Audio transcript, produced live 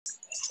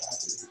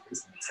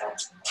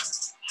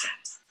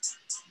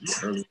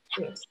Early.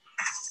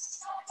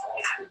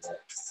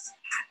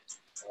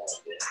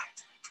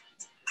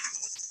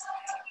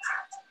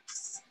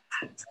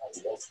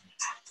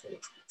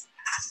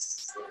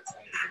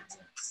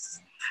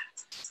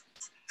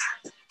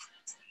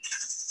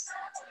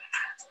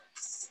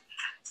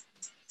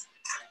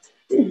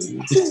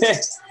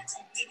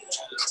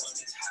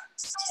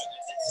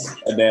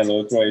 A damn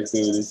little crazy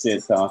with this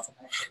shit, Tom.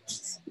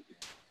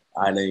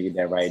 I know you get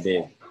that right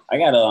there. I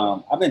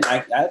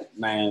got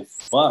man,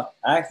 fuck.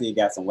 I actually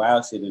got some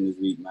wild shit in this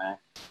week, man.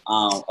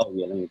 Oh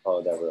yeah, let me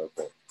pause that real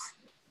quick.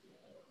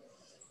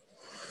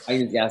 I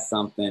just got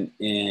something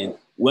in.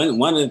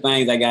 One of the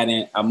things I got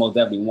in, I most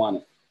definitely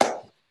wanted.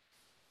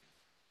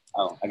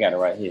 Oh, I got it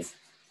right here.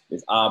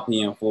 It's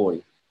RPM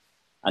 40.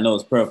 I know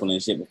it's purple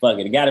and shit, but fuck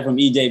it. I got it from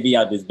EJB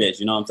out this bitch.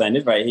 You know what I'm saying?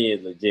 This right here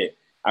is legit.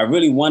 I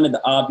really wanted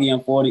the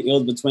RPM 40. It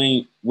was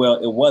between, well,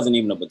 it wasn't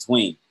even a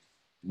between.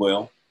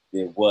 Well,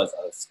 there was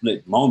a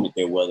split moment.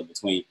 There was a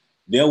between.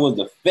 There was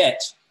the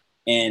fetch,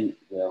 and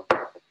well,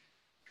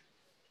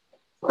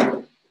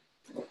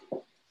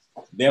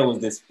 there was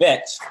this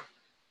fetch,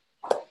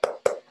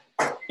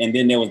 and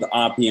then there was the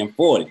RPM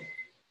 40.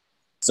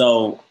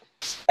 So,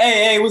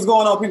 hey, what's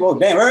going on, people?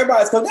 Damn,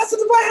 everybody's coming. That's what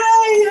the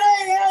hey,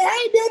 how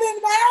you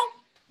doing, man?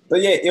 So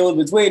yeah, it was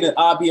between the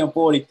RPM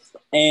 40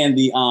 and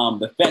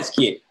the fetch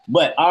kit.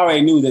 But I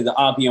already knew that the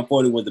RPM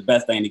 40 was the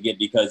best thing to get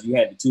because you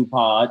had the two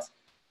pods.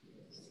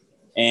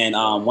 And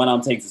one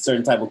of them takes a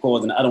certain type of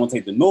coils, and the other one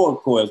takes the Nord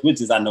coils, which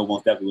is I know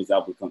most definitely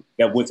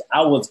which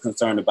I was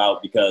concerned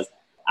about because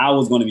I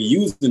was going to be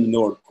using the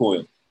Nord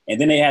coil, and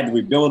then they had the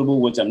rebuildable,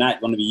 which I'm not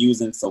going to be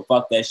using. So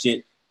fuck that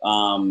shit.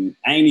 I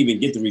ain't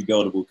even get the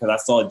rebuildable because I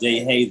saw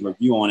Jay Hayes'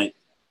 review on it.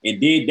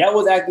 That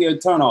was actually a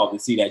turnoff to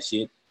see that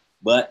shit.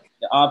 But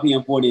the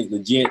RPM 40 is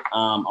legit.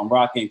 I'm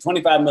rocking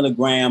 25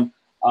 milligram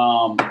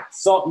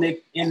salt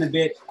nick in the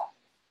bit.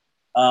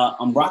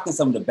 I'm rocking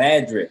some of the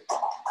bad drip.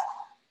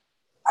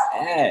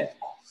 Yeah.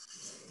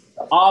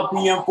 The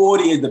RPM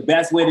 40 is the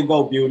best way to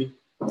go, beauty.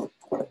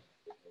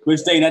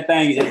 Which thing that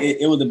thing,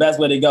 it was the best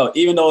way to go.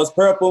 Even though it's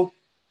purple,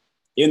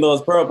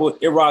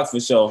 it rocks for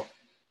sure.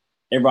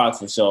 It rocks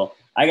for sure.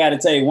 I got to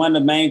tell you, one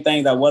of the main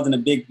things I wasn't a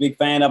big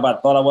fan of, I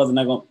thought I wasn't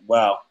going to,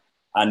 well,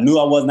 I knew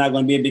I was not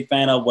going to be a big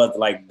fan of was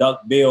like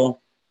duck bill,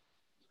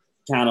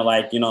 kind of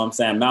like, you know what I'm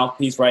saying,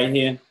 mouthpiece right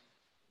here.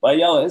 But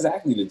yo, it's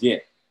actually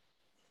legit.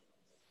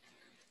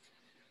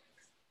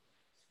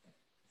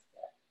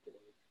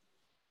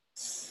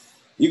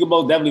 You can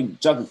both definitely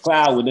chuck a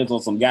cloud with this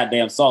on some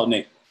goddamn salt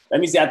nick. Let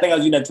me see. I think I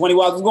was using that 20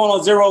 watts. What's going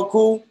on, Zero?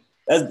 Cool.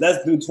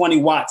 Let's do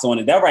 20 watts on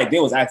it. That right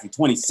there was actually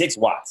 26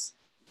 watts.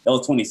 That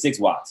was 26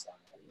 watts.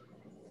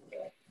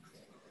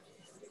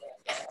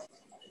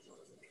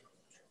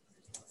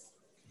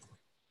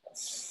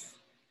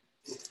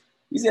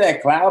 You see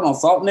that cloud on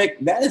salt nick?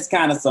 That is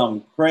kind of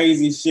some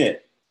crazy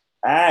shit.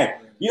 All right.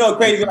 You know,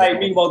 crazy like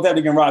me, both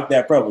definitely can rock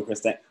that purple,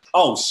 Kristen.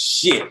 Oh,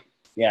 shit.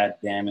 God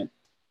damn it.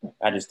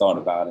 I just thought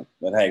about it.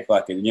 But hey,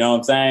 fuck it. You know what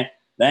I'm saying?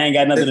 That ain't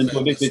got nothing to do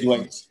with this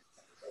situation.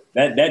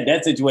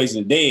 That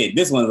situation is dead.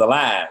 This one's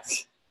alive.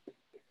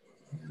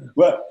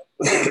 But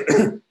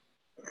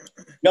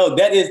no,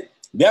 that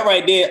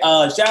right there.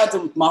 Shout out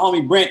to my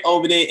homie Brent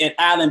over there at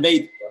Island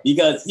Vape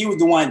because he was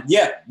the one.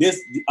 Yeah,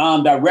 this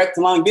direct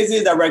to lung. This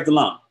is direct to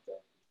lung.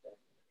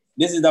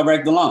 This is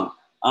direct to lung.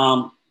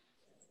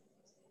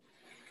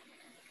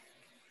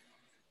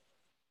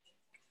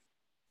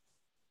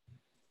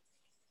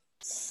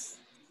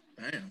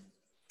 Damn.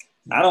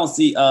 I don't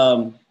see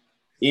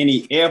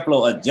any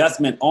airflow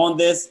adjustment on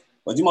this,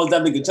 but you most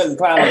definitely can check the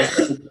cloud.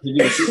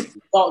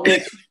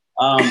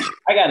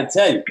 I gotta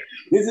tell you,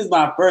 this is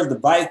my first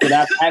device that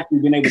I've actually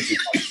been able to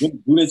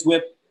do this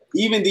with.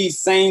 Even these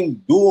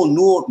same dual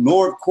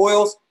Nord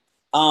coils,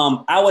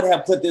 I would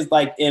have put this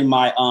like in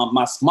my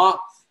my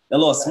smock, the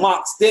little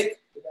smock stick,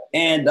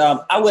 and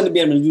I wouldn't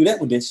be able to do that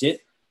with this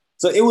shit.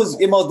 So it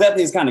most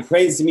definitely is kind of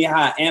crazy to me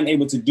how I am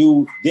able to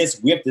do this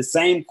with the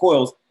same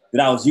coils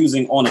that I was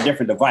using on a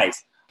different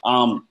device.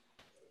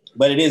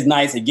 But it is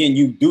nice. Again,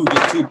 you do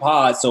get two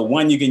pods. So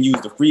one you can use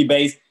the free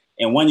base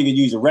and one you can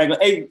use your regular.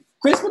 Hey,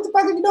 Chris, what the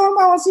fuck are you doing?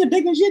 I want to see a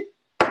dick and shit.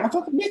 My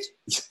fucking bitch.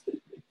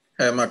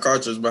 Had my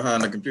cartridge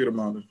behind the computer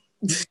monitor.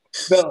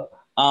 So,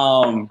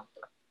 let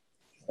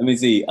me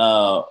see.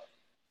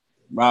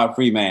 Rob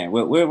Freeman.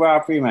 Where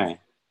Rob Freeman?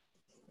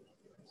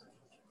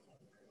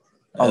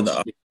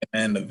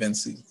 And the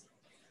Vinci.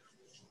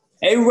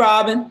 Hey,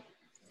 Robin.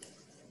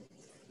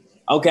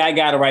 Okay, I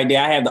got it right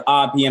there. I have the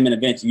RPM and the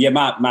Vinci. Yeah,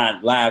 my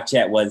live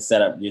chat wasn't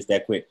set up just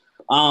that quick.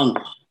 Honestly,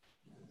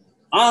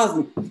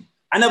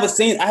 I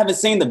haven't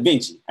seen the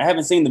Vinci. I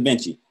haven't seen the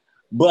Vinci.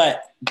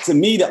 But to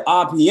me, the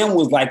RPM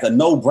was like a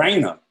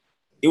no-brainer.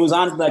 It was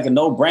honestly like a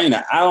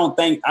no-brainer. I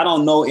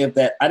don't know if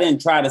that, I didn't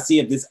try to see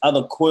if this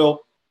other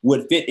coil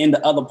would fit in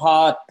the other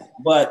pod,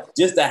 but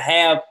just to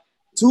have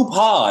two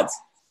pods,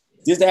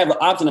 just to have the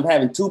option of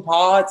having two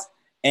pods,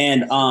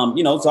 and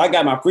so I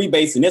got my free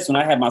base in this one.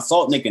 I have my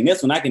salt nick in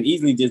this one. I can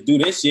easily just do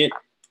this shit.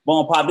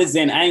 Boom, pop this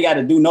in. I ain't got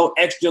to do no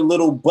extra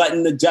little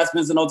button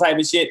adjustments and no type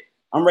of shit.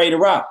 I'm ready to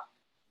rock.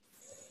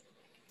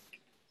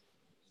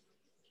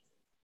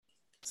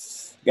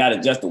 Got to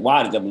adjust the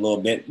wattage up a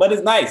little bit, but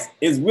it's nice.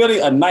 It's really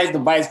a nice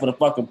device for the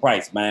fucking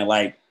price, man.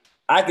 Like,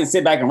 I can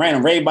sit back and rant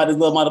and rave about this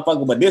little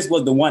motherfucker, but this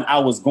was the one I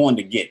was going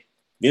to get.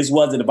 This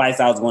was the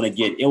device I was going to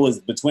get. It was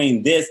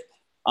between this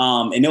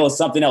and there was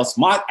something else.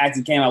 Smart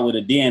actually came out with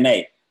a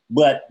DNA,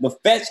 but the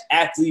Fetch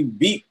actually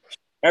beat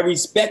every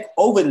spec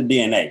over the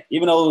DNA,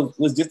 even though it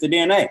was just the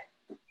DNA.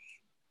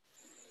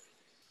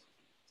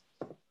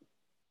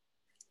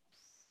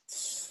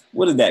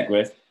 What is that,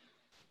 Griff?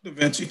 Da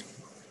Vinci.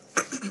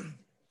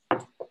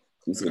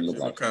 You see what it look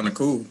like. Kind of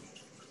cool.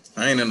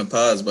 I ain't in the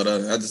pods, but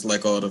I just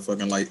like all the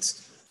fucking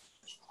lights.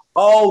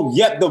 Oh,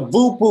 yep, the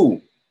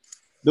VAPEWAY.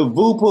 The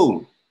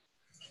VAPEWAY.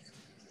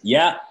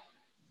 Yeah.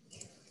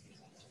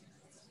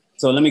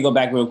 So let me go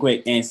back real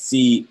quick and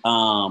see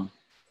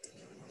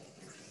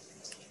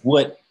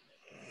what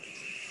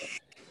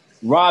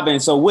Robin.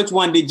 So which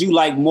one did you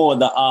like more,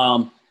 the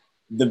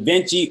Da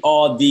Vinci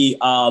or the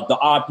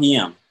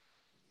RPM?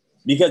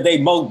 Because they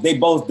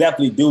both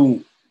definitely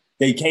do.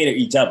 They cater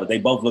each other. They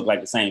both look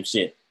like the same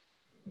shit.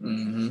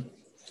 Mm-hmm.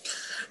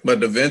 But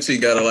Da Vinci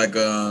got like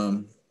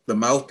the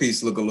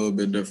mouthpiece look a little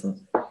bit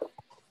different.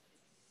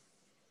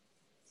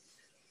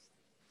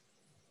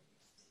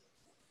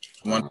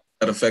 One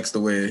that affects the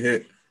way it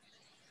hit.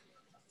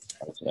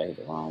 I hit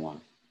the wrong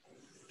one.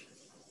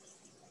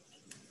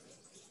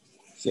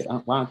 Shit,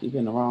 why don't I keep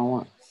hitting the wrong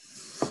one?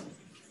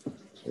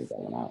 Take that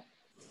one out.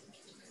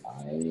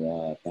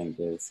 I think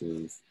this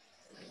is.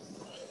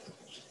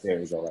 There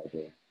we go, right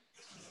there.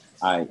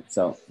 All right,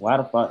 so why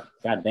the fuck?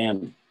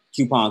 Goddamn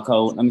coupon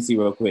code. Let me see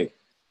real quick.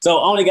 So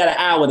only got an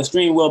hour. The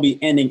stream will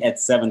be ending at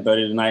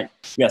 7:30 tonight.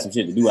 We got some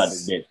shit to do out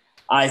this bitch.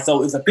 All right,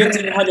 so it's a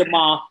 1500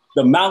 mAh.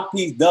 The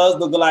mouthpiece does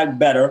look a lot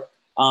better.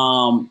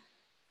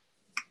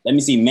 Let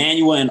me see,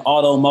 manual and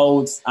auto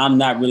modes. I'm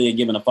not really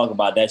giving a fuck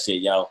about that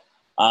shit, yo.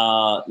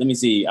 Let me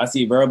see. I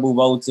see variable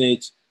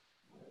voltage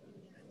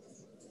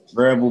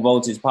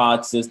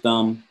pod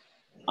system.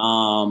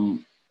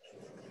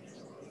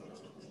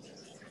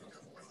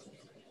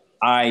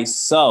 All right,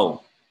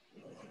 so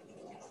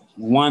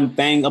one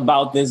thing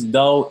about this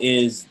though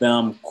is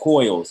them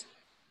coils.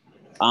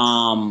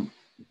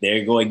 There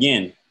you go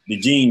again, the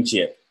gene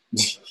chip.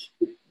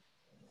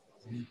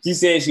 She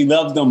said she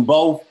loves them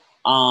both.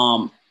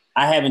 I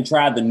haven't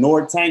tried the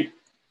Nord tank.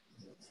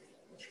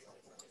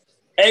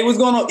 Hey, what's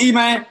going on,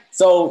 E-Man?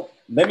 So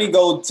let me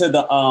go to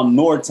the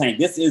Nord tank.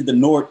 This is the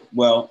Nord,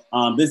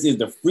 this is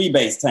the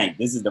Freebase tank.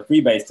 This is the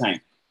Freebase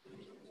tank.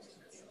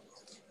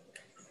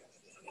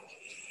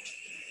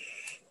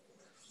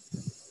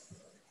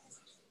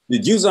 The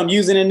juice I'm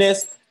using in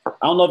this, I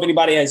don't know if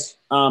anybody has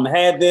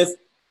had this,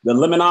 the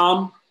lemon.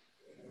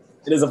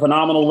 It is a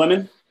phenomenal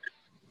lemon.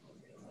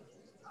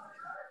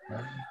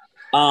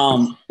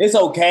 It's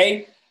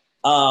okay,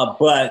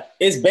 but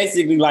it's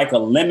basically like a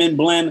lemon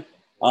blend.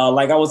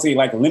 Like I would say,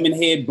 like a lemon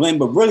head blend,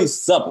 but really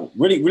subtle,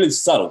 really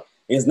subtle.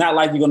 It's not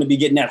like you're going to be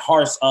getting that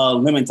harsh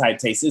lemon type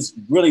taste. It's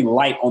really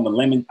light on the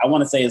lemon. I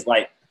want to say it's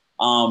like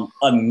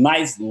a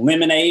nice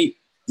lemonade,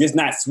 just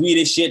not sweet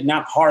as shit,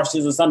 not harsh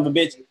as a son of a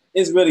bitch.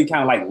 It's really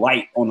kind of like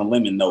light on the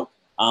lemon note.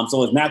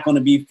 So it's not going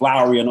to be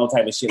flowery or no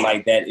type of shit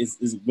like that.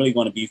 It's really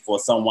going to be for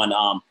someone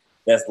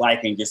that's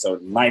liking just a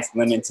nice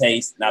lemon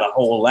taste, not a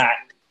whole lot.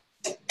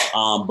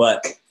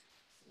 But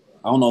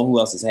I don't know who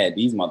else has had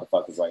these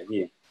motherfuckers right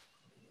here.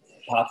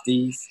 Pop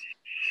these.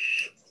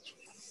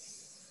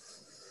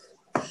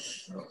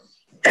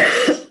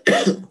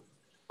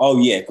 Oh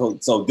yeah, cool.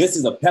 So this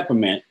is a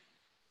peppermint.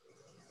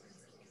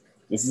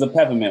 This is a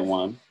peppermint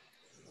one.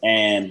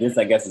 And this,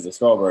 I guess, is a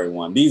strawberry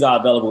one. These are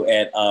available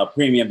at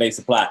Premium Base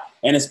Supply.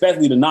 And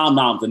especially the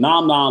nom-noms. The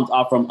nom-noms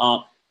are from,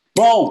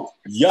 boom,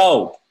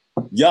 yo,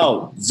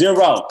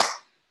 Zero.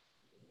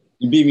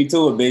 You beat me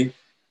to it, B.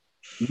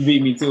 You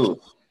beat me to it.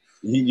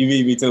 You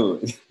beat me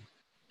to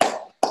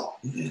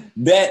it.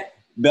 That,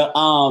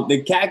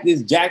 the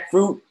cactus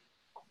jackfruit.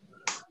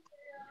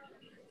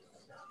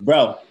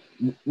 Bro,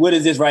 what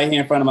is this right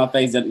here in front of my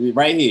face?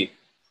 Right here.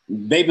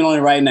 Vaping on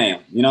it right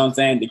now. You know what I'm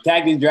saying? The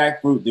cactus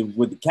jackfruit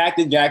with the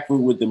cactus jackfruit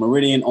with the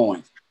Meridian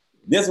orange.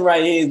 This one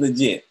right here is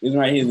legit. This one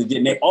right here is legit.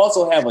 And they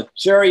also have a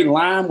cherry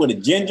lime with a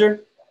ginger.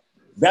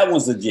 That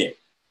one's legit.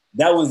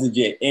 That was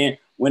legit. And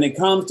when it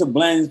comes to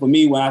blends, for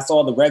me, when I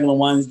saw the regular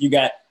ones, you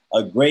got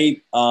a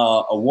grape,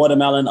 a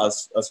watermelon,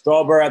 a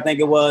strawberry, I think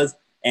it was,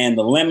 and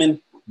the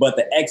lemon. But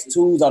the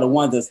X2s are the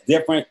ones that's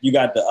different. You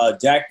got the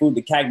jackfruit,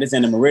 the cactus,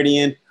 and the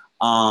Meridian,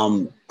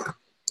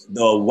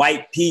 the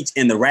white peach,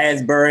 and the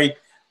raspberry.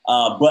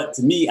 But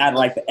to me, I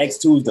like the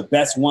X2s. The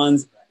best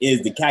ones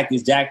is the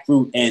cactus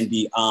jackfruit and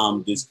the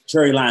this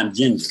cherry lime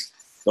ginger.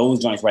 Those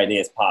joints right there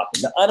is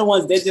popping. The other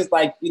ones, they're just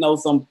like, you know,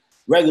 some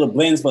regular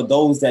blends for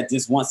those that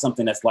just want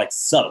something that's like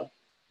subtle,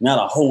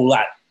 not a whole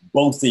lot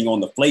boasting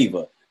on the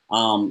flavor.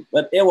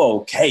 But they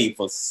were okay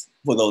for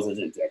those that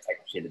just that type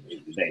of shit at the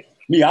end of the day.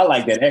 Me, I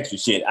like that extra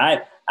shit.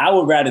 I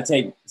would rather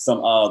take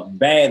some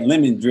bad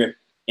lemon drip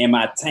in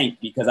my tank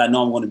because I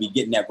know I'm going to be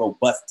getting that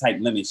robust type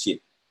lemon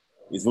shit.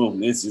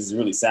 This is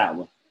really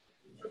sour.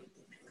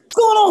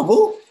 What's going on,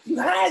 boo?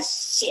 You high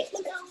as shit.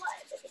 Look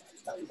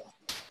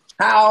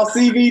how how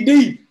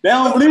CBD. They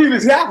don't believe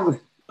it's happening.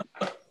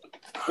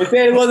 They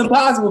said it wasn't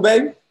possible,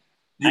 baby.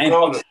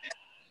 I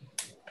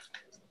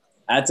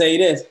tell you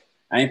this,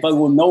 I ain't fucking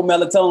with no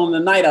melatonin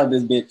tonight out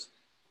this bitch.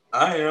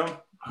 I am.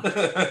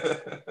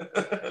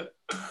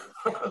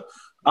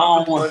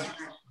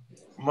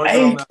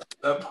 Hey,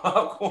 that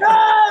popcorn.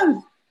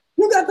 God,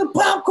 you got the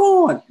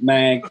popcorn,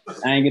 man.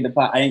 I ain't get the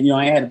pop. I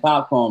ain't had the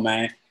popcorn,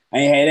 man. I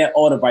ain't had that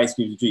order ice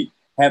cream treat.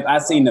 Have I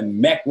seen the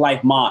Mech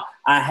Life mod?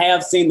 I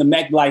have seen the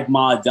Mech Life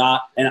mod,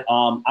 Jock, and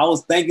I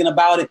was thinking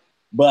about it,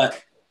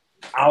 but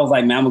I was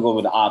like, man, I'm gonna go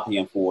with the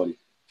RPM 40.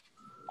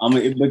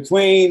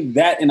 Between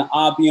that and the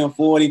RPM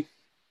 40,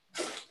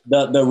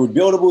 the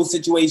rebuildable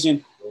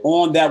situation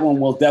on that one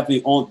was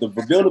definitely on the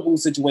rebuildable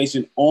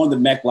situation on the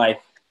Mech Life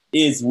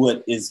is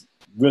what is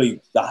really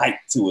the hype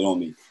to it on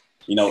me.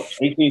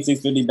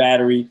 18650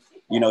 battery.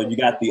 You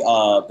got the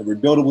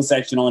rebuildable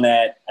section on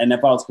that, and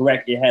if I was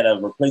correct, it had a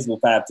replaceable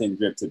 510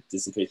 drip tip,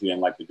 just in case you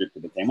didn't like the drip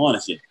that came on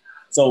and shit.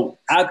 So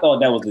I thought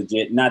that was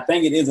legit, and I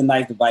think it is a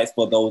nice device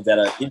for those that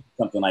are into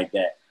something like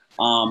that.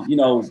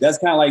 That's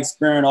kind of like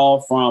sparing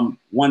off from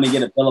wanting to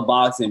get a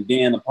Billabox and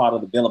being a part of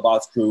the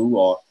Billabox crew,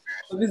 or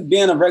just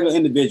being a regular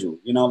individual.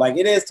 Like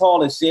it is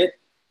tall as shit.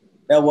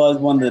 That was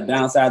one of the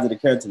downsides of the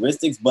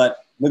characteristics,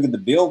 but look at the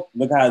build.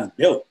 Look how it's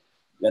built.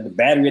 You got the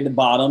battery at the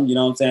bottom, you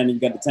know what I'm saying? And you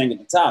got the tank at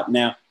the top.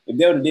 Now, if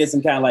they would have did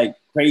some kind of like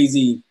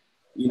crazy,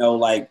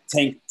 like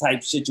tank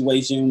type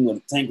situation where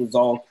the tank was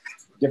all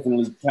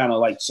differently kind of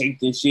like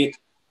shaped and shit,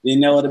 then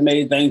that would have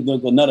made things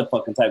look another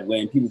fucking type of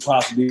way, and people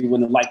possibly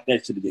wouldn't have liked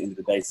that shit at the end of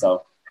the day.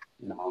 So,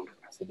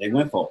 that's what they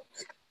went for.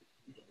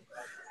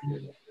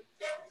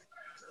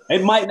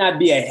 It might not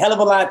be a hell of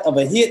a lot of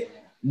a hit,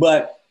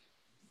 but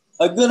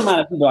a good amount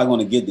of people are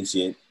going to get the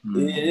shit.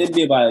 It'd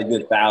be about a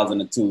good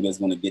 1,000 or 2 that's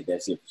going to get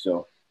that shit for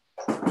sure.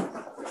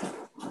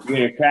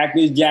 Yeah,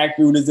 Crackers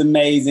Jackfruit is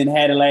amazing.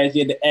 Had it last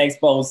year at the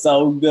expo,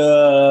 so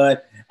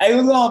good. Hey,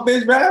 what's on,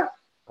 fish, bro?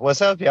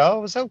 What's up,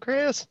 y'all? What's up,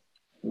 Chris?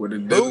 What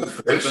it do,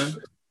 fish?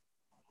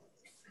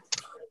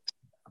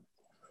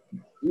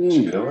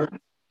 Yeah,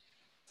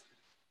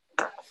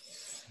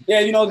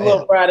 it's a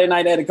little Friday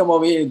night. I had to come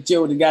over here and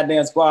chill with the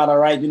goddamn squad, all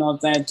right? You know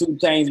what I'm saying? 2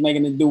 Chainz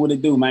making it do what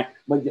it do, man.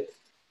 But a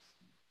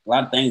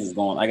lot of things is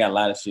going. I got a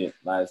lot of shit.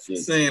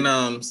 Seen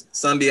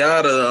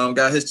Sundiata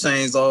got his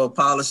chains all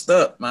polished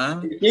up,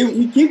 man.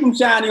 You keep him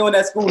shiny on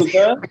that scooter,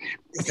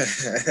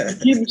 cuz.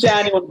 Keep him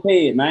shiny on the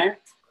head, man.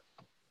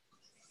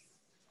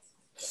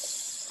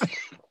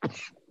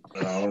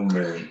 Oh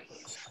man.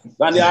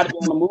 Sundiata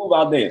on the move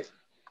out there.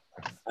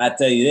 I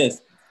tell you this.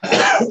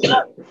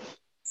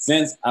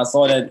 Since I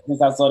saw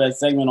that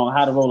segment on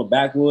how to roll a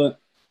backwood,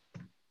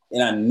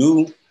 and I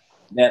knew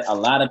that a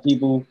lot of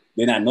people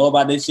did not know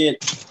about this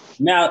shit.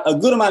 Now, a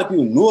good amount of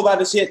people knew about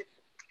the shit,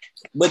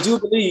 but you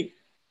believe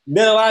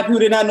that a lot of people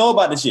did not know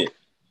about the shit.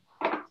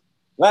 A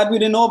lot of people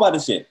didn't know about the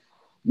shit.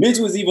 Mitch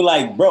was even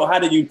like, bro,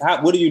 what are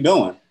you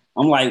doing?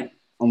 I'm like,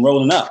 I'm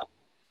rolling up.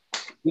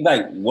 He's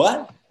like,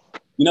 what?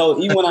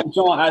 Even when I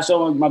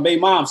showed my baby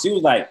mom, she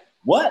was like,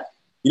 what?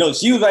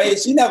 She was like,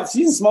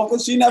 she's a smoker.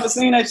 She never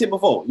seen that shit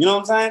before. You know what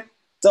I'm saying?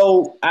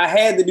 So I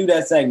had to do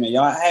that segment,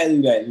 y'all. I had to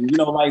do that. And,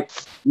 like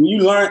when you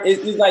learn,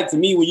 it's like to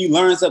me, when you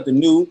learn something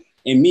new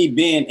and me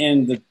being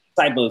in the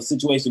type of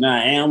situation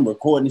I am,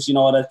 recording shit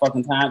all that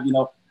fucking time,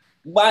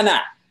 why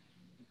not?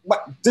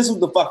 This is what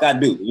the fuck I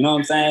do. You know what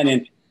I'm saying?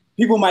 And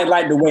people might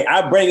like the way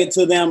I bring it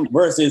to them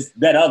versus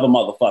that other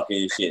motherfucker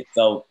and shit.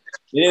 So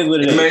it is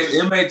what it is.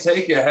 It may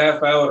take you a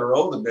half hour to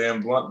roll the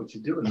damn blunt, but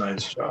you do a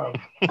nice job.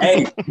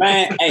 Hey,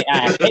 man,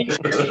 I hate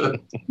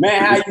it.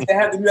 Man, how I used to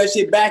have to do that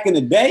shit back in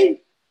the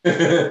day. He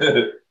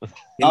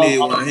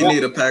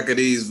need a pack of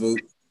these,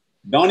 Voop.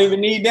 Don't even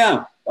need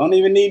them.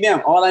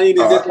 All I need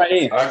is this right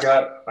here. I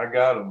got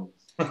them.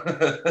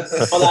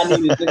 All I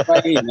need is this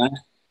right here, man.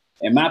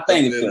 And my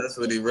thing is that's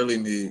what he really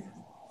need.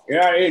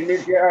 Yeah, right here.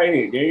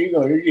 There you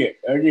go. You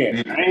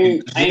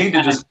need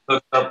to just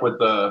hook up with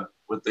the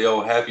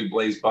old Happy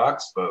Blaze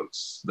box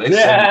folks. They send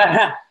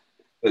that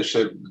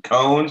shit,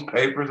 cones,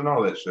 papers, and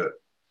all that shit.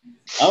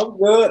 I'm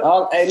good.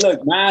 Hey,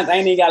 look, mine, I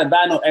ain't even got to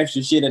buy no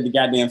extra shit at the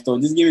goddamn store.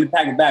 Just give me the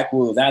pack of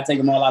backwoods. I'll take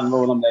them all out and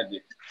roll them that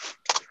shit.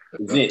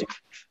 That's it.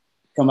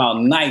 Come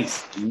out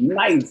nice,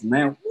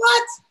 man.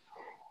 What?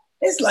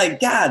 It's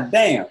like,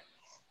 goddamn.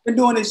 Been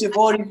doing this shit for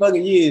all these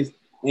fucking years,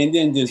 and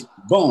then just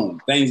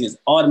boom, things just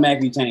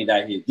automatically change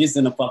out here, just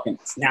in a fucking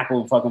snap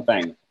of a fucking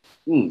finger.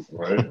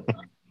 Right.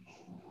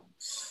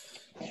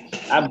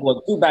 I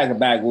bought 2 packs of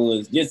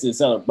backwoods just in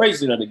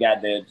celebration of the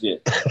goddamn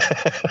shit.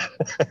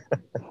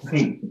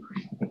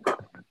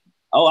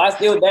 Oh, I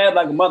still dab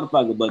like a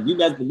motherfucker, but you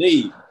best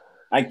believe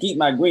I keep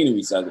my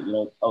greenery, sucker.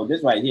 Oh,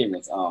 this right here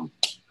is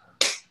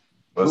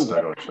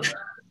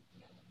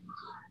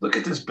Look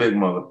at this big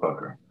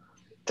motherfucker.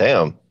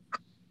 Damn.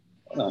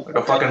 Like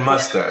a fucking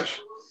mustache.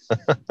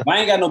 I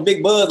ain't got no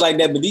big buds like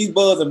that, but these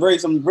buds are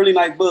some really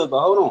nice buds.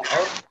 But hold on.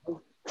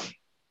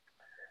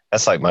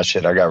 That's like my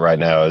shit I got right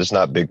now. It's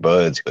not big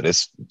buds, but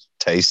it's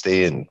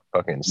tasty and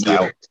fucking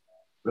stout.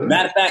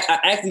 Matter of fact, I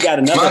actually got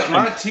another.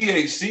 My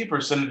THC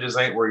percentages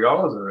ain't where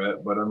y'all's are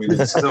at, but I mean,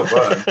 it's still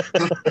fun.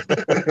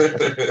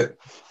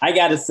 I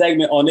got a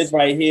segment on this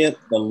right here,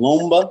 the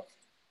Lumba.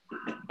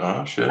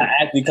 Oh, shit. I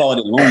actually called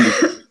it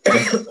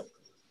Lumba.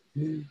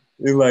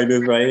 It's like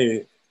this right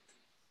here.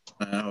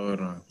 Hold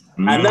on.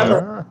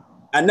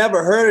 I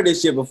never heard of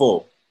this shit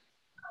before.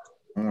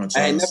 I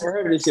had never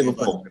heard of this shit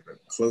before.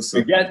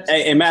 Closer.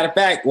 Hey, matter of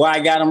fact, why I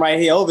got him right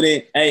here over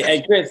there.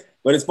 Hey, Chris,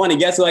 but it's funny.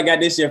 Guess who I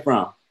got this shit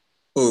from?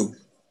 Who?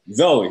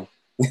 Zoe.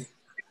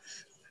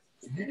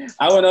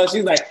 I don't know.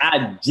 She's like,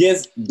 I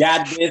just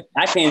got this.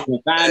 I can't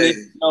even find it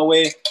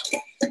nowhere.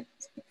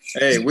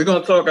 Hey, we're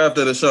gonna talk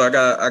after the show. I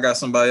got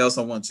somebody else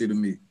I want you to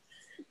meet.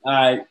 All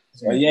right.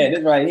 Well, yeah,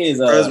 this right here is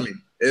Trust me.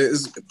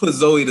 It put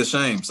Zoe to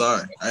shame.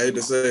 Sorry, I hate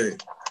to say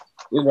it.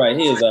 This right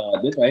here is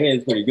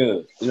pretty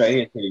good. This right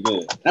here is pretty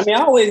good. I mean,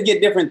 I always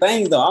get different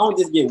things though. I don't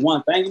just get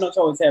one thing. You know,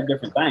 you always have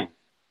different things.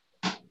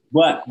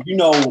 But you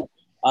know,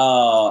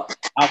 our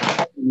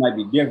might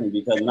be different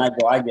because when I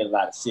go, I get a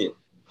lot of shit.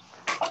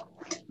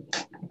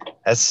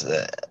 That's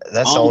the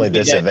only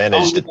disadvantage.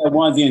 I don't get that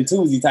onesie and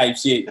twosie type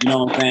shit. You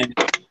know what I'm saying?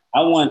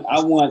 I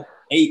want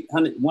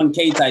 800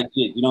 1K type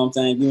shit. You know what I'm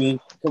saying? Give me a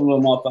couple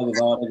of motherfuckers,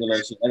 all that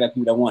little shit. I got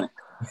people that want it.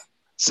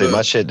 See,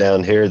 my shit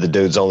down here, the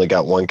dude's only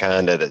got one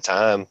kind at a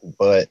time,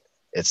 but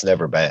it's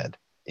never bad.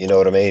 You know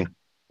what I mean?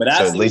 But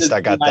so at least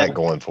I got that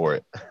going for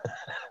it.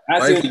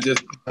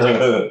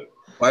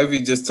 Wifey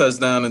just touched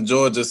down in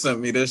Georgia,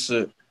 sent me this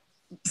shit.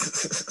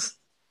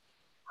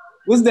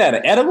 What's that,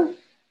 an edible?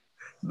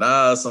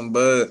 Nah, some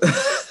bud.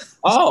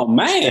 Oh,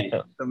 man.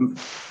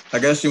 I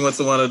guess she went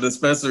to one of the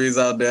dispensaries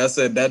out there. I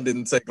said, that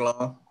didn't take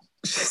long.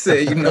 She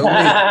said, you know me.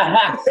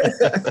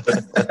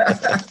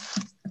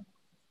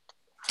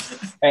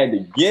 Had to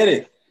get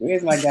it.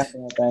 Where's my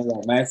goddamn thing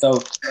at, man?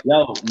 So,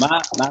 yo,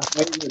 my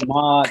favorite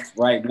mods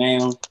right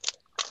now,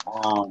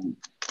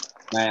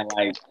 man,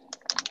 like,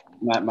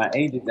 my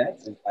Agent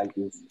X is like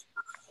this.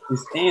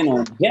 He's staying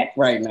on deck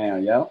right now,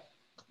 yo.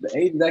 The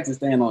Agent X is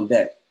staying on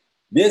deck.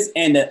 This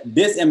and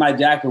my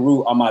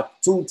Jackaroo are my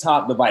two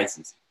top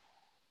devices.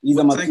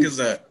 What tank is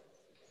that?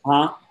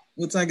 Huh?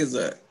 What tank is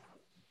that?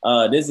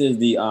 This is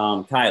the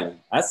Kylan.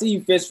 I see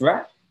you, Fish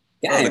Rock.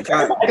 Dang,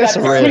 that's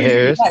some red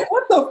hairs. Like,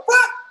 what the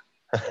fuck?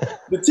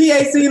 The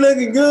THC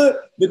looking good.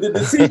 The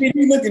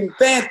CBD looking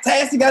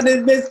fantastic out this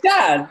bitch.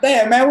 God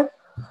damn, man.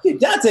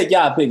 Y'all take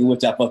y'all pick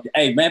what y'all fucking.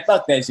 Hey, man,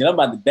 fuck that shit. I'm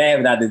about to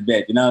dab it out this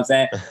bitch. You know what I'm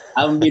saying?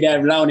 I'm gonna be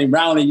that roundy,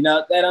 you know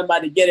what I'm saying? I'm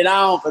about to get it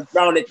on for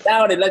throwing it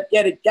down and let's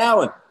get it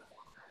going.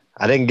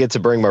 I didn't get to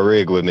bring my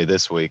rig with me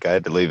this week. I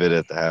had to leave it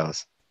at the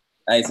house.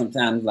 Hey,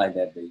 sometimes it's like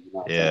that, dude. You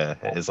know yeah,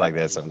 it's like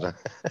that sometimes.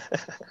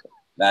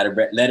 Let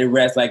it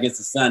rest like it's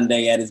a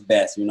Sunday at its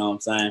best. You know what I'm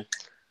saying?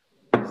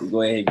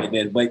 Go ahead and get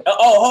this. But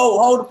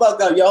hold the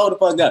fuck up, yo. Hold the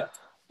fuck up.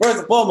 First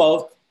and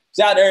foremost,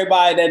 shout out to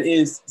everybody that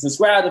is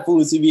subscribed to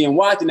Foolish TV and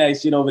watching that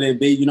shit over there,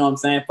 B. You know what I'm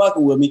saying?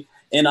 Fucking with me.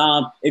 And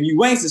if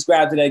you ain't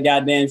subscribed to that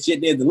goddamn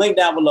shit, there's the link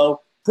down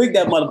below. Click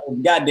that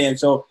motherfucking goddamn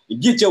show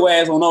and get your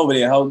ass on over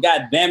there, ho.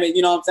 God damn it.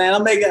 You know what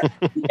I'm saying?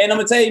 And I'm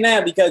gonna tell you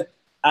now because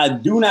I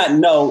do not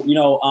know, you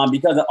know,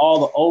 because of all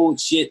the old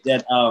shit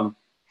that a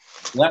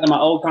lot of my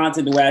old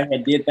content the way I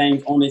had did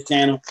things on this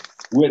channel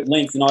with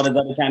links and all this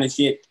other kind of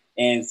shit.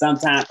 And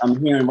sometimes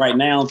I'm hearing right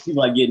now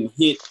people are getting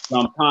hit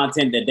from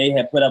content that they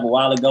had put up a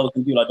while ago.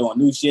 Some people are doing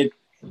new shit.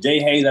 Jay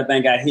Hayes, I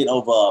think, got hit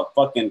over a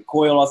fucking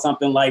coil or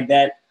something like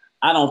that.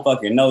 I don't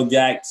fucking know,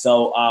 Jack.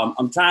 So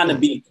I'm trying to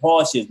be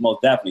cautious,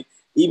 most definitely.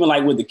 Even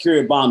like with the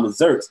cured bomb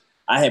desserts,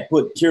 I had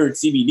put cured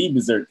CBD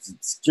desserts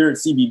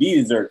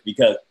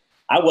because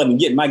I wasn't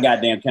getting my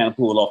goddamn channel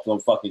pulled off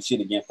some fucking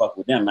shit again. Fuck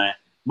with them, man.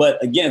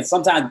 But again,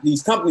 sometimes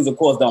these companies, of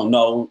course, don't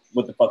know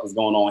what the fuck is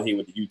going on here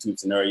with the YouTube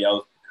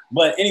scenarios.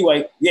 But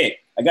anyway, yeah,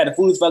 I got the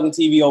Foolish fucking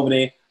TV over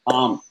there.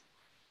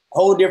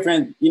 Whole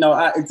different, you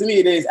know, to me,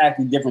 it is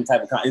actually different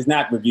type of content. It's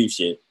not review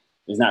shit.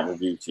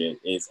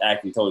 It's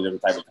actually totally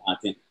different type of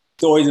content.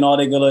 Stories and all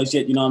that good little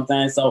shit, you know what I'm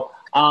saying? So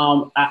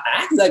I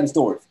actually like the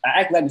stories. You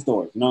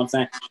know what I'm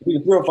saying?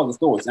 These are real fucking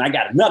stories. And I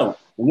got another one.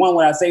 The one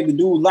where I saved the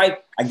dude's life,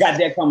 I got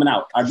that coming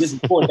out. I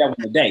just recorded that one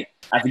today.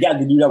 I forgot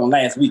to do that one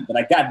last week, but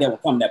I got that one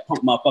coming, that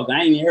punk motherfucker.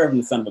 I ain't even heard from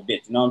the son of a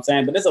bitch, you know what I'm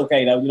saying? But it's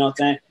okay though, you know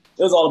what I'm saying?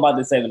 It was all about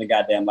the saving the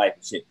goddamn life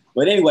and shit.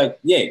 But anyway,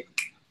 yeah.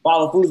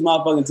 Follow Foolish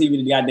motherfucking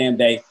TV the goddamn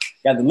day.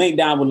 Got the link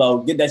down below.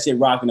 Get that shit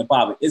rocking and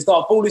popping. It's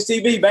called Foolish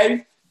TV,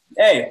 baby.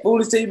 Hey,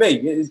 Foolish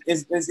TV.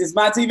 It's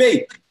my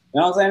TV. You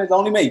know what I'm saying? It's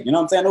only me. You know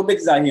what I'm saying? No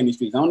bitches out here in the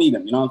streets. I don't need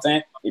them. You know what I'm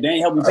saying? If they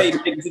ain't helping pay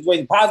to make the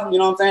situation possible, you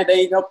know what I'm saying? They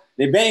ain't help.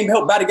 If they ain't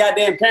helped by the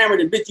goddamn camera,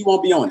 then bitch, you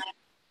won't be on it.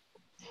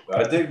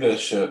 I dig that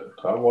shit.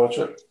 I watch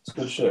it. It's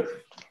good shit.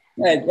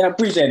 Yeah, I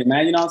appreciate it,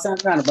 man. You know what I'm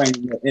saying? I'm trying to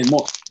bring in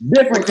more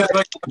different.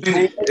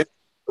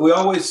 We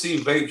always see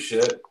vape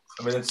shit.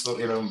 I mean, it's,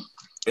 you know,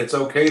 it's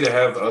okay to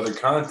have other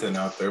content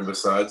out there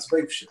besides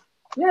vape shit.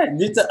 Yeah,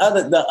 just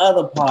the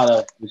other part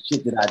of the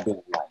shit that I do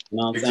like. You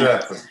know what I'm saying?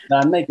 Exactly. So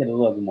I make it a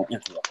little bit more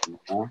interesting.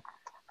 Huh?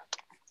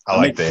 I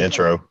like the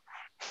intro.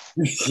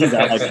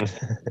 Like,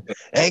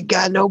 ain't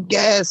got no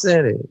gas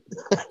in it.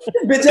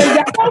 Bitch ain't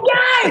got no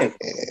gas.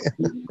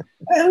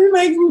 Hey, we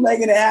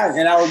making it happen.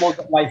 And I was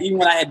like, even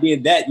when I had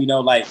did that, you know,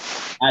 like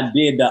I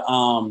did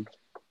the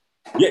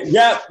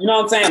yeah, you know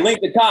what I'm saying?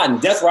 Link the Cotton.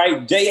 That's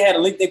right. Jay had a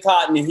Link the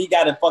Cotton and he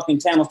got a fucking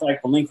channel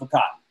strike for Link for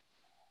Cotton.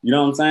 You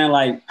know what I'm saying?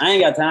 Like, I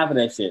ain't got time for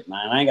that shit,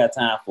 man. I ain't got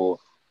time for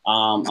it.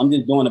 I'm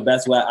just doing the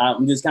best way.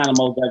 I'm just kind of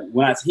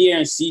when I hear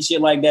and see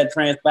shit like that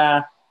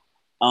transpire,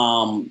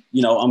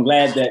 you know, I'm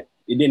glad that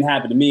it didn't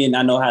happen to me and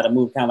I know how to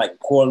move kind of like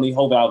accordingly.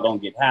 Hope I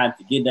don't get high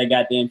to get that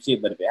goddamn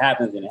shit, but if it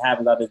happens, then it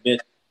happens out this bitch.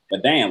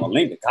 But damn, a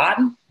Link to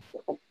Cotton?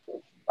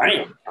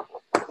 Bam.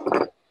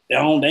 They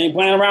ain't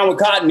playing around with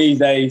cotton these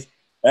days.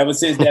 Ever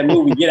since that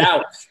movie Get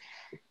Out.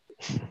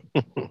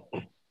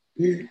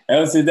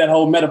 Ever since that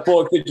whole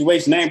metaphoric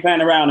situation, they ain't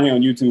playing around here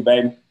on YouTube,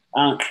 baby.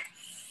 I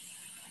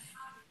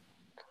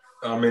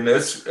mean,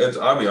 it's.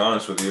 I'll be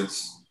honest with you,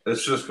 it's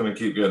just going to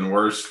keep getting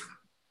worse.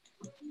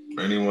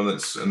 Anyone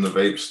that's in the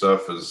vape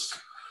stuff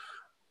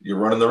you're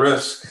running the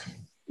risk.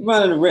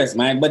 Running the risk,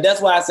 man. But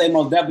that's why I say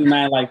most definitely,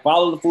 man, like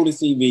follow the Foolish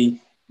TV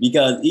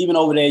because even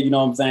over there, you know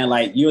what I'm saying,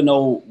 like you'll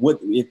know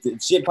what if the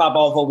shit pop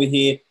off over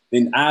here.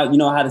 Then you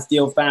know how to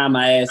still find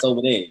my ass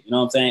over there. You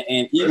know what I'm saying?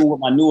 And even with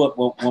my newer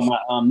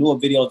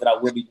videos that I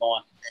will be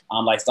doing,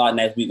 like starting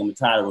next week, I'm gonna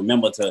try to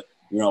remember to,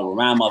 you know,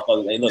 remind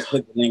motherfuckers, hey, look,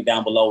 click the link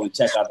down below and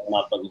check out the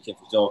motherfucking shit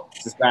for sure.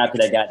 Subscribe to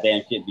that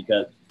goddamn shit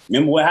because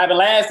remember what happened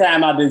last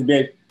time out this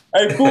bitch.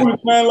 Hey,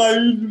 Foolish, man, like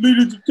you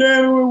deleted your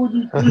channel.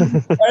 I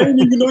didn't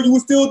even know you were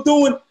still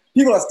doing.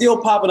 People are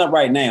still popping up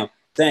right now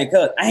saying,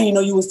 cuz I didn't know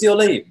you were still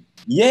there.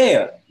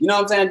 Yeah, you know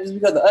what I'm saying? Just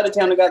because the other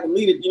channel got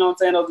deleted, you know what I'm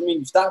saying, doesn't mean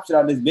you stop shit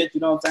out this bitch, you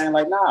know what I'm saying?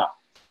 Like, nah,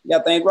 you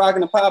got things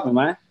rocking and popping,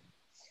 man.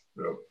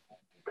 Yep.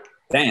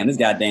 Damn, this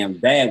goddamn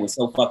bag was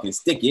so fucking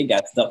sticky, it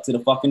got stuck to the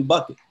fucking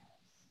bucket.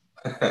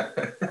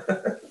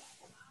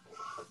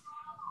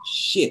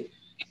 Shit.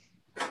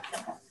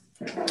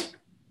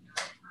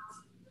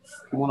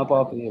 Come on up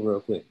off of here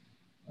real quick.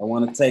 I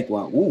want to take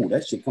one. Ooh,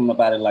 that shit coming up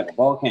out of it like a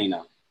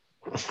volcano.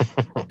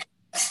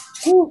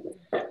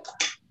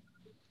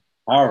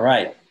 All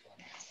right.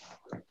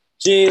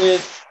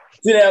 Cheers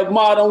to that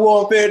Modern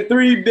Warfare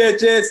 3,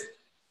 bitches.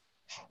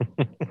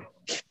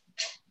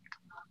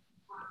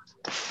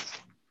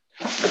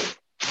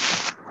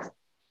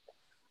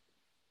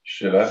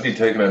 Shit, I'd be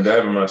taking a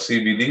dab in my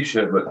CBD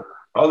shit, but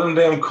all them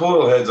damn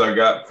coil heads I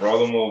got for all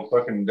them little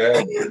fucking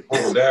dab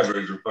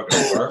rigs are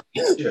fucking dark.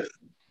 Shit.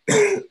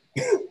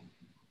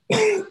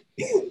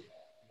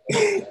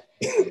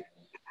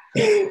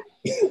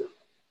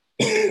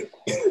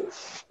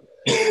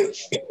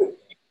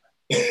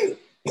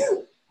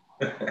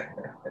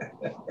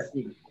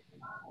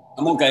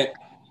 I'm okay.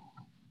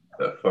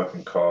 That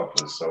fucking cough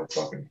is so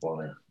fucking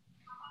funny.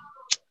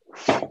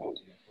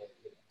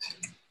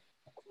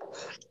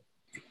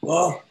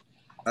 Well,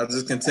 I'll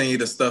just continue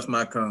to stuff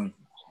my cone.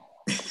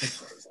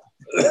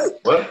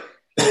 What?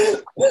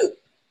 Wait,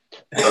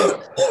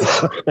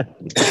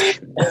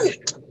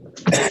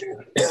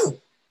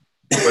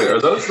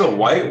 are those the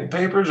white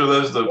papers or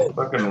those the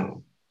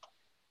fucking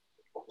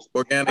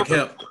Organic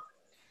hemp?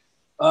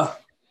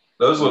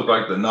 Those look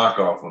like the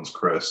knockoff ones,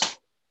 Chris.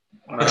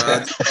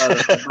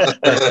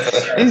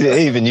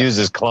 He even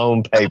uses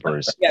clone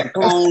papers. Yeah,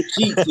 clone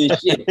sheets and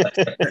shit.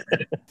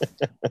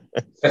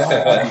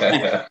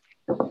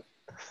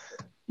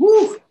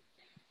 Woo.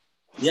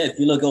 Yeah, if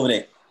you look over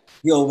there,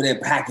 he over there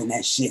packing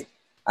that shit.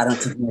 I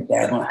don't take my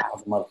dad on the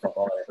house, motherfucker.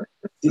 All that.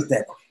 Just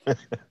that.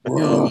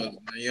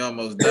 You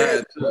almost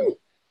died too.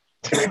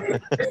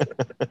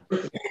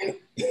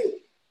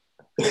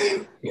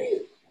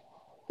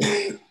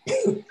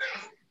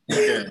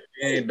 Yeah,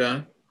 he ain't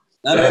done.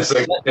 That's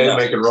like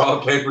making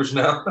raw papers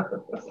now.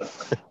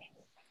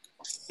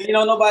 You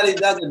know, nobody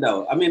does it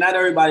though. I mean, not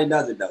everybody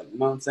does it though. You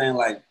know what I'm saying?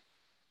 Like,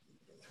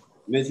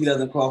 Mitch, he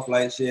doesn't cough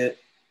like shit.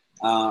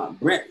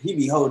 Brent, he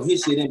be holding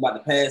his shit in, about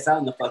to pass out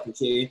in the fucking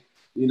chair.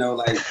 You know,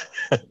 like,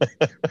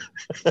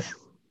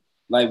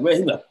 where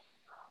he look?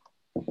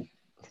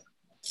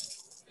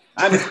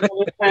 I be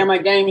playing my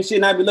game and shit,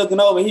 and I be looking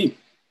over here.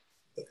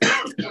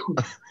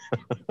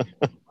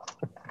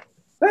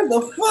 What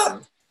the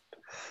fuck?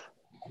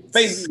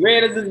 Face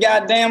red as his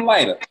goddamn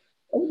lighter.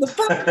 What the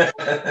fuck?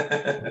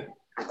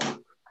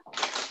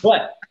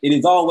 But it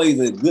is always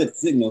a good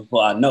signal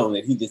for I know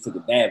that he just took a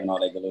dab and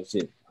all that good little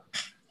shit.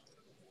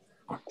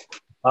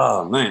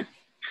 Oh man.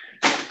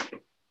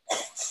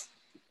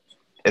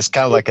 It's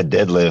kind of like a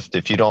deadlift.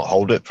 If you don't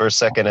hold it for a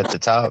second at the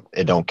top,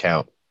 it don't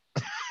count.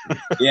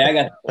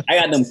 Yeah, I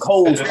got them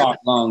cold start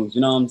lungs,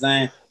 you know what I'm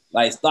saying?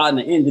 Like starting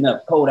the engine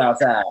up cold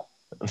outside.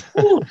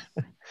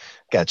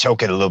 Gotta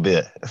choke it a little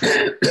bit.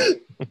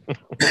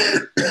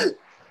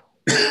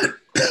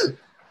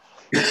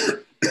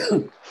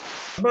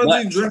 How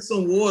about you drink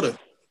some water?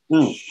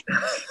 It's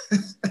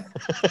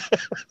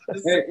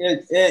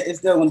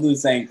still gonna do the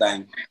same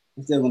thing.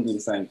 It's still gonna do the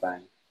same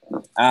thing.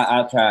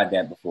 I tried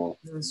that before.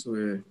 That's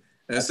weird.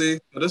 And see,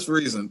 for this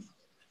reason,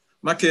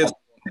 my kids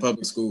in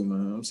public school,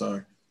 man. I'm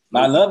sorry.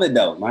 I love it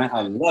though, man.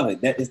 I love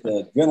it. That is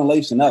the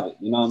adrenaline of it.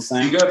 You know what I'm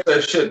saying? You got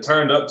that shit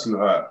turned up too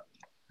high.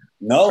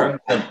 No,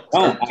 I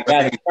don't. I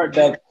got it turned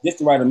up just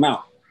the right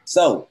amount.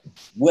 So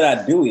what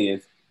I do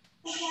is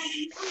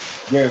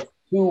there's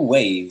two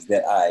ways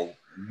that I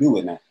do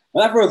it now.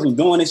 When I first was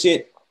doing this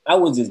shit, I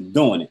was just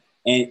doing it.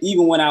 And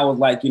even when I was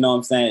like, you know what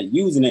I'm saying,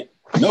 using it,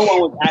 no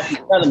one was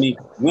actually telling me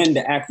when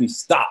to actually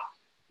stop.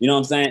 You know what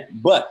I'm saying?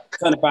 But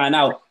trying to find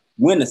out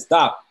when to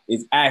stop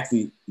is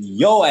actually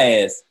your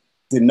ass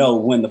to know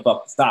when the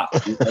fuck to stop.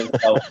 You know?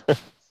 So,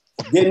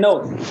 didn't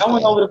know. I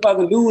went over to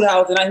fucking dude's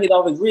house and I hit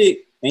off his rig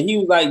and he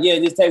was like, yeah,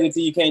 just take it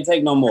till you can't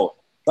take no more.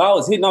 So I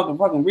was hitting off the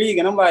fucking rig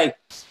and I'm like,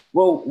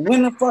 well,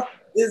 when the fuck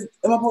am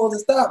I supposed to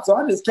stop? So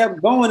I just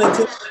kept going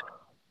until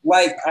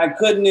like I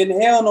couldn't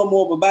inhale no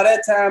more. But by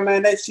that time,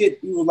 man, that shit,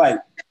 he was like,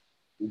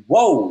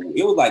 whoa,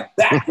 it was like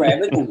back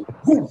grab. It was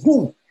whoo,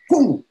 whoo,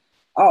 whoo.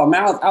 Oh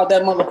man, I was out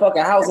that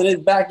motherfucking house in his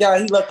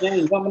backyard. He left there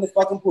and jumped in this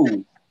fucking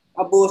pool.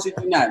 I bullshit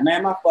you not,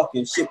 man. My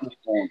fucking shit was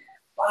on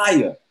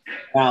fire.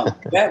 Now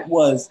that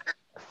was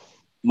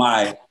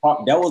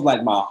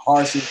like my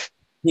harshest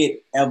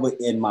hit ever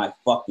in my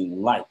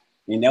fucking life.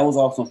 And that was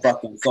off some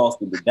fucking Sauce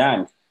with the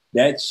Diamonds.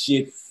 That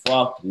shit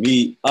fucked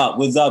me up.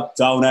 What's up,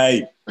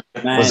 Tony?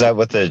 Man. Was that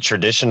with the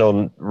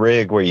traditional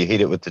rig where you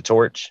heat it with the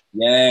torch?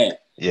 Yeah.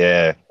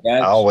 Yeah. I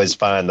always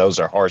find those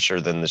are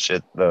harsher than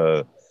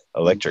the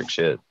electric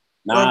shit.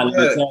 Nah,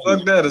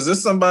 fuck that. Is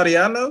this somebody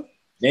I know?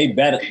 They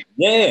better.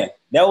 Yeah.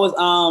 That was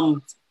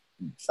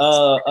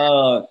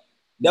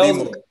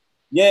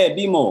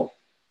B-More.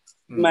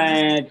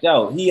 Man,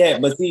 yo, he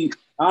had, but see,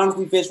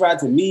 honestly, Fish Fry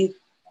to me,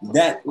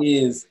 that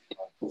is,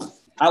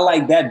 I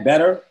like that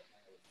better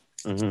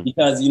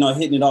because, you know,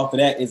 hitting it off of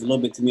that is a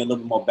little bit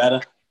more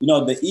better. You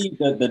know,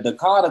 the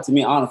Carter to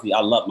me, honestly,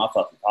 I love my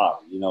fucking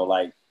Carter. You know,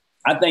 like,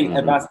 I think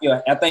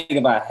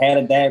if I had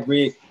a dab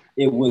rig,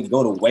 it would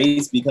go to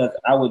waste because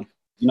I would,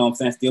 you know what I'm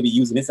saying, still be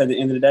using this at the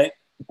end of the day.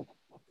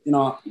 You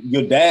know,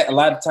 a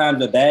lot of times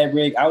the dab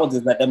rig, I would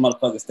just let that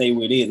motherfucker stay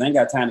where it is. I ain't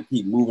got time to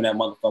keep moving that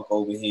motherfucker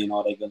over here and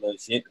all that good little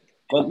shit.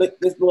 But look,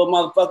 this little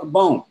motherfucker,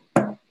 boom.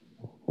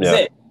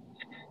 That's it.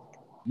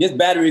 This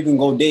battery can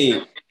go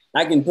dead.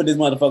 I can put this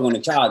motherfucker on the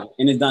charger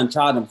and it's done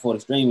charging before the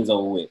stream is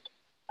over with.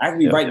 I can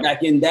be right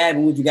back in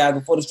dabbing with you guys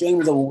before the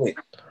stream is over with.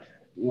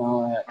 You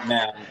know,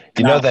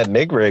 you know that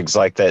MIG rig's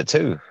like that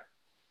too.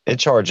 It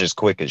charges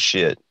quick as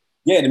shit.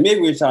 Yeah, the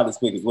MIG rig charges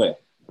quick as well.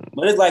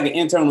 But it's like an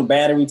internal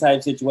battery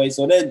type situation,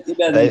 so that it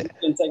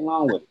doesn't take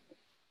long with it.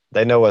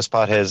 They know us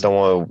potheads don't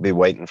want to be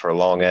waiting for a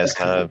long ass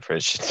time for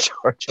it to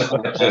charge.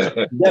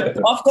 That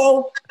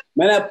Puffco,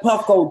 man, that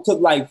Puffco took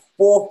like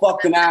 4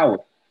 fucking hours.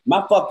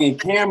 My fucking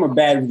camera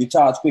battery can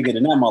charge quicker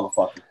than that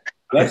motherfucker.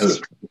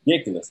 That's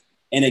ridiculous.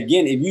 And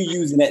again, if you're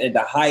using that at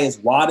the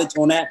highest wattage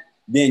on that,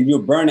 then you're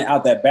burning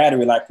out that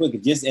battery like quicker,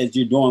 just as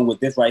you're doing with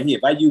this right here.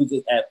 If I use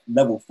it at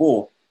level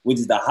 4, which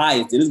is the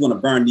highest, it is going to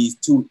burn these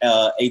two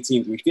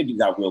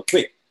 18350s out real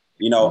quick.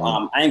 You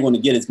know, I ain't going to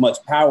get as much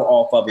power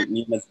off of it,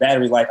 as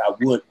battery life I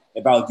would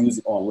if I was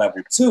using it on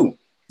level 2,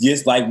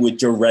 just like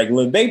with your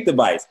regular vape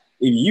device.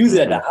 If you use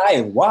it at the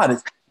highest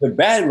wattage, the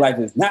battery life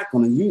is not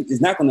going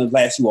to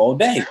last you all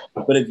day.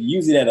 But if you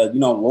use it at a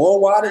lower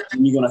wattage,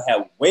 then you're going to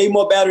have way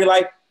more battery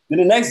life than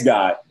the next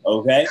guy.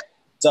 Okay,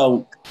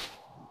 so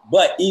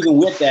but even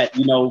with that,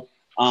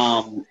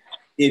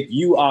 if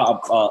you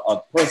are a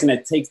person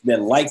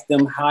that likes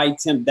them high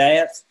temp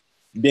dabs,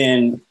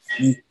 then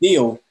you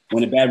still,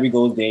 when the battery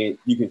goes dead,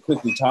 you can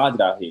quickly charge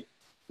it out here.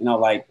 You know,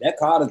 like that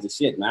card is the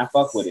shit, man. I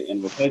fuck with it.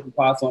 And replacement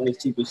parts on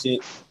this cheaper shit,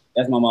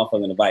 that's my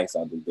motherfucking advice.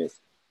 I'll do this.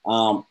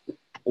 But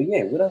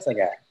yeah, what else I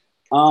got?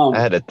 I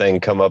had a thing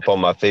come up on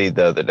my feed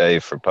the other day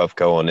for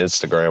Puffco on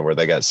Instagram where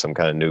they got some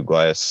kind of new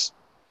glass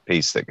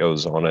piece that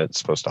goes on it. It's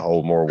supposed to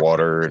hold more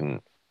water,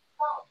 and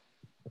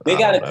they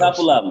got a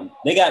couple of them.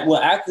 They got,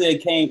 actually they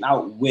came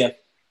out with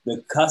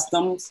the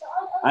customs.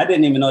 I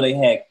didn't even know they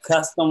had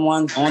custom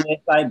ones on their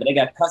site, but they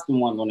got custom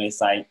ones on their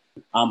site.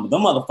 Them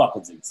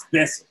motherfuckers are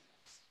expensive.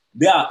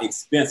 They are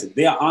expensive.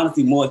 They are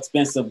honestly more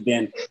expensive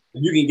than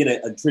you can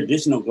get a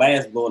traditional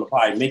glass blower to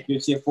probably make your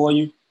shit for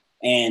you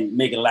and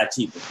make it a lot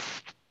cheaper.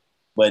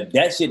 But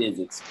that shit is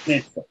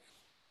expensive.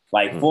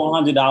 Like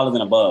 $400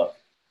 and above.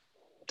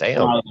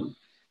 Damn.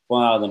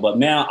 $400 and above.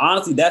 Now,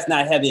 honestly, that's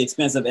not heavy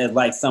expensive as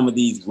like some of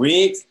these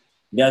rigs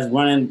that's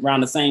running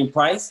around the same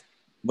price.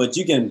 But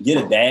you can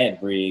get a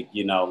dab rig,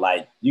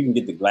 like you can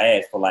get the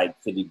glass for like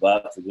 $50,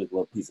 a good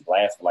little piece of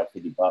glass for like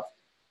 $50.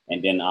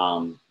 And then,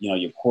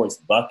 your quartz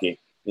bucket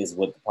is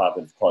what the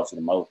probably costs you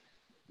the most.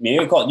 I mean,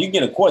 you can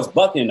get a quartz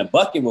bucket, and the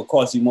bucket will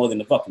cost you more than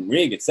the fucking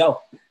rig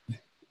itself.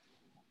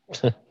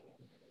 And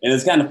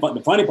it's kind of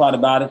the funny part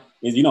about it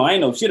is, I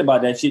ain't know shit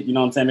about that shit. You know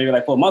what I'm saying? Maybe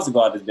like 4 months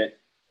ago I just did.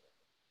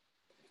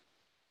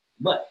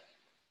 But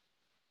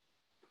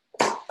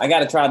I got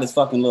to try this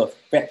fucking little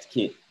fetch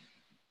kit.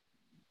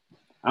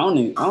 I don't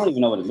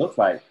even know what it looks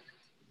like.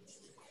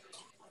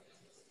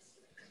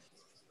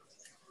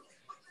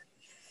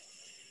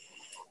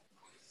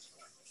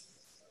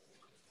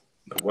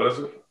 What is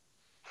it?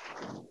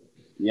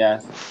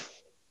 Yes.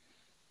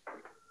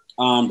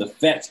 The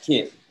fetch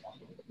kit.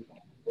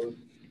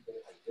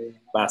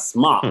 by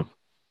Smart.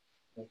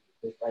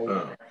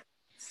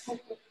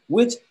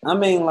 Which I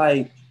mean,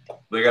 like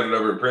they got it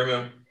over at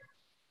Premium.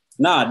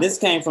 Nah, this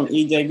came from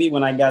EJB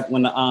when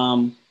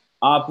the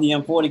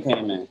RPM 40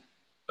 came in.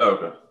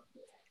 Okay.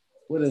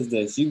 What is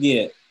this? You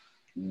get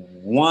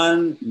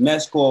one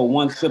mesh coil,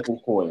 one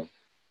triple coil.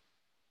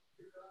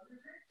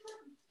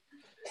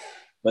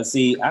 But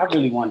see, I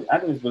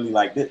just really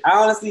like this.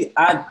 Honestly,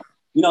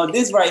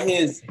 this right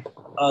here is,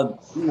 I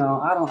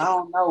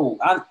don't know.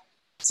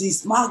 See,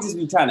 Smart just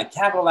be trying to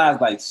capitalize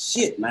like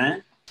shit,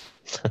 man.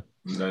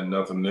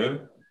 Nothing new.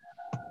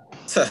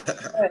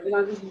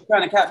 Yeah, just be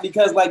trying to cap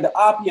because like the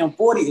RPM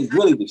 40 is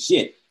really the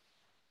shit.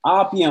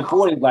 RPM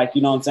 40 is like,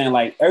 you know what I'm saying?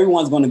 Like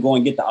everyone's gonna go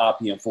and get the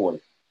RPM 40.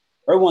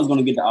 Everyone's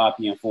gonna get the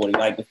RPM 40.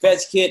 Like the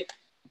fetch kit,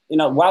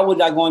 why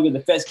would I go and get the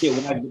fetch kit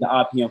when I get the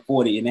RPM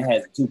 40 and it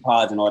has 2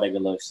 pods and all that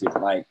good little shit?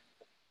 Like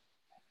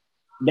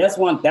that's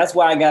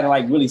why I gotta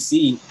like really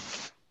see.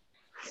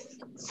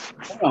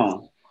 Hold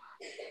on.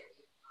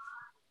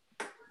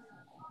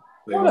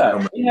 They're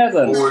gonna come out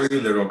with the 40,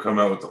 they're gonna come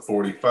out with the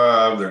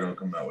 45, they're gonna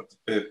come out with the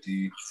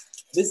 50.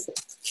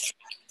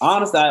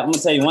 Honestly, I'm gonna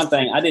tell you one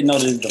thing. I didn't know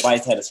this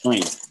device had a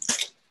screen.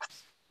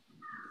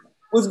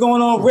 What's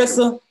going on,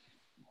 Rissa?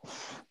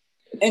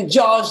 And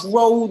Josh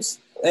Rhodes?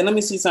 And let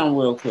me see something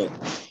real quick.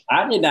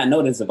 I did not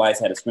know this device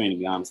had a screen, to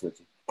be honest with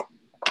you.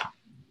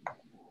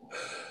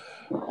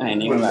 I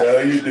ain't even now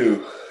you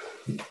do.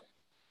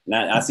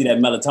 Now I see that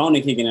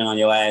melatonin kicking in on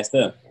your ass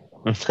too.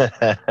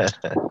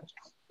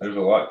 There's a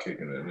lot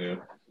kicking in, yeah.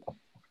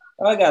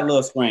 Oh, I got a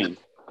little screen.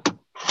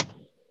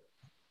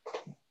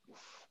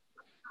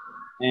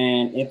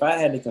 And if I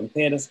had to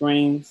compare the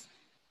screens,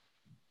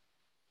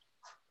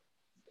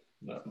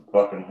 I'm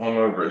fucking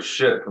hungover as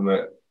shit from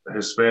that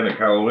Hispanic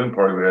Halloween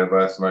party we had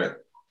last night.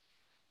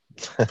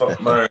 Fuck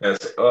my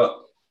ass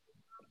up.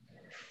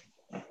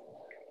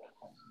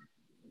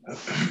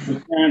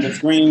 Comparing the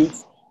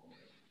screens,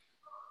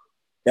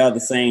 they're the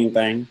same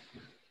thing.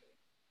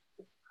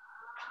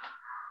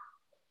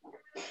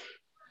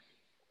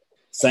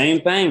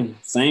 Same thing.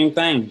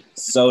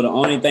 So the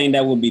only thing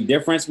that would be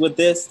different with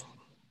this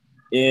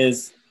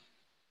is,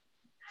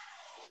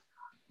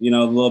 the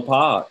little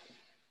pod.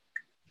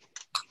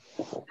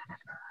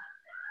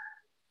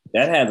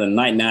 That has a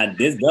nice, now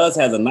this does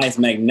have a nice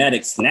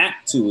magnetic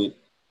snap to it.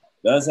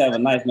 Does have a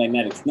nice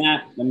magnetic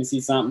snap. Let me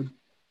see something.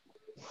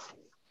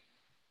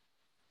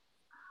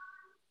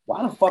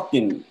 Why the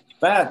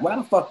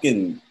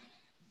fucking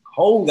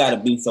hole gotta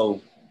be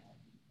so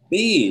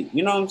big?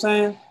 You know what I'm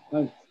saying?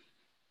 Like,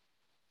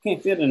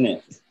 can't fit in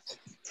there.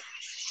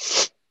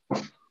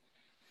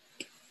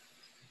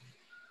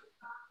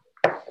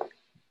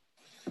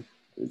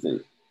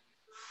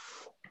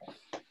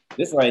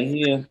 This right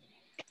here,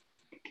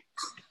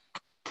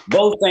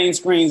 both same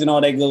screens and all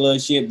that good little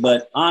shit,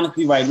 but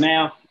honestly right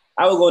now,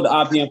 I would go to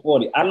RPM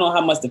 40. I don't know how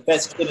much the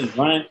fetch kit is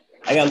running.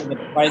 I gotta look at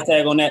the price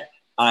tag on that.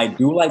 I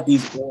do like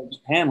these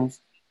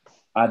panels.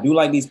 I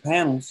like these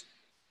panels.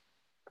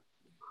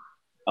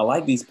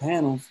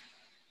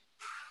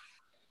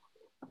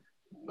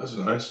 That's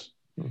nice.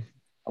 I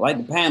like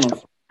the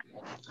panels.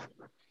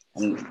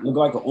 Look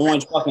like an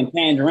orange fucking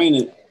tangerine,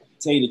 to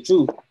tell you the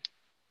truth.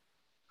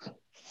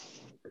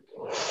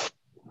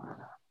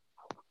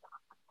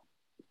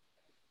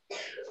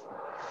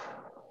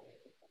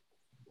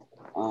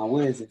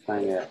 Where is this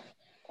thing at?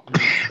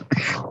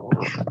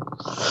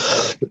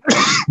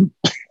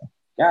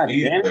 God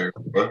damn it.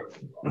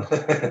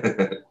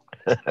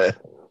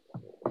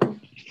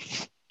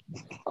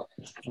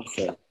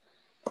 Okay.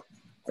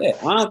 Yeah,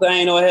 honestly, I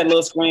ain't know it had a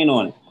little screen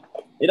on it.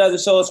 It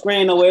doesn't show a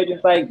screen nowhere,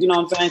 just like, you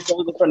know what I'm saying,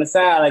 shows it from the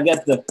side. I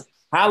guess the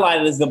highlight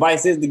of this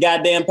device is the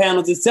goddamn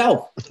panels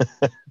itself.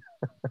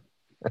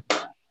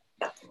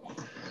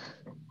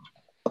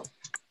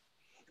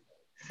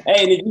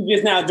 Hey, and if you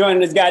just now joining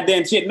this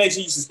goddamn shit, make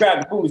sure you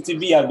subscribe to Foolish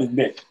TV out this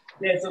bitch.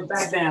 Yeah, so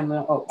goddamn,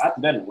 I put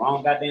that in the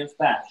wrong goddamn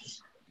spot.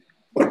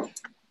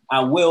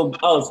 I will,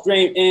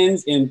 stream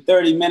ends in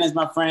 30 minutes,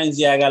 my friends.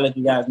 Yeah, I gotta let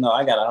you guys know.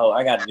 I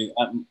gotta do,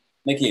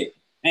 look here.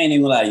 I ain't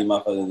even gonna lie to you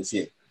motherfuckers and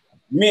shit.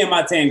 Me and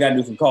my team gotta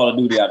do some Call of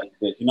Duty out this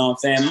bitch. You know what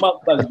I'm saying?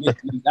 Motherfuckers,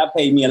 I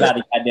paid me a lot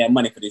of goddamn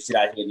money for this shit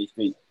out here in these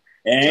streets.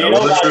 And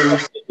nobody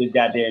this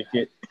goddamn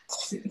shit.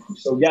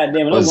 So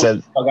goddamn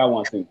it, I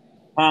want to.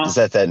 Huh? Is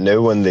that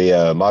new one,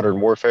 the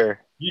Modern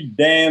Warfare? You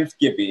damn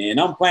Skippy. And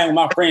I'm playing with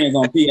my friends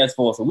on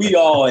PS4, so we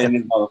all in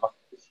this motherfucker.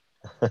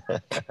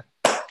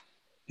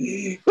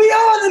 We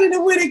all in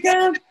it when it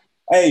comes.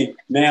 Hey,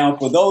 now,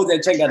 for those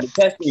that checked out the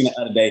test screen the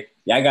other day,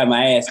 yeah, I got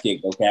my ass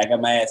kicked, okay? I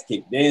got my ass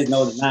kicked. There's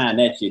no denying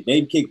that shit.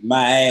 They kicked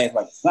my ass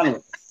like a son of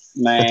a...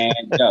 Man,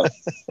 yo.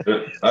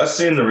 I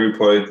seen the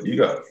replay. You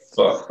got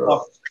fucked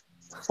up.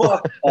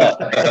 Fucked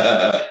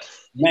up.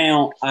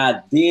 Now,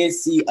 I did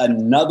see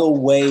another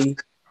way.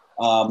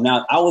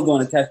 Now, I was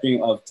on a test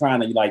stream of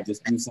trying to, like,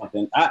 just do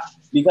something.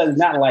 Because it's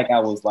not like I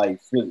was, like,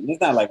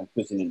 it's not like I'm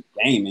pushing in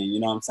gaming, you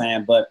know what I'm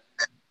saying? But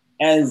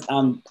as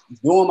I'm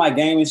doing my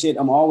gaming shit,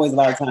 I'm always, a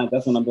lot of times,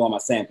 that's when I'm doing my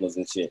samplers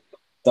and shit.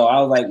 So I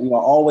was like, I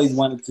always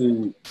wanted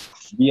to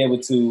be able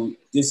to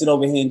just sit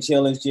over here and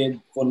chill and shit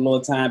for a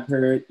little time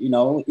period, you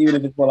know, even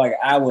if it's for like an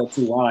hour or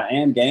two while I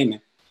am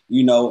gaming,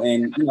 you know,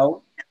 and, you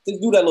know,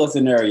 just do that little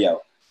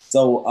scenario.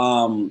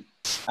 So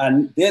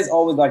there's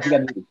always like, you got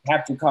to do the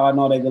capture card and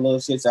all that good little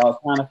shit. So I was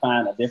trying to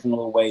find a different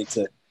little way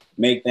to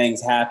make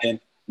things happen.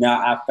 Now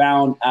I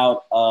found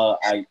out all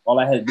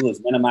I had to do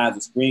is minimize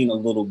the screen a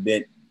little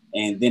bit,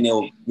 and then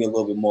it'll be a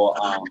little bit more,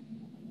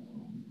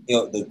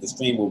 the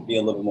stream will be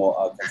a little bit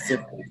more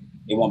consistent.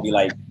 It won't be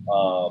like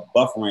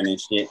buffering and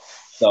shit.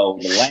 So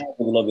the lag was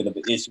a little bit of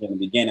an issue in the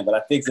beginning, but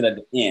I fixed it at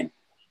the end.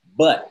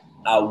 But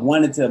I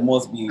wanted to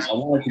be a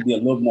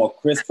little more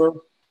crisper,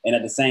 and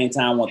at the same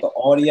time want the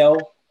audio.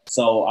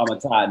 So I'm gonna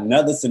try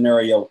another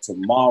scenario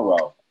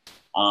tomorrow.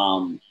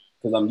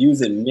 Because I'm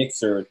using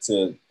Mixer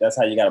that's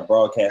how you gotta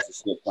broadcast the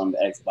shit from the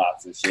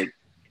Xbox and shit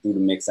through the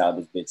mix out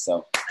this bitch.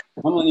 So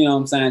I'm gonna, you know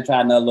what I'm saying,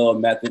 try another little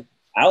method.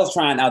 I was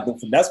trying out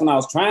that's when I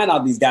was trying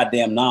out these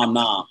goddamn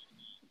nom.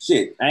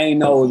 Shit, I ain't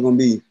know it was gonna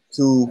be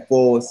 2,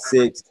 4,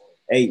 6,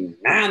 8,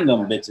 9 of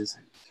them bitches.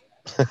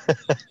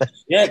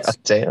 Yes.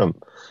 Damn.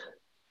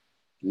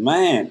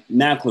 Man,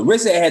 now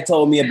Clarissa had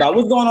told me about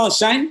what's going on,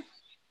 Shane.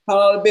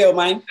 Hello, the bill,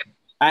 man.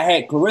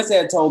 Clarissa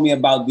had told me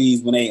about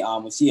these when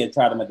she had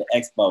tried them at the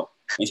expo,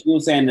 and she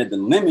was saying that the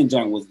lemon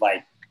joint was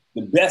like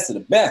the best of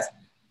the best.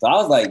 So I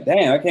was like,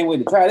 damn, I can't wait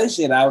to try this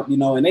shit out, you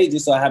know. And they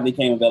just saw how they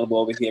came available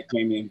over here,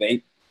 Premium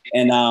Vape,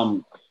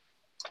 and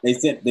they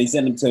sent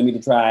them to me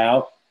to try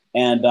out.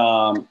 And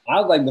I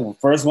was like, the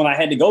first one I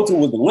had to go to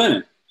was the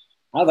lemon.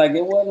 I was like,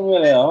 it wasn't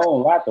really a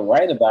whole lot to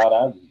write about.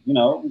 I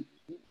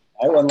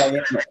wasn't like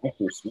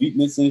extra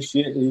sweetness and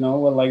shit, you know. It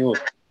wasn't like it was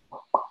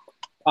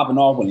popping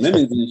off with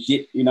lemons and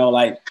shit, you know.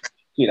 Like,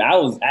 shit, I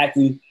was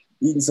actually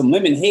eating some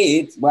lemon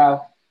heads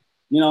while,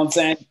 you know what I'm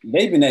saying,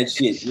 vaping that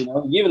shit, you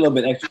know, give it a little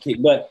bit extra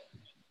kick. But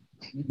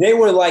they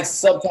were like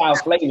subtle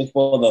flavors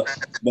for the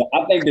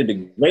I think that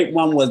the grape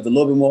one was had a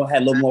little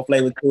more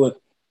flavor to it.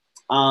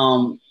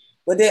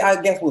 But they,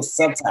 I guess, was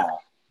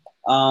subtle.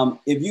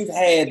 If you've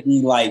had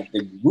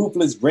the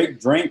Ruthless Grape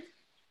drink,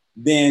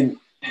 then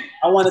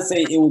I want to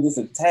say it was just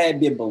a tad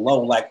bit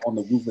below, like on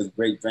the Ruthless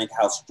Grape drink,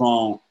 how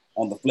strong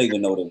on the flavor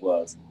note it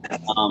was.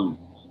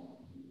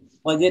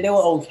 But yeah, they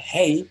were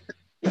okay.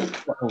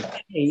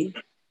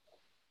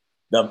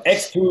 The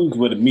X2s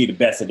would have been the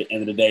best at the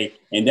end of the day,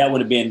 and that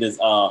would have been this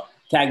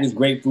cactus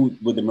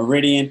grapefruit with the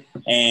Meridian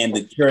and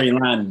the cherry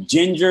lime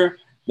ginger.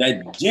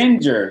 That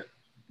ginger,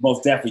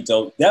 most definitely,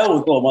 so that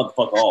would throw a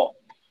motherfucker off.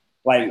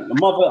 Like,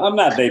 I'm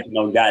not vaping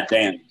no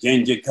goddamn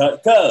ginger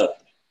cut.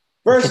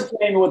 First you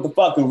came in with the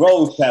fucking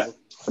rose pepper.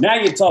 Now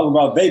you're talking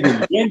about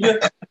vaping ginger.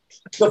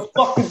 The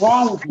fuck is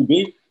wrong with you,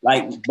 B?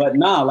 Like, but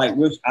nah, like,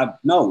 you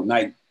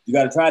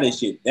gotta try this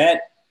shit.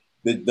 That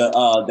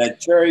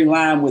cherry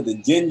lime with the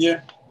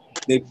ginger,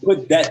 they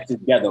put that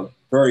together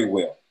very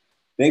well.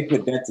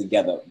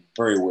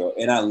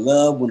 And I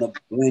love when a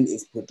blend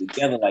is put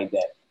together like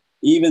that.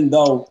 Even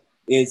though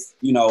it's,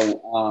 you know,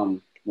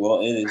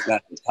 it is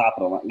not the top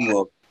of the line.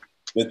 Well,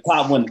 the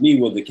top one to me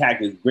was the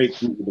cactus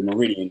grapefruit with the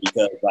Meridian,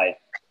 because, like,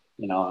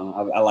 you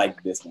know, I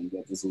like this one.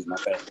 This is my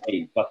favorite.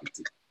 Hey, fuck it.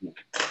 You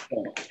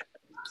know.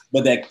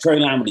 But that cherry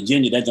lime with the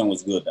ginger, that joint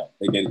was good, though.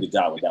 They did a good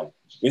job with that one.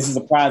 It's a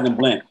surprising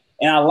blend.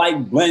 And I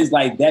like blends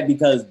like that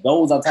because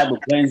those are type of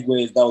blends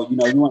where, though, you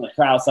know, you want to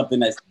try out something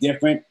that's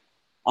different.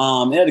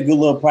 It had a good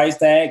little price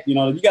tag. You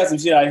know, you got some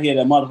shit out here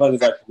that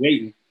motherfuckers are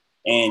creating,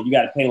 and you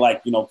got to pay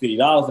like, you know,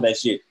 $50 for that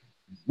shit.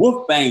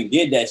 Wolfbang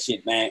did that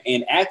shit, man.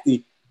 And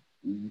actually,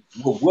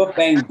 what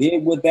Wolfbang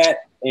did with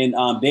that in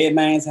Dead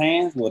Man's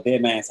Hands,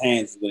 Dead Man's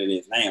Hands is what it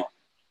is now.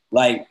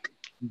 Like,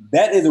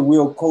 that is a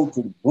real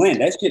cultural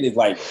blend. That shit is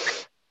like,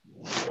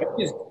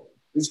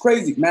 it's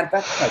crazy. Matter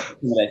of fact, I got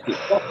some of that shit.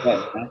 Fuck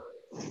that, man.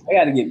 I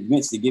got to get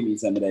Vince to give me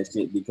some of that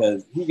shit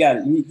because he got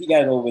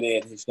it over there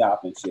at his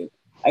shop and shit.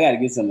 I got to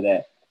get some of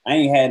that. I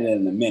ain't had it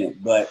in a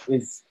minute, but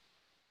it's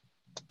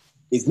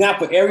not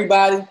for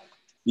everybody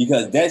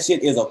because that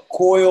shit is a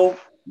coil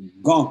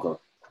gunker.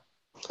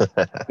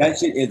 That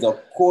shit is a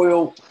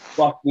coil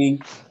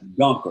fucking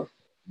gunker.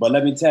 But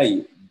let me tell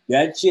you,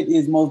 that shit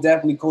is most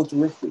definitely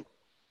culturistic.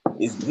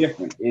 It's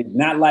different. It's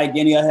not like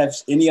any other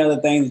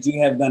things that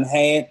you have done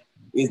had.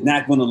 It's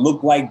not going to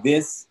look like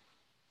this.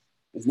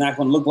 It's not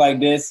going to look like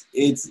this.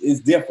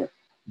 It's different.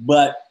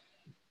 But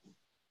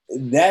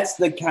that's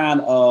the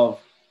kind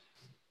of,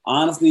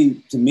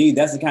 honestly, to me,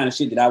 that's the kind of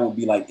shit that I would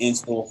be like in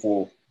store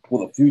for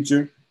the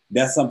future.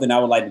 That's something I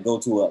would like to go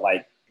to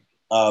a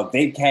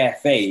vape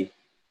cafe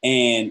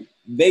and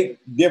vape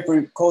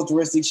different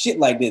culturistic shit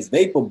like this.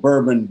 Vape a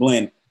bourbon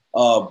blend,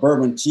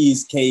 bourbon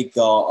cheesecake,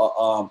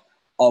 a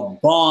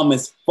bomb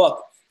as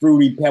fuck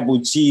fruity pebble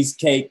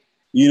cheesecake.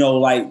 You know,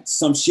 like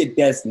some shit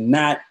that's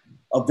not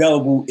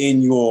available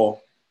in your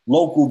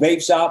local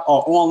vape shop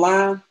or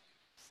online.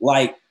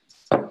 Like,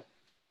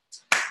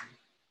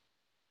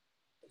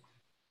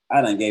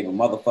 I done gave a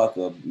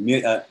motherfucker.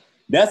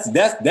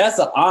 That's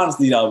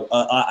honestly an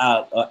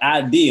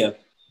idea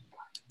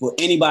for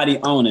anybody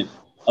owning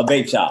a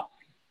vape shop.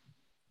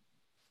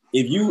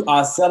 If you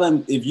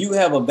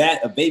have a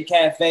vape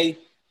cafe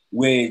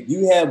where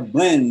you have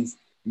blends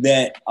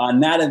that are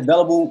not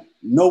available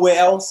nowhere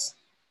else.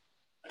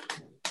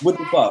 What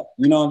the fuck?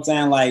 You know what I'm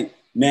saying? Like,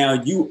 now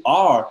you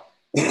are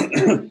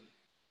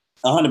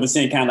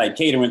 100% kind of like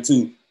catering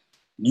to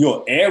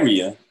your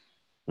area,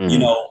 you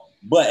know,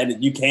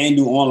 but you can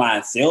do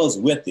online sales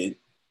with it,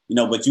 you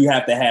know, but you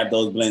have to have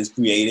those blends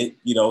created,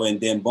 you know, and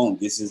then boom,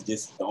 this is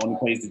just the only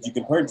place that you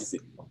can purchase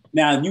it.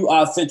 Now you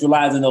are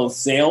centralizing those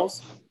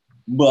sales,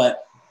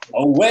 but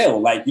oh well,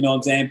 like, you know what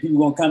I'm saying? People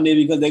gonna come there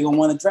because they're gonna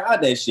want to try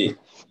that shit.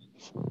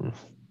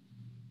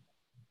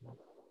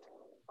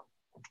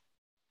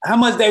 How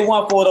much they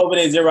want for it over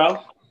there,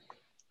 Zero?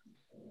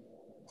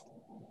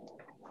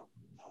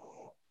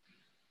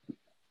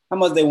 How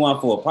much they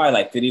want for it? Probably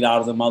like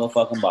 $50 a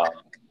motherfucking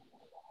bottle.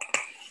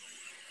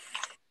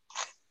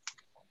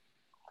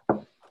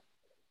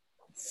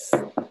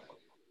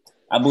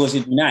 I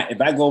bullshit you not. If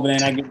I go over there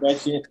and I get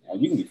that shit,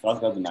 you can be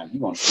fucked up tonight. You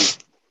gonna see.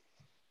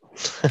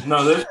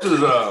 No, this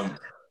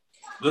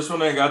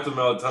one ain't got the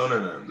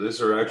melatonin in.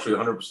 These are actually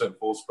 100%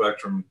 full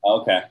spectrum.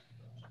 Okay.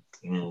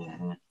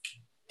 Mm-hmm.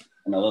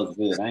 No, those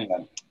good. I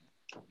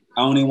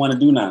don't even want to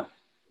do now.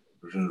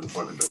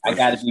 I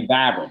gotta be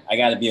vibrant. I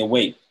gotta be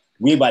awake.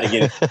 We about to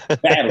get a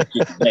battle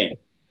shit today.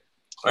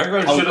 I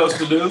ain't got shit else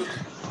to do.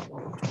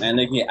 Man,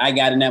 look here. I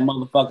got in that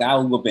motherfucker. I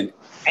was whooping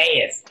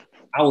ass.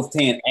 I was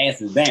tearing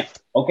asses down.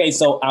 Okay,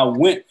 so I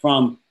went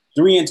from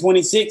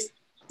 3-26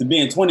 to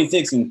being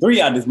 26-3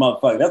 out of this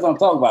motherfucker. That's what I'm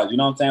talking about. You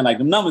know what I'm saying? Like,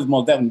 the numbers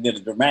most definitely did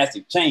a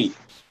dramatic change.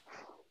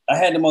 I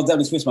had to most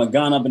definitely switch my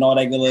gun up and all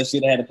that good little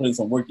shit. I had to put in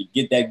some work to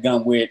get that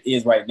gun where it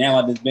is right now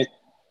at this bit.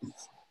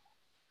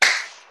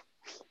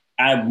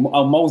 I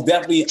most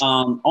definitely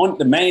on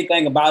the main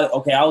thing about it.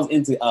 Okay, I was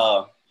into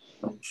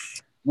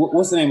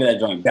what's the name of that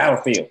joint?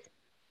 Battlefield.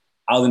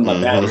 I was in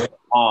my Battlefield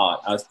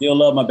hard. I still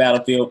love my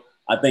Battlefield.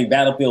 I think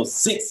Battlefield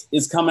 6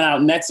 is coming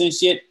out next and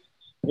shit.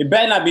 It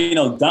better not be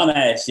no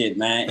dumbass shit,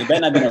 man. It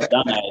better not be no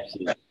dumbass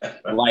shit.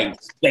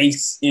 Like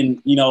space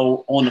in, you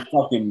know, on the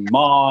fucking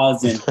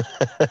Mars and,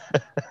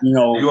 you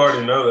know. You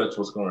already know that's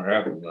what's going to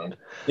happen, man.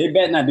 It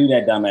better not do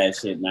that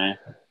dumbass shit, man.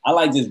 I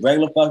like just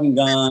regular fucking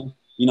gun,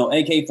 you know,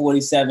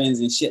 AK-47s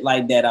and shit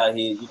like that out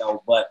here, you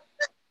know, but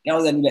y'all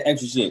gotta do the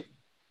extra shit.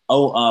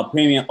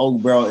 Premium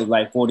oak barrel is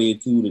like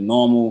 42. The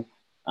normal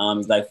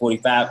is like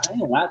 45. I ain't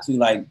gonna lie to you,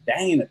 like, that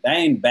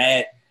ain't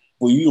bad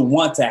for you to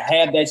want to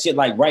have that shit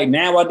like right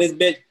now on this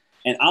bitch.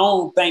 And I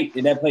don't think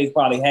that place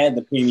probably had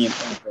the premium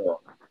oak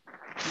barrel.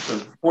 So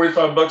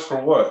 $45 for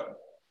what?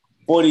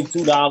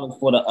 $42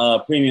 for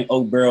the premium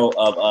oak barrel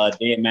of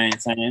Dead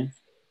Man's Hand.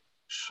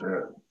 Shit.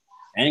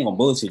 I ain't gonna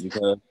bullshit you,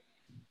 cuz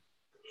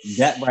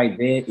that right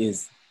there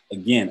is,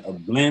 again, a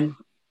blend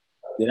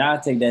that I'll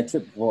take that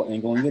trip for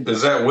and go and get.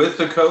 Is that with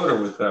the code or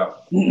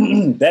without?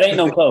 That ain't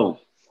no code.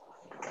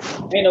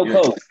 Ain't no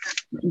code.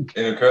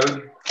 In a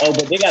code? Oh,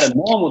 but they got a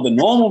normal. The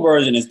normal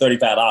version is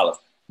 $35,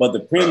 but the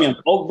premium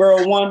oak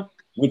barrel one,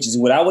 which is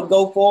what I would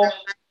go for,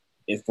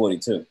 is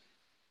 $42.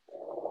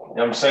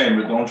 Yeah, I'm saying,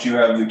 but don't you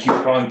have the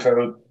coupon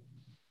code?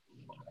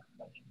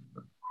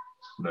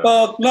 No.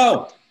 Fuck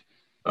no.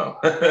 Oh.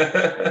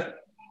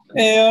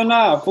 Hell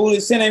nah.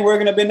 Foolish sin ain't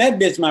working up in that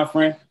bitch, my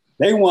friend.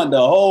 They want the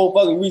whole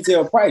fucking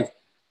retail price.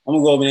 I'm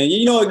gonna go over there.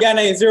 You know a guy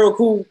named Zero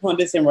Cool? On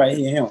this him right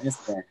here, him on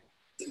Instagram.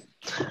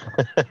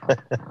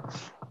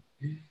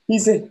 He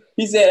said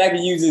I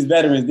could use his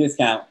veterans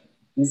discount.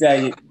 He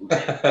said,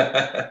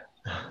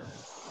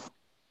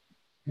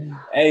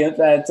 hey, I'm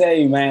trying to tell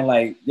you, man,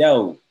 like,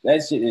 yo,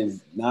 that shit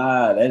is,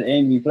 that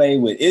ain't be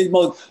played with. It's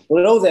most,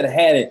 for those that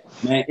had it,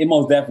 man, it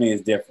most definitely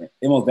is different.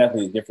 It most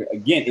definitely is different.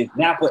 Again, it's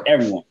not for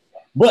everyone.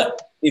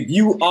 But if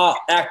you are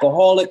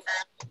alcoholic,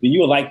 then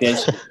you'll like that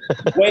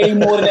shit. Way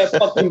more than that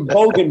fucking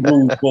Bogan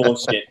Brews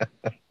bullshit.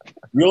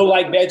 You'll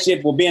like that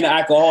shit for being an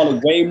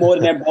alcoholic way more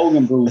than that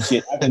Bogan Brews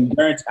shit.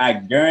 I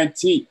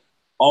guarantee.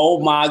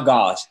 Oh my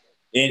gosh.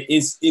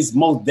 It's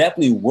most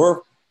definitely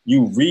worth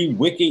you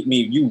re-wicking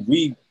me,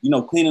 you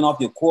know, cleaning off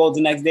your coils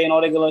the next day and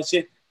all that good little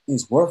shit.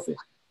 It's worth it.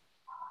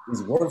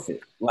 It's worth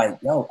it. Like,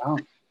 yo, I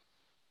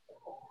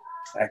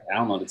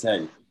don't know what to tell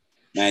you.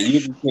 Man, you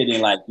be sitting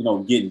like, you know,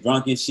 getting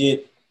drunk and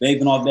shit,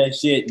 vaping off that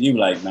shit. You be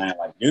like, man,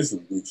 like, this is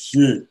good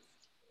shit.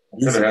 I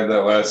could have had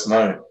that last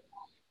night.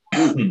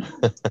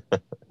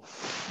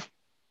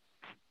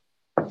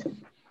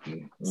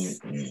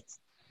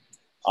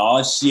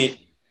 Oh shit.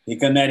 Here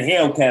come that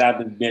Hellcat out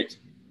this bitch.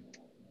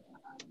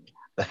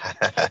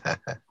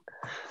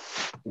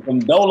 From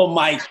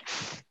Dolomite.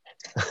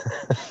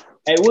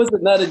 Hey, what's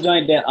another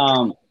joint that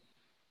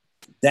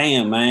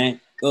damn man.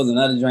 It was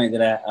another joint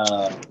that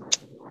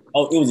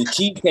it was a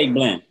cheesecake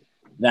blend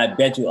that I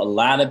bet you a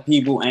lot of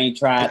people ain't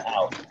tried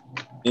out.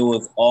 It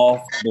was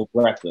off the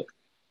record.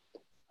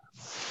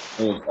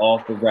 It was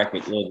off the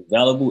record. It was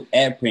available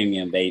at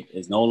Premium Vape.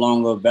 It's no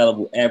longer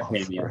available at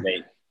Premium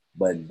Vape.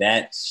 But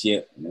that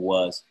shit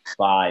was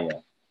fire.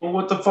 Well,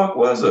 what the fuck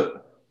was it?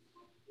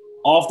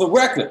 Off the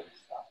record.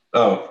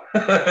 Oh.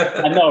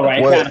 I know,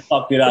 right? Kind of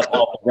fucked it up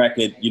off the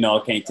record. You know,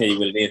 I can't tell you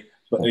what it is.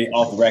 But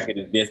off the record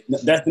is this.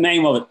 That's the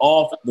name of it,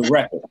 off the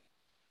record.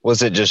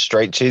 Was it just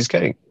straight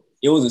cheesecake?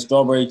 It was a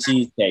strawberry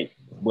cheesecake,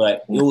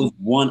 but it was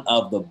one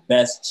of the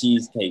best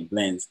cheesecake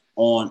blends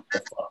on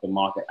the fucking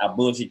market. I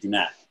bullshit you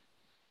not.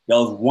 That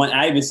was one.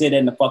 I even said that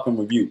in the fucking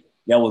review.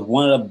 That was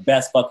one of the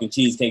best fucking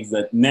cheesecakes.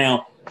 That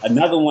now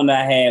another one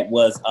that I had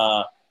was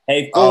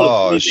hey,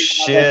 oh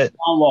shit!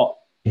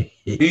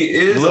 He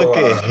is. Look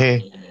at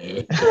him.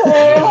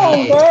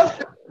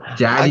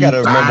 I gotta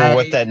remember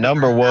what that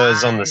number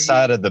was on the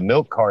side of the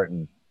milk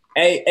carton.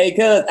 Hey,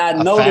 cuz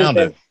I noticed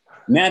that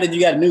now that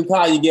you got a new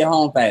car, you get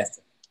home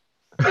faster.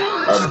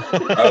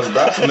 I was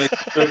about to make a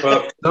trip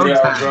up 3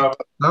 hour drive up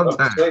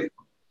the state.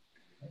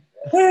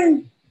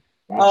 Hey.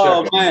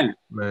 Oh man.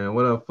 Man,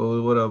 what up,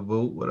 fool? What up,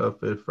 Boot? What up,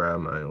 Fish Fry,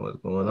 man? What's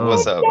going on?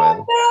 What's up,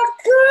 man?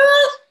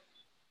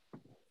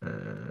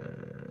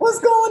 What's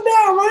going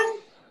down, man?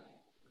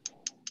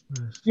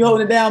 You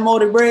holding down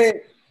molded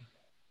bread?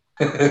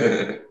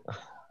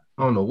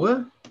 On the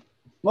what?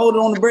 Mold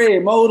on the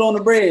bread,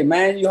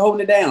 man. You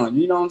holding it down.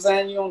 You know what I'm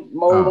saying? You don't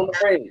mold on the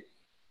bread.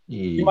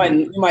 Yeah.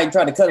 You might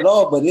try to cut it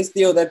off, but it's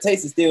still that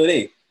taste is still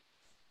there.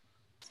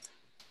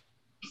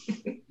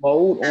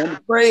 Mold on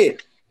the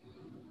bread.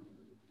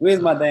 Where's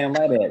my damn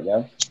light at,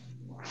 yo?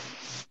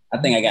 I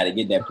think I gotta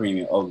get that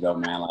premium overdose,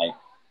 man. Like,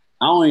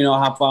 I don't even know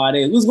how far it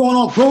is. What's going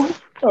on, Pookie?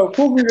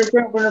 Pookie the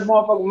crap for this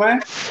motherfucker,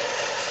 man.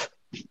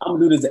 I'm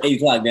gonna do this at 8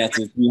 o'clock down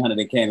to 300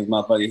 and candles,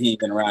 motherfucker. He ain't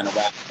been around a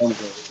while. You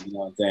know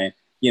what I'm saying?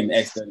 Give him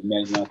extra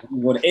minutes. You know?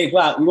 We go to 8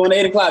 o'clock. We going to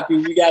 8 o'clock,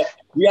 people. We got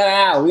an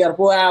hour. We got a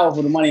full hour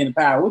for the money and the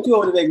power. What you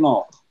over there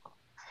long?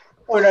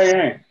 What are you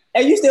doing?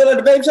 Hey, you still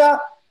at the vape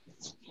shop?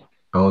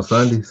 On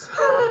Sundays.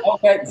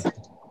 Okay.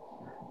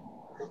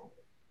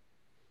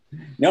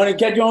 They only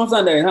catch you on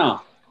Sundays, huh?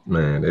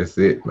 Man, that's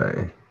it,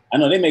 man. I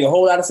know they make a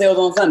whole lot of sales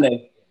on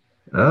Sunday.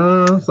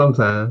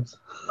 Sometimes.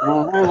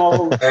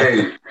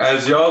 Hey,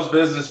 has y'all's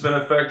business been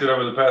affected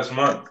over the past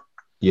month?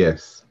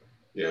 Yes.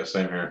 Yeah,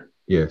 same here.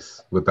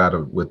 Yes, without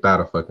a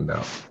fucking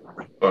doubt.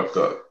 Fucked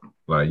up.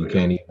 Like you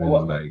can't even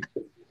like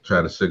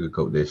try to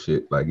sugarcoat that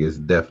shit. Like it's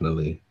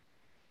definitely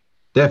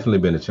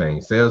been a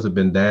change. Sales have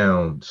been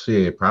down.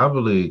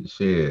 Probably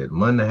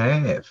month and a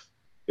half.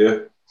 Yeah,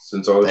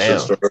 since all this shit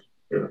started.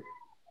 Yeah.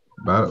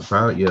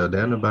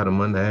 Down about a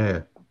month and a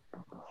half.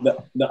 I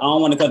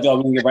don't want to cut you off.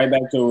 We're gonna get right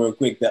back to it real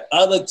quick. The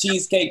other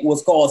cheesecake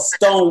was called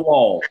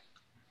Stonewall.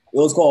 It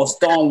was called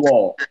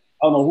Stonewall. I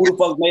don't know who the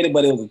fuck made it,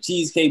 but it was a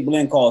cheesecake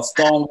blend called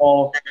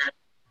Stonewall.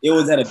 It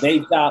was at a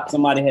vape shop.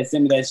 Somebody had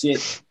sent me that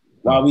shit.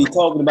 While we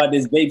talking about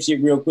this vape shit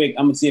real quick,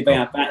 I'm gonna see if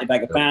I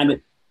can find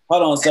it.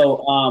 Hold on.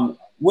 So,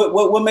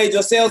 what made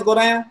your sales go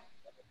down?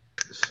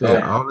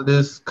 Shit, all of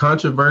this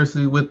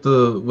controversy with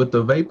the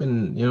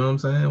vaping. You know what I'm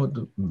saying? With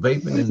the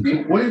vaping and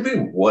what do you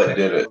mean? What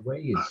did it?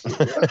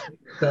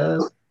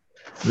 Because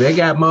they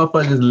got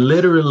motherfuckers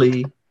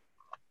literally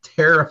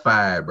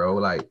terrified, bro.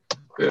 Like,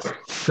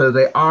 because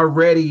they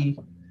already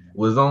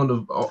was on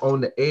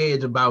the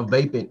edge about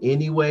vaping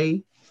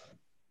anyway.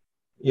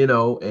 You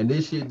know, and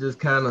this shit just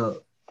kind of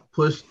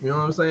pushed, you know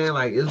what I'm saying?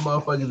 Like, it's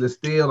motherfuckers is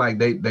still like,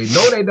 they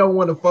know they don't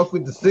want to fuck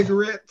with the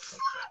cigarettes,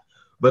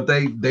 but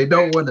they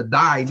don't want to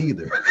die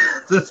neither.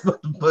 That's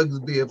what the fuck is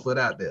being put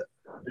out there.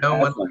 They don't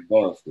want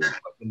to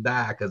fucking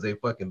die because they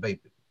fucking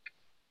vaping.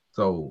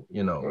 So,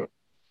 you know,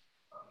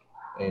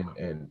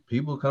 and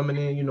people coming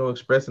in, you know,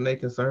 expressing their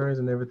concerns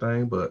and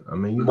everything, but I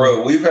mean,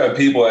 bro, we've had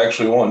people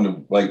actually wanting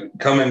to, like,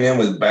 coming in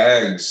with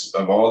bags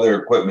of all their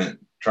equipment,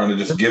 trying to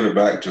just give it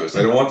back to us.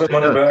 They don't want their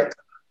money back.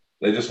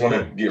 They just want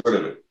to get rid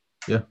of it.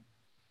 Yeah.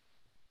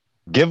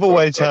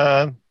 Giveaway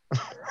time.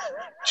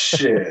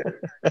 Shit.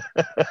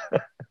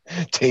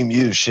 Team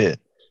U shit.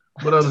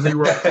 What up,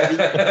 Zero?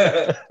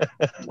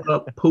 What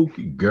up,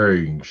 Pookie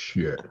gang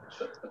shit?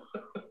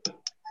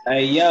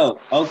 Hey,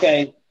 yo.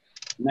 Okay.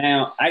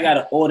 Now, I got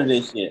to order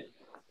this shit.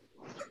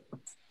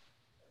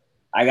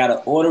 I got to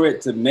order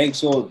it to make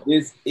sure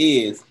this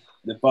is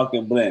the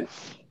fucking blend.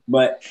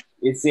 But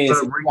it says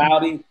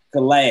Cloudy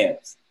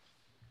Collabs.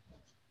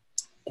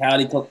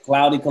 Cloudy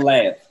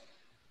Collabs.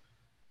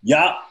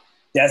 Yup.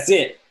 That's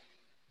it.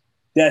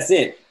 That's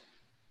it.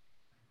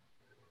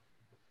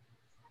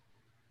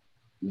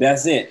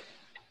 That's it.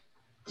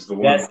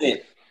 That's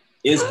it.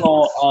 It's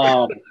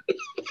called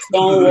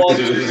Stonewall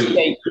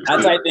Cheesecake.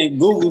 I typed in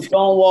Google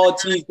Stonewall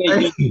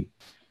Cheesecake.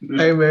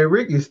 Hey man,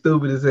 Ricky's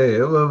stupid as hell.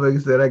 That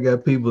motherfucker said I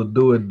got people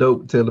doing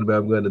dope telling me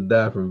I'm going to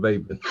die from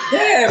vaping.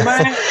 Yeah,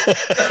 man.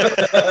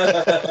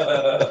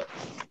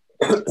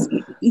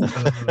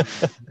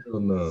 Oh,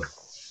 no.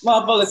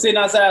 Motherfucker sitting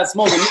outside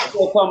smoking. You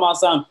still talking about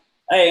something.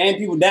 Hey, ain't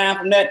people dying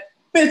from that?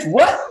 Bitch,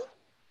 what?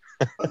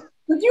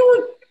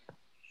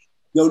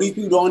 Yo, these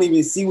people don't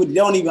even see what, they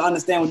don't even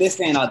understand what they're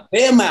saying out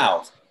their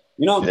mouths.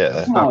 You know?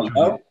 Yeah. Come on,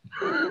 yo.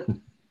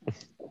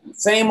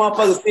 Same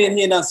motherfucker sitting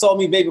here done saw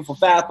me vaping for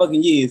 5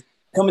 fucking years.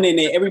 Coming in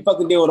there every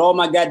fucking day with all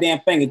my goddamn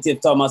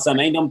fingertips talking about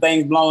something. Ain't them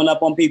things blowing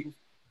up on people?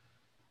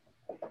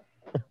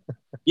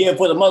 Yeah,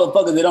 for the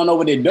motherfuckers that don't know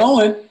what they're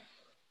doing.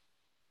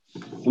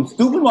 Them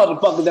stupid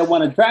motherfuckers that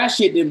want to try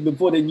shit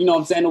before they, you know what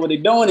I'm saying, know what they're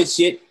doing and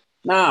shit.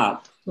 Nah.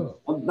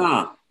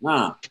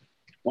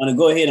 Want to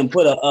go ahead and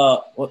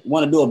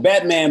want to do a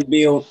Batman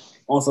build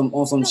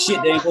on some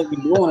shit they ain't supposed to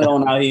be doing it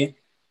on out here.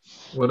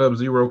 What up,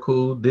 Zero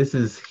Cool? This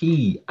is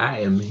he. I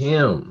am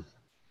him.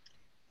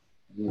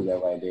 Do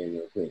that right there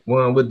real quick.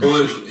 One with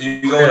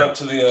you going up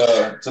to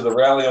the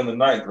rally on the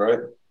 9th, right?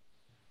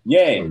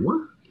 Yeah.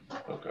 What?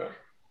 Okay.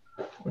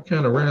 What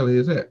kind of rally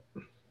is that?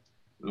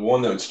 The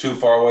one that's too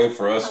far away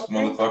for us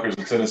motherfuckers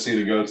in Tennessee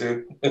to go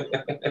to.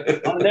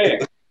 I'm there.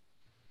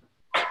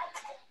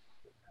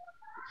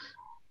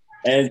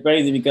 And it's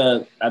crazy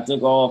because I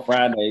took off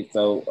Friday,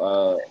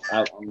 so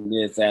I'm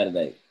there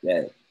Saturday.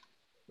 Yeah.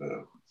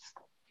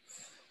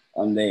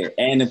 I'm there.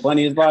 And the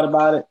funniest part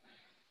about it,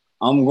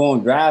 I'm going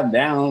to drive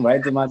down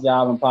right to my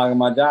job and park at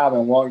my job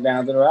and walk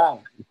down to the rally.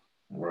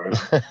 Right.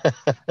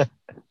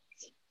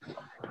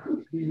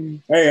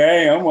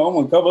 Hey, I'm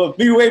a couple of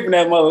feet away from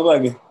that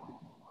motherfucker.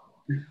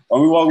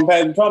 I'm walking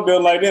past the Trump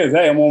building like this.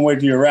 Hey, I'm on the way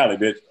to your rally,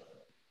 bitch.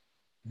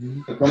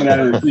 Coming out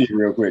of the seat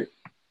real quick.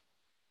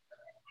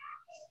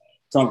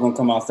 Trump gonna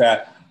come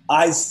outside.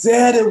 I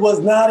said it was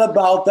not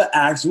about the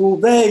actual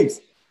vapes.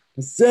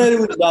 I said it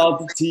was about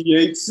the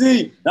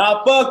THC.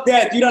 Nah, fuck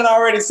that. You done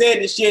already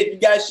said the shit. You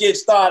got shit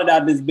started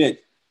out this bitch.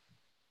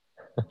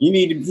 He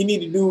need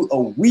to do a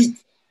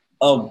week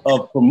of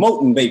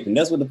promoting vaping.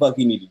 That's what the fuck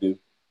he need to do.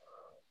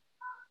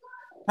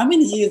 How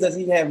many years does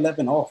he have left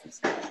in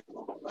office?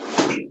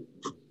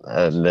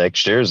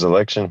 Next year's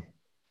election.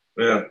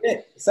 Yeah.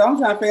 So I'm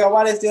trying to figure out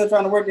why they still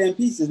trying to work to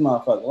impeach this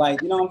motherfucker.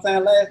 Like, you know what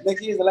I'm saying?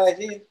 Next year's the last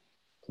year.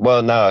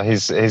 Well, no,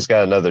 he's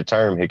got another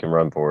term he can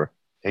run for.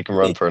 He can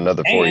run for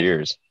another 4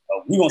 years.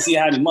 We gonna see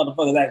how the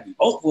motherfuckers actually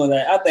vote for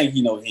that. I think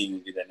he knows he ain't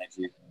gonna get that next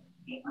year.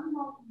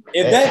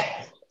 If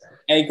that,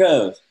 hey,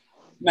 cuz,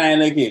 man,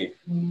 look here.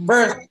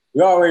 First,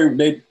 we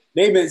already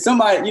they've been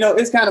somebody. You know,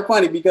 it's kind of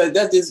funny because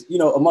that's just a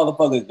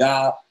motherfucker's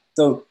job.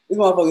 So this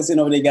motherfucker sitting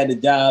over there got the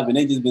job, and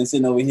they just been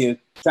sitting over here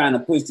trying to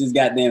push this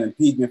goddamn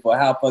impeachment for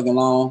how fucking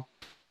long.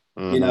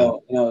 Mm-hmm. You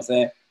know what I'm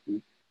saying?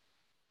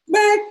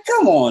 Man,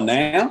 come on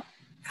now.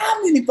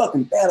 How many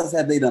fucking battles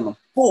have they done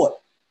fought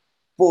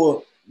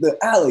for the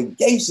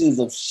allegations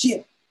of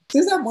shit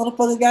since that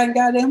motherfucker got in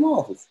goddamn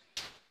office?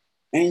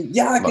 And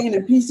y'all can't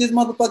impeach this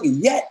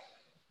motherfucker yet.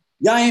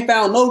 Y'all ain't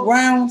found no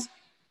grounds.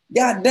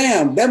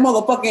 Goddamn, that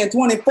motherfucker in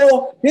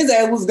 24, his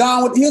ass was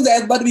gone. His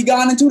ass about to be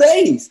gone in 2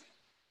 days.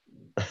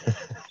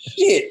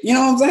 Shit, you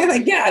know what I'm saying?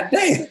 Like,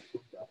 goddamn.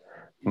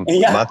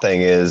 My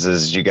thing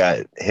is you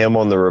got him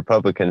on the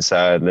Republican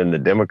side, and then the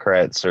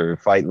Democrats are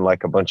fighting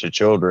like a bunch of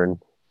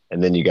children,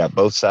 and then you got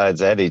both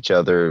sides at each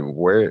other.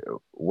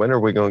 When are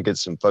we going to get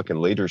some fucking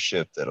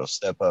leadership that'll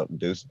step up and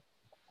do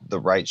the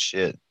right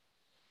shit,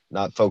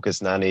 not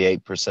focus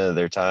 98% of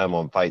their time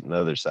on fighting the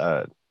other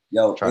side?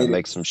 Trying to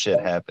make some shit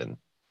happen.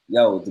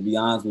 To be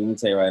honest with you, let me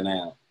tell you right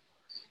now,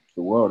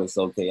 the world is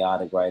so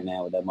chaotic right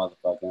now with that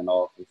motherfucker in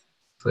office.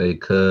 Say,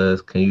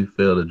 cuz, can you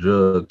feel the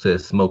drug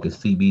test smoking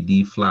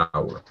CBD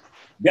flower?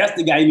 That's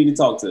the guy you need to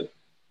talk to.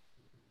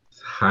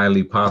 It's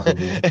highly possible.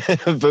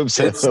 It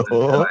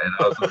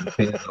also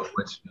depends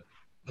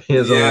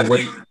on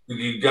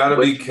you gotta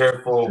be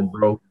careful,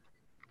 bro.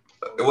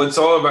 It's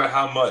all about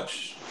how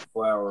much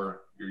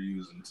flower you're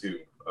using too,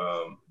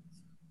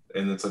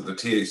 and it's like the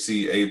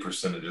THC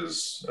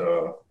percentages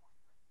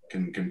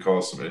can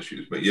cause some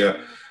issues. But yeah.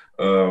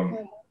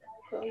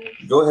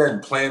 Go ahead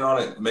and plan on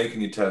it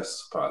making your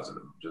tests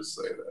positive. Just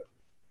say that.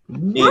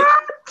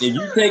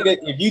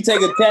 If you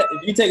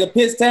take a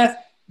piss test,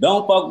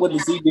 don't fuck with the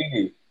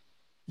CBD.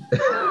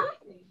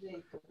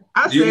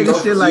 I said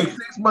this shit like 6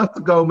 months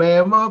ago,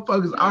 man.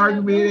 Motherfuckers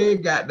arguing me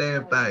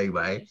goddamn thing,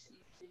 man.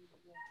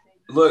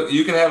 Look,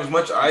 you can have as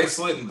much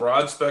isolate and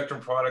broad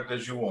spectrum product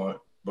as you want,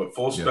 but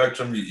full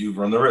spectrum, you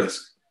run the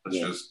risk.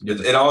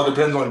 It all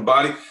depends on your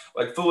body.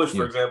 Like Foolish,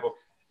 for example.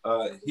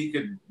 He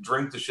could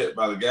drink the shit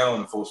by the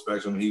gallon in full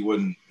spectrum. He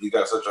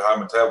got such a high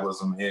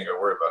metabolism, he ain't got to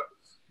worry about it.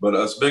 But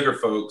us bigger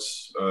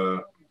folks,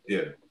 Well,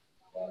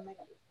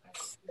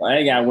 I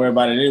ain't got to worry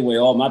about it anyway.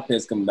 All my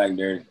piss coming back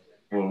dirty.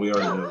 Well, we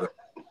already know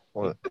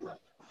that.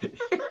 You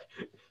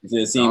should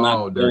have seen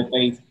my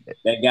face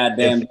that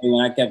goddamn day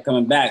when I kept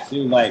coming back. She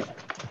was like,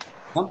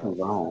 something's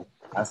wrong.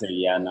 I said,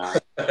 yeah, nah.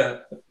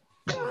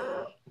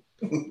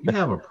 You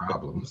have a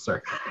problem,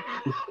 sir.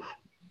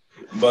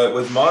 But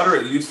with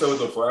moderate use of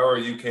the flower,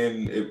 you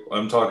can,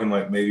 I'm talking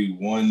like maybe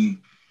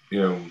one,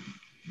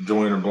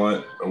 joint or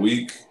blunt a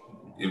week,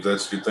 if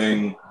that's your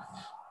thing.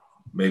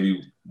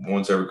 Maybe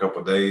once every couple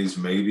of days,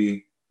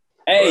 maybe.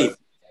 Hey,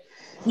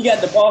 you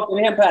got the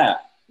Boston Empire.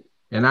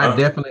 And I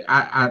definitely,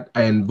 I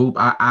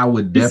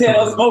would definitely. You said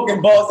I'm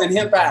smoking Boston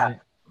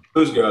Empire.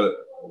 Who's got it?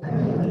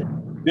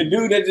 The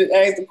dude that just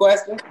asked the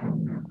question.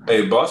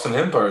 Hey, Boston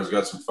Empire's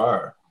got some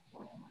fire.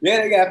 Yeah,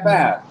 they got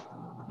fire.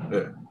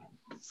 Yeah.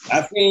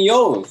 I've seen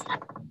yours.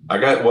 I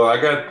got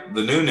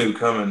the new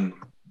coming,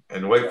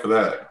 and wait for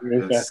that.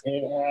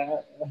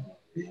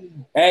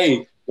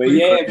 Hey, but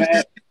yeah,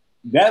 man,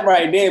 that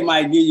right there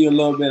might give you a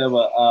little bit of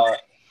a.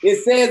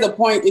 It says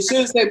it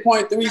should say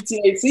 0.3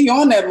 THC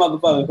on that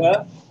motherfucker,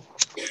 huh?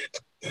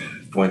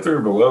 0.3 or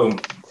below,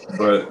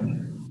 but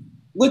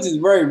which is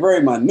very,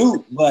 very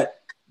minute. But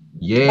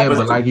Yeah,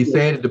 but like he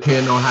said, it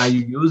depends on how you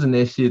using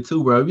that shit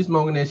too, bro. If you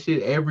smoking that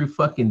shit every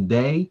fucking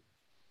day.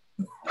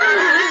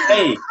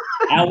 Hey,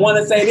 I want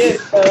to say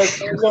this,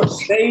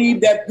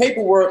 save that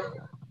paperwork.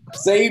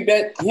 Save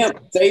that hemp.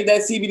 Save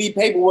that CBD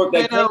paperwork.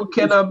 They don't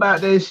care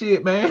about that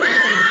shit, man.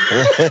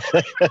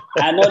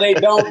 I know they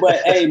don't,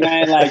 but hey,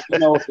 man, like, you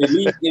know, at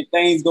least if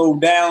things go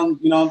down,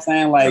 you know what I'm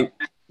saying? Like,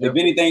 if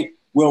anything,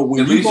 well,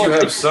 when at you least go you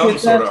have some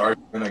sort of test,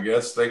 argument, I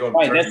guess. They gonna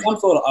right, that's some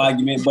sort of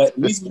argument, but at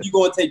least when you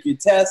go and take your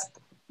test,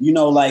 you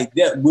know, like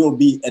that will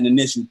be an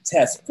initial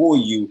test for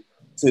you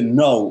to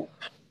know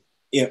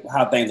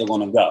how things are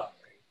going to go.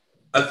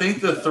 I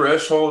think the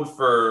threshold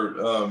for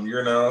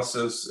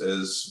urinalysis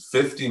is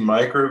 50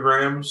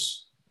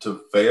 micrograms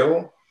to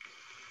fail.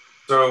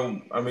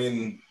 So, I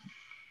mean,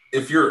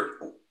 if you're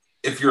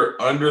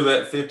under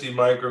that 50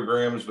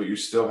 micrograms, but you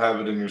still have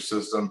it in your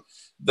system,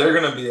 they're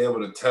going to be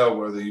able to tell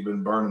whether you've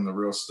been burning the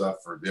real stuff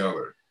or the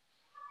other.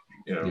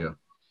 You know. Yeah.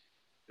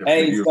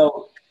 Hey,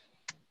 so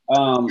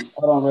hold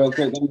on real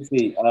quick. Let me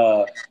see.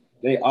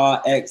 They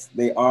RX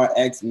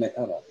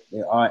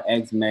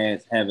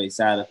meds have a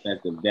side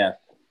effect of death,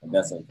 but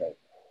that's okay.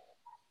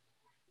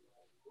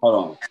 Hold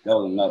on. That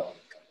was another.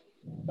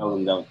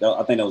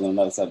 I think that was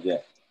another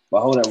subject.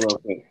 But hold up real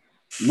quick.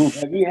 Mook,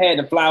 have you had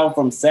the flower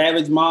from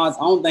Savage Mods?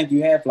 I don't think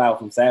you had flower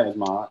from Savage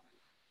Mods.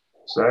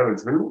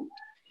 Savage who?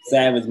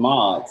 Savage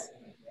Mods.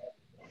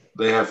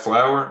 They have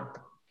flower?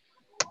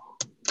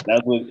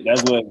 That's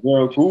what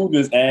Girl Cool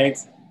just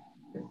asked.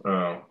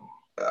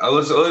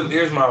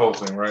 Here's my whole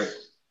thing, right?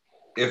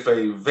 If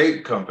a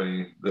vape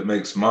company that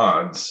makes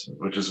mods,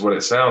 which is what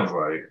it sounds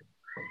like,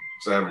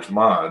 Savage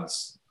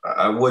Mods,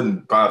 I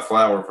wouldn't buy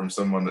flower from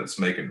someone that's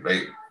making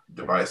vape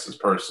devices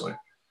personally.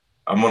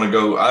 I'm going to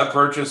go, I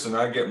purchase and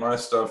I get my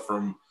stuff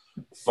from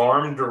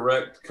farm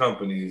direct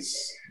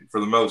companies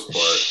for the most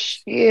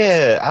part.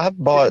 Yeah, I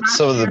bought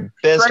some of the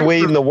best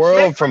weed in the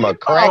world from a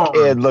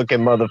crackhead looking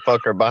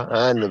motherfucker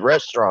behind the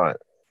restaurant.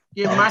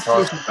 Get my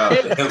shit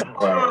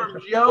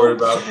farms, yo.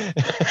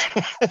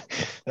 That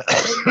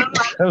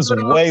was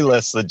way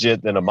less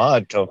legit than a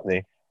mod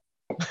company.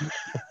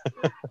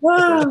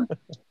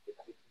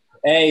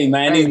 Hey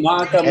man, these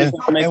mod companies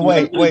and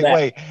wait.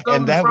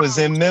 And that was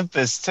in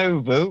Memphis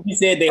too, boo. He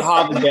said they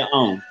harvest their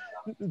own.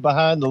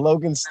 Behind the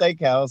Logan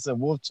Steakhouse at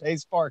Wolf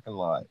Chase parking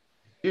lot.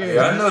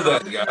 Yeah, I know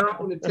that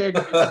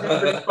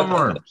guy.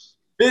 Farms.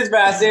 This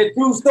guy said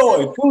true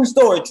story,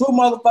 true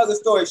motherfucking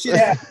story. Shit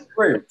happened.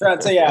 I'm trying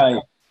to tell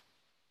y'all.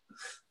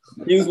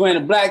 He was wearing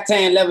a black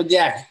tan leather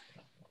jacket.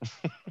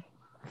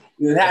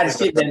 He was hot as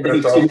shit that day. I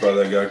talked about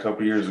that guy a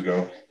couple years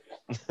ago.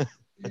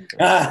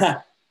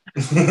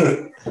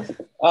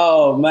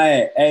 Oh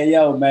man, hey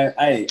yo man,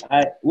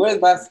 where's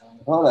my?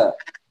 Hold up,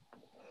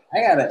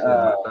 I gotta.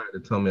 My doctor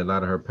told me a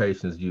lot of her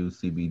patients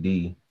use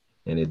CBD,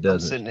 and it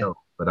doesn't help.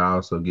 But I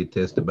also get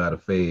tested by the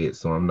Fed,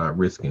 so I'm not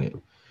risking it.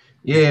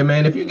 Yeah,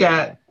 man. If you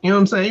got, you know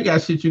what I'm saying, you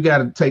got shit you got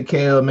to take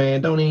care of,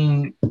 man. Don't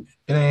even.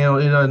 It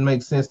doesn't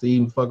make sense to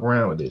even fuck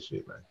around with this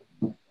shit, man.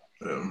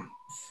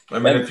 I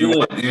mean, if you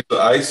want to use the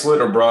isolate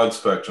or broad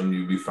spectrum,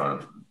 you'd be fine.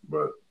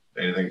 But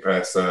anything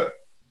past that,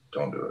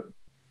 don't do it.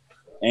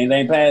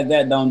 Anything past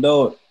that, don't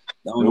do it.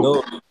 Don't do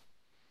it.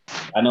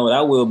 I know what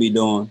I will be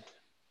doing.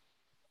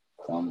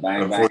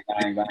 Bang,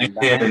 you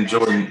can't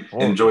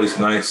enjoy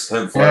nice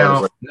hemp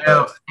flowers.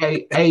 Now,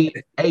 hey,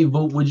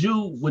 would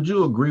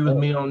you agree with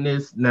me on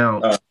this?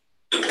 Now,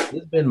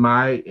 it's been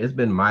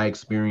my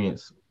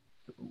experience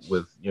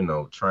with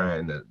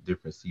trying the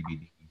different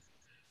CBDs.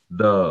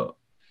 The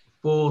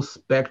full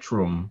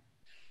spectrum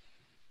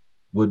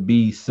would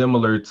be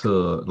similar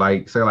to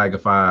say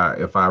if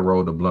I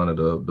rolled a blunt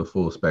of the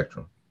full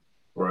spectrum,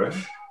 right?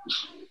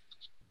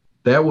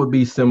 That would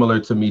be similar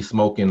to me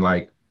smoking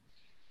like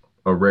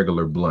a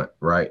regular blunt,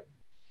 right?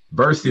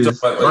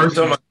 Versus I'm not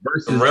talking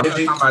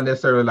about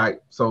necessarily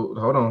so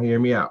hold on, hear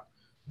me out.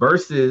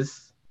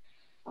 Versus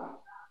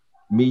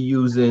me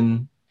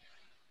using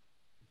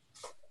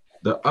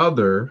the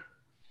other,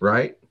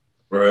 right?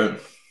 Right.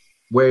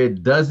 Where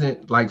it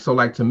doesn't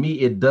to me,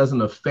 it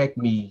doesn't affect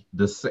me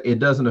the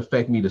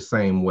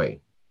same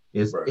way.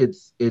 It's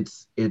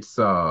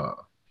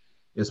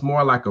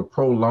more like a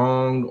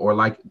prolonged or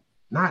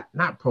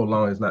not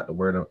prolonged is not the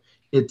word.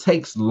 It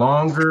takes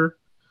longer.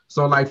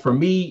 So for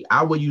me,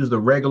 I would use the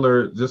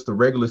regular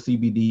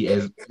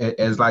CBD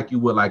as like you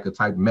would like a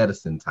type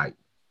medicine type.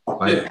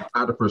 If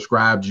I would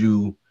prescribed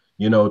you,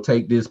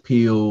 take this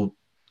pill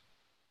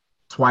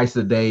twice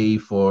a day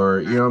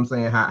for, you know what I'm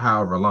saying,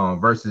 however long,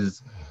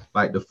 versus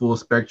the full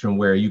spectrum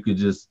where you could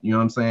just, you know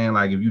what I'm saying,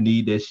 if you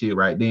need that shit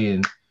right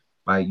then,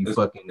 you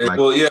fucking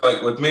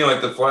with me,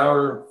 the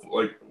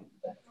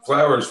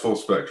flower is full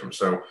spectrum.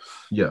 So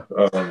yeah.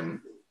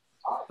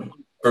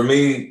 For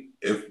me,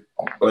 if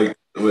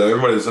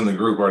everybody that's in the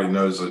group already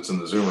knows it's in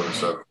the Zoomer and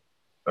stuff,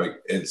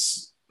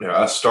 it's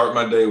I start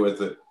my day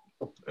with it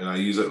and I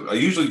use it. I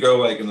usually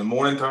go in the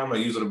morning time, I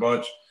use it a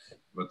bunch,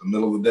 but the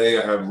middle of the day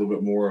I have a little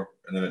bit more,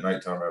 and then at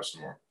nighttime I have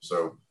some more.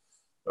 So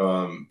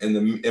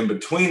in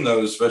between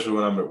those, especially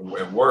when I'm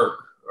at work,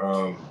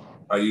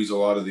 I use a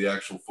lot of the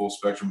actual full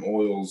spectrum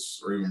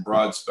oils or even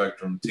broad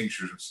spectrum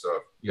tinctures and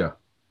stuff. Yeah.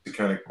 To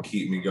kind of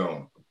keep me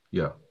going.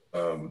 Yeah.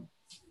 And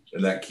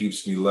that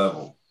keeps me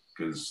level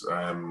because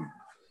I'm.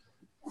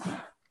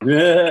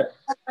 My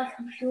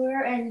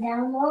computer and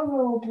download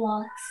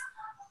Roblox.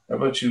 How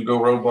about you go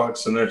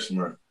Roblox in there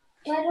somewhere?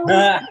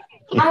 I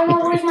don't know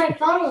where's my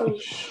phone.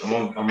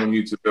 I'm on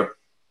YouTube. Go.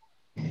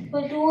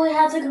 But do I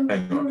have the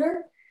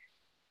computer?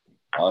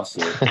 Oh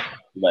shit!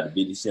 You about to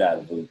beat the shit out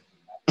of it.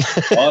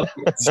 Oh,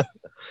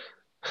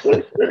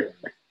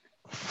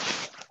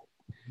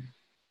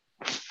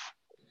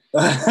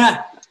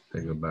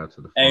 Think about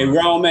to the. Hey,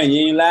 Roman,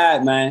 you ain't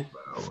lied, man.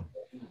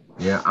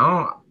 Yeah,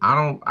 I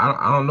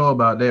don't know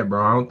about that,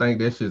 bro. I don't think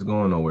that shit's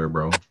going nowhere,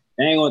 bro.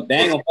 They ain't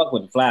gonna fuck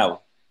with the flower.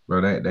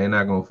 Bro, they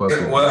not gonna fuck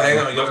with. Well, hang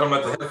on. Y'all talking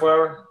about the hemp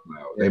flower?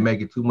 They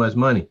making too much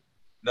money.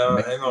 No,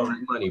 hang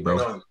on. Money, bro.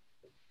 Hang on.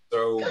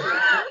 So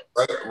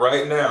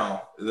right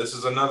now, this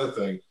is another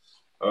thing.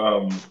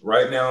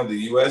 Right now,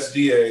 the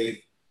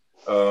USDA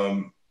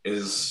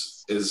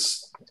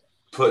is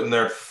putting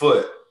their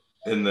foot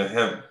in the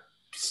hemp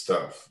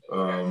stuff.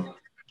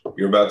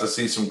 You're about to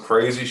see some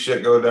crazy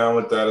shit go down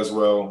with that as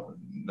well.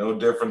 No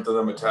different than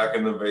them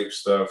attacking the vape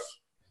stuff.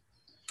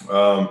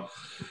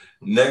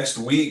 Next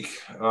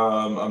week,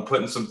 I'm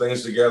putting some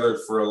things together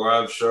for a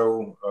live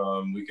show.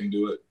 We can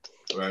do it.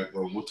 Right?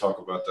 Well, we'll talk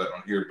about that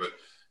on here, but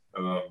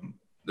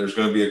there's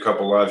going to be a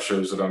couple live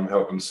shows that I'm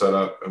helping set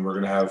up, and we're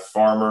going to have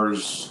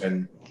farmers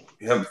and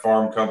hemp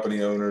farm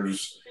company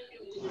owners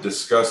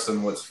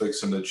discussing what's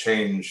fixing to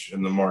change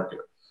in the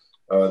market.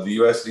 The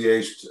USDA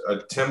is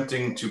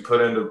attempting to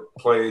put into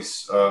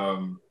place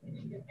some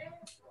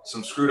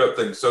screwed up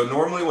things. So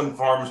normally when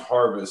farms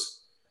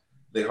harvest,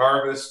 they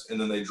harvest and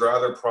then they dry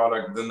their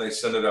product, then they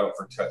send it out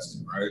for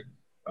testing, right?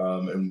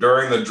 And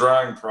during the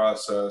drying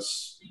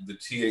process, the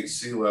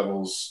THC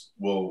levels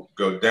will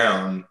go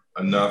down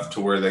enough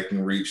to where they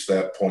can reach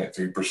that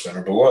 0.3%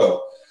 or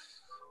below.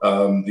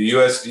 The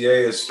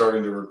USDA is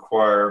starting to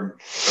require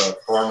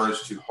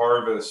farmers to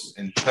harvest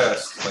and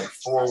test like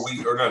 4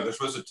 weeks, or no, they're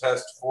supposed to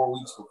test 4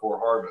 weeks before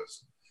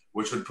harvest,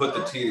 which would put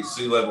the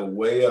THC level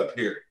way up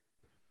here.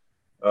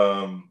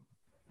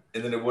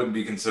 And then it wouldn't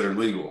be considered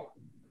legal.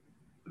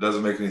 It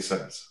doesn't make any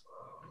sense.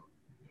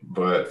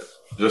 But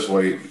just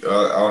wait.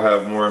 I'll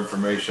have more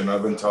information.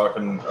 I've been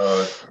talking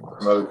to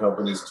some other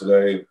companies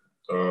today,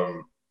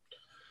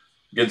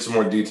 get some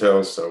more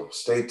details. So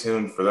stay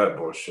tuned for that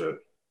bullshit.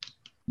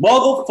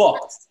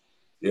 Motherfuckers.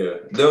 Yeah.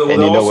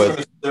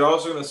 They're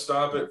also going to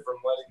stop it from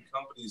letting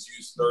companies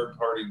use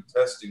third-party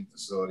testing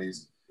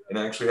facilities and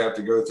actually have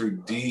to go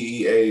through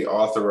DEA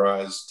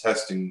authorized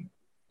testing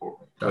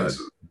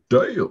places.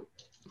 Damn.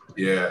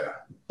 Yeah.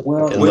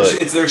 Well,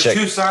 there's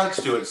two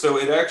sides to it. So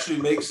it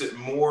actually makes it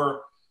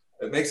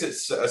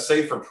a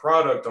safer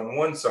product on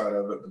one side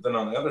of it, but then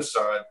on the other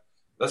side,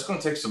 that's going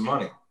to take some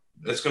money.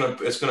 It's going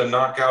to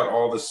knock out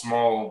all the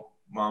small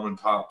mom and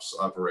pops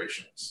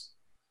operations.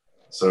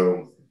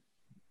 So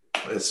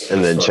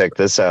check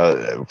this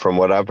out. From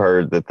what I've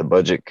heard, that the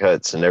budget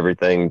cuts and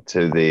everything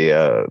to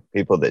the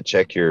people that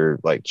check your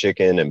like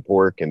chicken and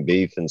pork and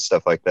beef and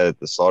stuff like that at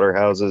the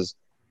slaughterhouses,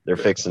 they're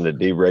fixing to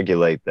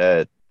deregulate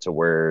that to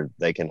where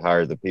they can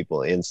hire the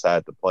people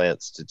inside the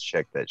plants to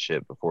check that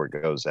shit before it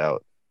goes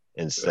out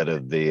instead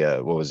of the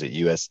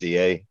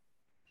USDA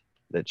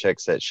that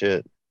checks that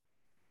shit.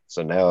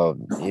 So now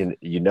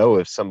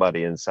if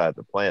somebody inside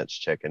the plant's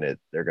checking it,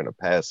 they're going to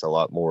pass a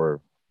lot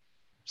more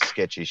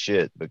sketchy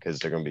shit because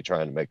they're going to be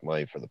trying to make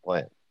money for the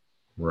plant.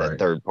 Right. That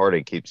third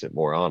party keeps it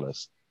more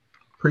honest.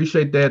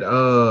 Appreciate that,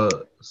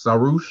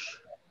 Sarush.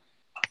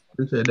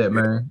 Appreciate that,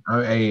 man.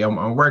 Hey,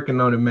 I'm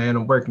working on it, man.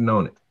 I'm working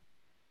on it.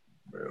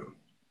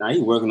 Now he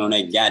working on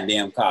that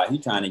goddamn car. He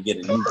trying to get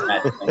a new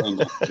goddamn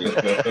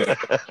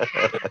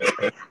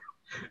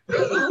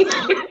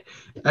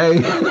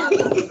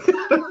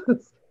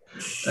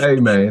Hey,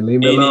 man, leave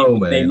me alone,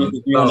 man.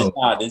 Mr. 300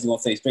 car. This is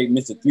gonna say straight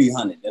Mr.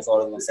 300. That's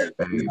all it's gonna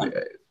say.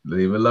 300.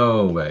 Leave me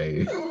alone,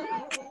 man.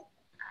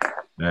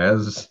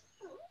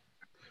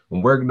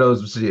 I'm working on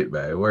some shit,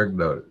 man.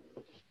 Working on it.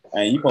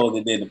 Hey, you supposed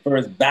to did the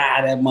first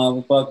buy that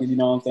motherfucker, you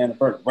know what I'm saying? The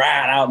first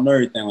ride out and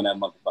everything on that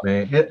motherfucker.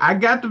 Man, I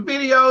got the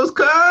videos,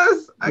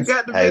 cuz. I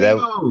got the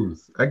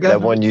videos.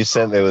 That one you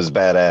sent me was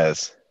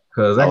badass.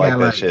 Cuz I got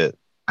that shit.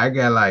 I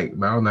got I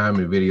don't know how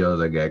many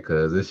videos I got,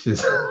 cuz it's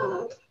just.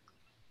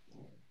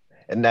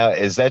 And now,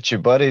 is that your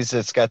buddies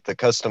that's got the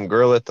custom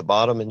grill at the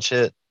bottom and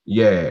shit?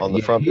 Yeah. On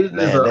the front? Man,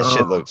 that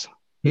shit looks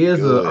Here's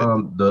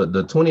good.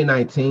 The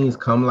 2019s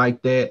come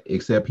like that,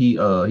 except he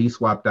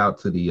swapped out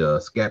to the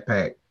Scat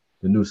Pack,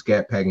 the new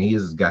Scat Pack, and he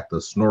has got the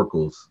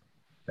snorkels,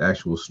 the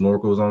actual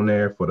snorkels on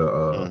there for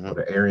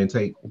the air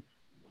intake.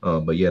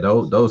 But yeah,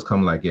 those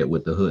come like that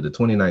with the hood. The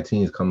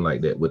 2019s come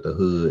like that with the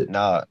hood.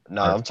 No,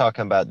 I'm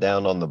talking about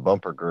down on the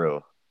bumper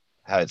grill,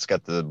 how it's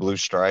got the blue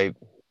stripe.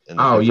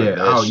 Oh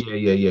yeah.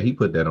 He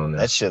put that on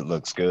there. That shit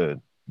looks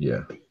good.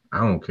 Yeah,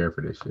 I don't care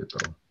for this shit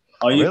though.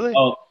 Oh, really?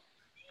 Oh.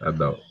 I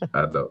don't.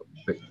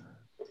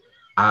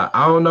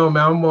 I don't know,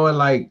 man. I'm more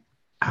like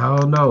I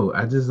don't know.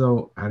 I just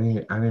don't. I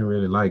didn't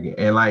really like it,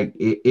 and like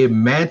it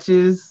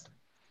matches,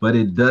 but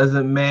it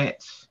doesn't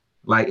match.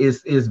 Like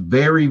it's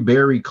very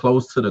very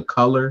close to the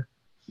color.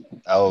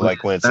 Oh,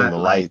 like when it's in the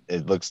light,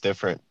 like, it looks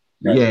different.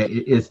 Yeah,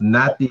 it's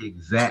not the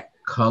exact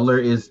color.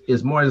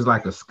 It's more as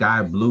like a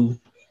sky blue.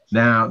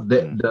 Now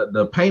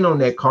the paint on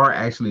that car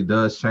actually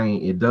does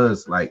change. It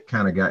does like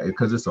kind of got it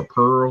because it's a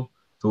pearl,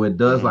 so it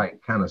does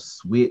like kind of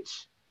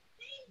switch.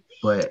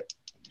 But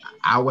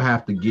I would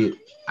have to get.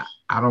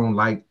 I don't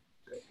like.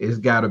 It's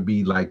got to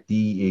be like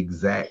the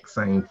exact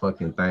same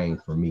fucking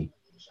thing for me.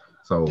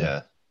 So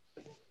yeah.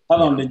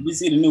 Hold on, did you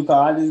see the new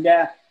car I just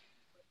got?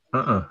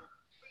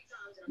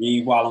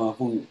 You following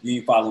food?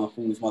 You following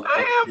foolish motherfucker?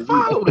 I am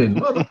following,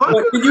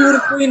 motherfucker. You would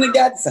have seen the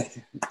guy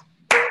say.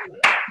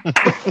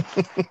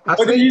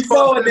 You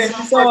saw it then.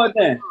 You saw it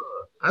then.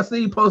 I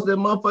see you post that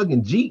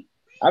motherfucking Jeep.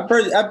 I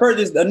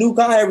purchased a new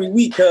car every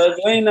week because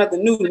it ain't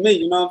nothing new to me.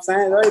 You know what I'm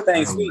saying?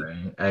 Everything's sweet.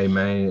 Hey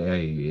man,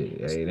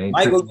 hey.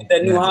 Might go get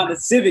that new Honda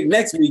Civic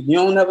next week. You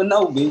don't never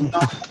know, B.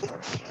 Got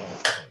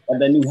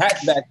that new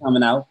hatchback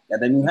coming out.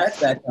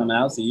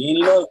 So you ain't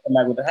even know come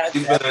back with the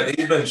hatchback.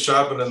 He's been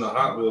shopping in the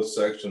Hot Wheels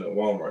section at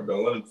Walmart.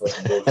 Don't let him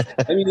fucking go.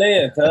 Let me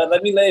lay it, cuz.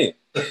 Let me lay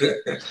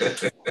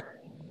it.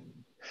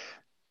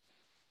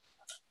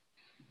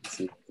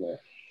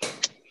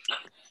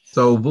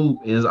 So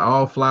Voop is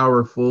all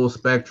flower full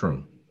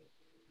spectrum.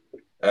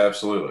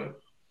 Absolutely.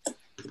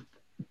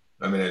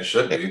 I mean, it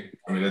should be.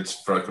 I mean, it's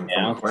fucking.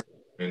 Yeah,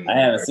 I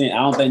haven't seen. I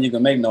don't think you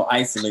can make no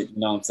isolate. You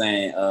know what I'm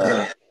saying?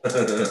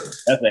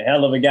 That's a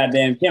hell of a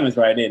goddamn chemist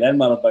right there. That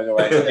motherfucker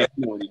right there.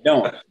 You know what he's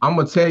doing. I'm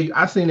gonna tell you.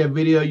 I seen that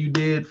video you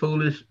did,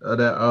 Foolish.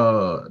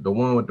 That the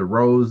one with the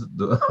rose,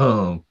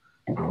 the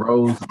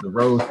rose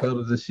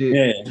petals and shit.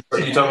 Yeah. Are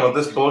you talking about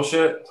this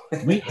bullshit?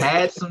 We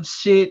had some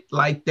shit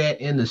like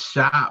that in the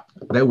shop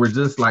that were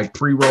just like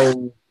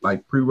pre-roll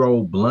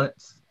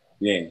blunts.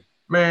 Yeah.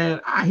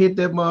 Man, I hit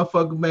that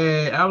motherfucker,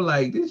 man. I was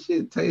like, this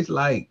shit tastes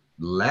like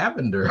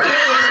lavender. Like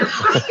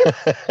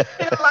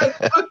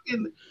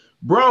fucking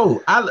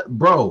bro,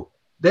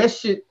 that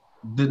shit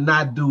did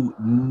not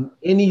do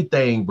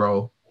anything,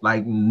 bro.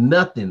 Like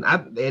nothing.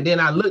 And then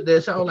I looked at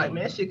that shit, I was like,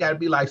 man, that shit gotta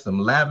be like some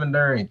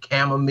lavender and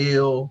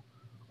chamomile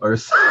or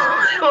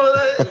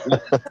something.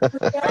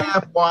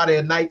 Bath water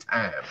at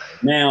nighttime.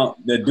 Now,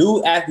 the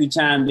dude actually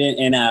chimed in,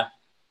 and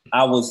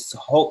I was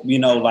to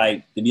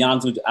be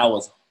honest with you, I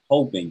was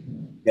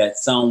hoping that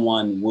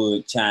someone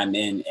would chime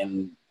in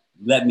and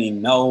let me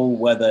know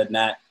whether or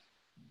not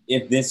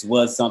if this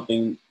was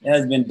something that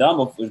has been done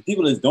before.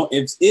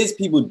 Is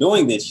people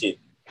doing this shit?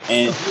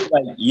 And he was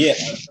like, yeah,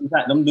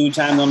 them dude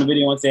chimed on the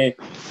video and said,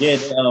 yeah,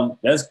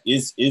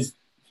 it's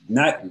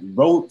not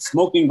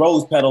smoking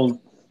rose petals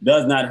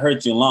does not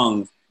hurt your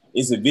lungs.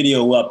 It's a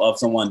video up of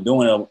someone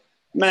doing it.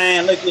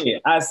 Man, look here.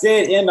 I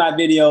said in my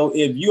video,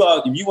 if you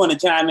want to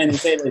chime in and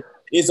say that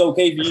it's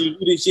okay for you to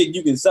do this shit,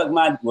 you can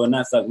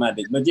not suck my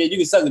dick, but yeah, you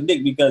can suck the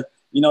dick because,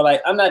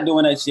 I'm not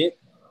doing that shit.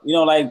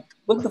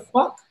 What the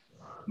fuck?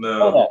 No.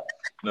 Hold up.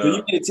 No. So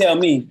you need to tell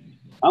me,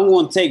 I'm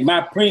going to take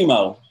my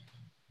Primo,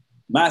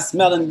 my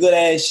smelling good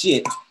ass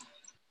shit,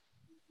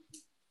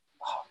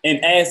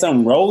 and add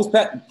some rose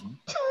petals.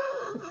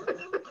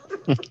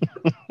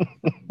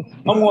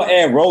 I'm going to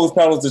add rose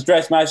petals to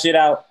stretch my shit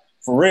out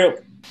for real.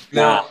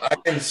 Now, I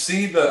can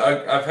see that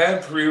I've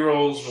had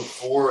pre-rolls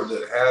before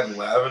that had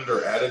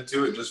lavender added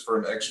to it just for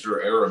an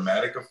extra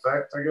aromatic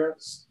effect, I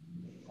guess.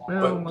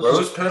 But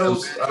rose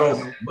petals, I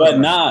don't. But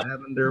nah.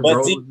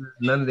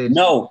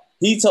 No,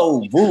 he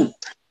told Voop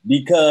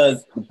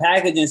because the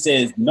packaging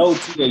says no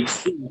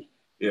THC,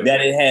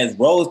 that it has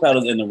rose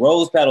petals, and the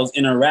rose petals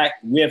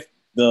interact with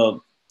the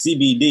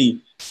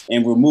CBD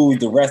and remove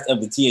the rest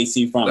of the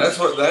THC from it. That's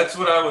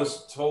what I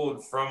was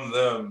told from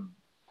them.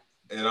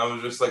 And I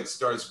was just like,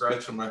 started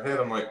scratching my head.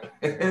 I'm like,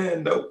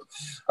 nope.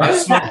 I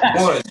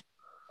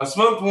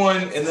smoked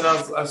one, and then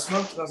I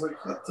smoked, and I was like,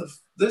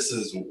 this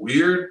is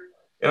weird.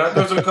 And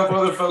there's a couple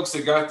other folks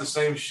that got the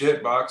same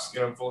shit box,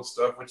 full of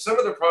stuff. Which some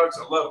of their products,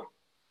 I love them.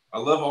 I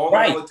love all the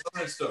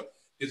melatonin stuff.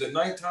 Because at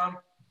nighttime,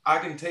 I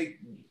can take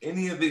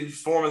any of the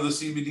form of the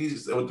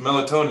CBDs with the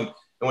melatonin,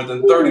 and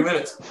within 30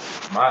 minutes,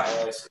 my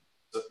ass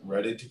is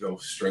ready to go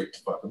straight to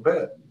fucking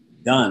bed.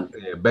 Done.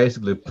 Yeah,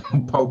 basically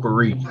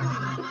potpourri.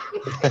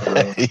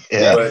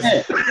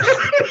 Yeah.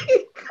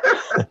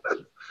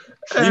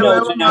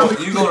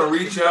 You're gonna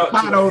reach out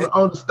pot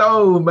on the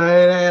stove,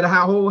 man. I had a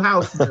whole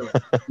house.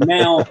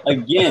 Now,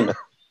 again,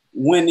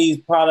 when these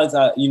products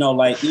are,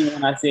 even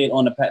when I said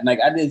on the pack, like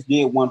I just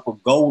did one for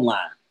Gold Line.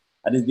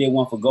 That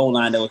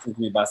was sent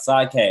to me by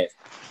Sidecast.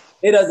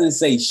 It doesn't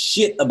say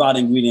shit about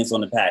ingredients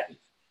on the package.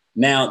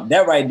 Now,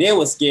 that right there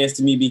was scarce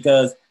to me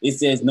because it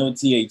says no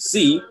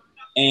THC.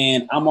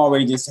 And I'm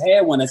already just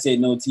had one that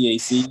said no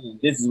THC. And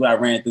this is what I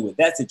ran through with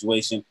that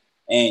situation.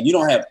 And you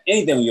don't have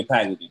anything on your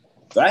packaging.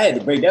 So I had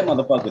to break that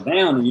motherfucker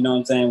down. And you know what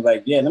I'm saying?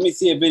 Like, yeah, let me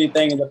see if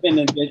anything is up in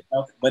there.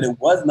 But it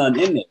was none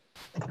in there.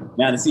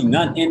 Now to see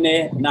none in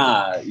there,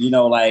 nah,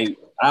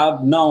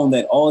 I've known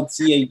that all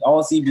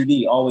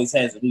CBD always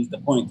has at least the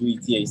 0.3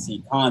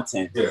 THC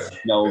content,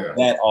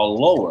 that are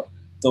lower.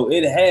 So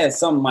it has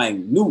some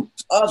minute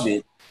of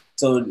it.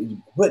 So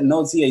putting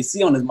no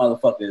THC on this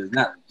motherfucker is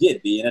not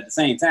legit, B. And at the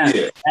same time,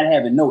 not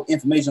having no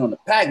information on the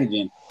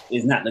packaging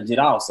is not legit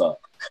also.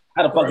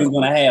 How the fuck is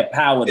going to have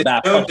power to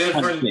buy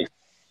shit?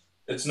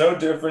 It's no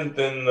different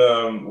than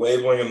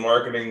labeling and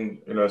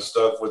marketing,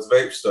 stuff with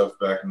vape stuff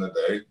back in the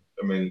day.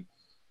 I mean,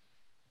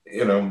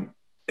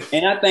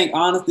 And I think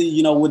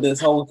honestly, with this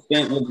whole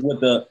thing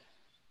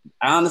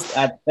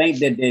I think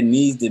that there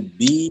needs to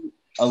be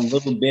a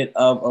little bit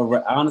of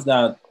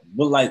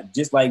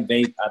just like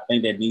vape, I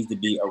think there needs to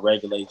be a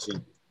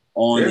regulation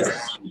on this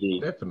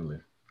CBD. Definitely.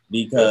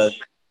 Because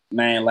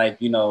man,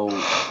 it's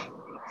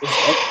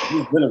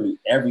literally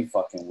every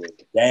fucking way.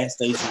 Gas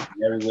stations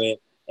everywhere.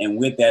 And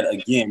with that,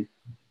 again,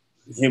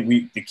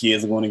 the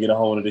kids are going to get a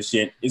hold of the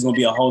shit. It's going to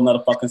be a whole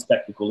nother fucking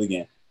spectacle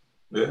again.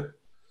 Yeah.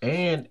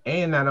 And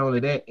not only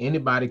that,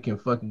 anybody can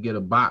fucking get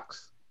a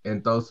box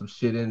and throw some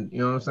shit in, you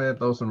know what I'm saying?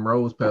 Throw some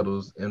rose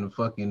petals in a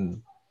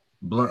fucking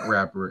blunt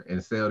wrapper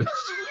and sell this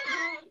shit.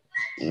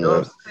 You know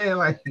what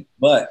I'm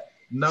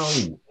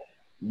saying?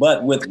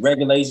 But with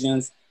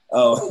regulations, I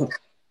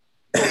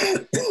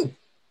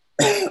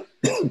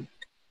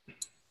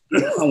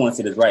want to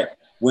say this right.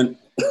 With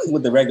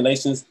the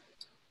regulations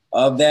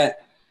of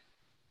that,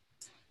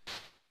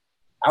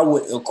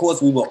 of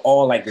course, we would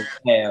all like to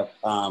have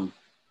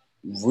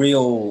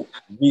real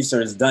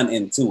research done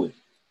into it.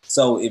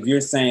 So if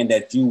you're saying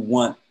that you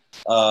want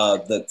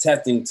the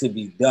testing to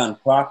be done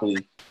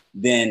properly,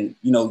 then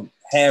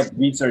have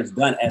research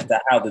done as to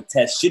how the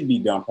test should be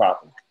done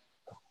properly.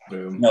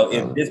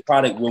 If this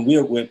product,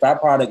 if our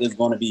product is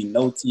going to be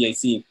no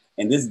THC,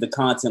 and this is the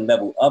content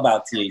level of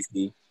our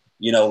THC,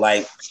 we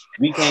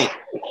can't.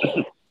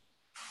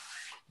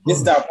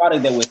 This is our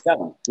product that we're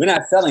selling. We're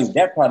not selling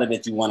that product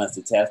that you want us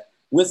to test.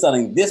 We're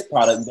selling this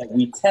product that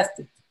we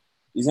tested.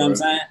 You see what I'm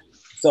saying?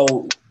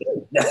 So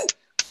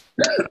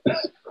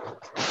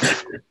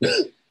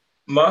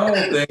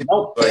my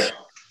whole thing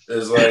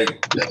is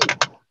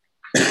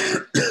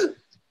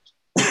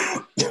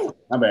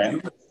my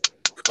bad.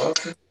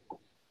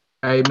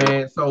 Hey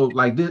man,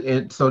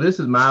 this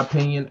is my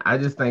opinion. I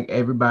just think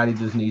everybody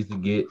just needs to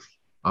get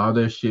all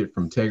their shit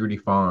from Integrity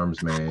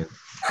Farms, man.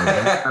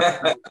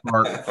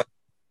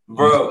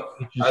 Bro,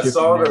 I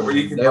saw that where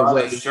you can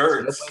buy the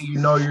shirts. That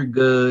way you're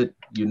good.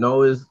 You know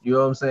what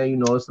I'm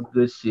saying? It's some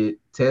good shit.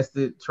 Test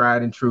it,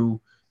 tried and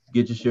true.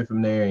 Get your shit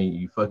from there and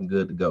you fucking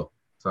good to go.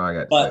 That's all I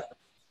got to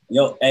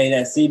say.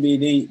 That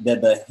CBD,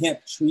 the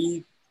hemp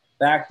tree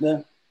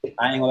factor,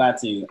 I ain't gonna lie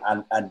to you.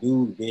 I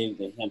do dig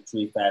the hemp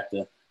tree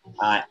factor.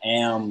 I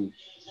am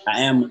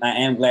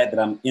glad that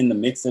I'm in the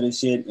mix of the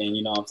shit, and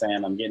you know what I'm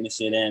saying, I'm getting the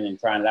shit in and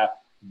trying it out.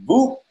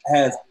 Voop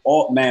has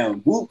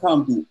Voop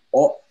come through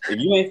all. If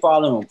you ain't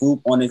following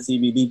Voop on the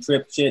CBD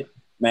trip shit,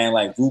 man,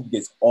 Voop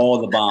gets all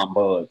the bomb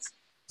buds.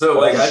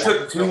 So I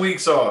took 2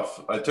 weeks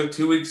off. I of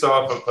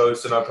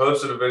posting. I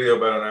posted a video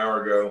about an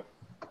hour ago.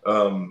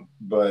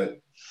 But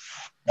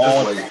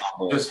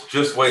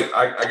just wait.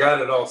 I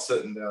got it all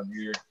sitting down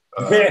here.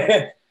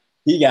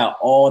 He got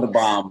all the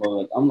bomb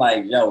buds. I'm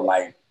like, yo,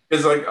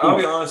 it's I'll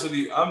be honest with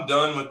you, I'm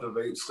done with the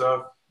vape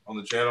stuff on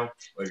the channel.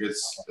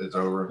 It's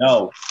over.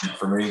 No,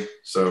 for me.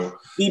 So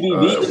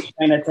CBD is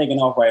kind of taking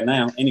off right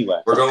now.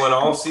 Anyway, we're going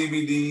all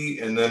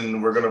CBD, and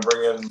then we're gonna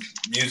bring in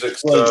music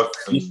stuff.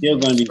 You're still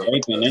gonna be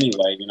vaping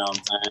anyway. You know what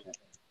I'm saying?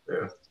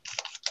 Yeah.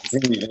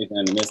 You're gonna be vaping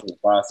in the midst of the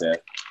process.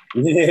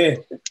 Yeah.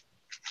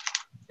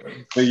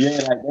 But yeah,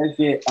 that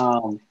shit.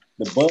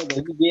 The bug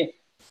that you get,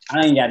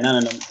 I ain't got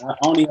none of them. I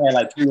only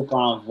had Trio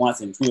Farms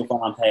once, and Trio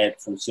Farms had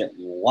some shit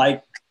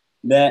like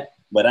that,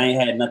 but I ain't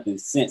had nothing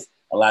since.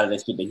 A lot of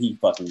that shit that he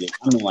fucking gets.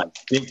 I mean,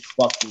 big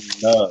fucking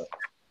nut.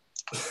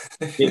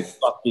 Big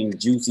fucking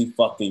juicy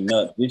fucking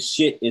nut. This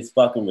shit is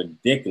fucking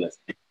ridiculous.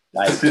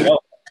 Yo,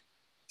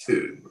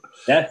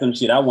 that's some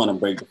shit I want to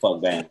break the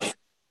fuck down.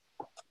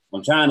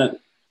 I'm trying to.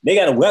 They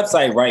got a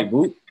website, right,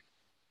 Boot?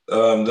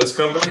 This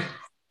company?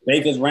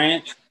 Baker's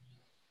Ranch.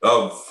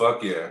 Oh,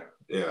 fuck yeah.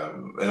 Yeah.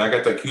 And I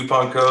got that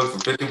coupon code for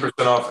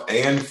 15% off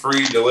and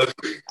free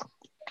delivery.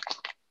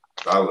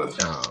 Solid.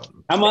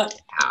 How much?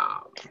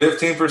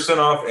 15%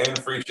 off and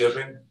free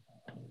shipping.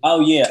 Oh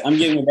yeah, I'm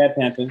giving you that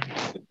pimping.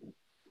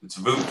 It's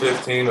Voop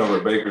 15 over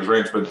at Baker's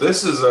Ranch, but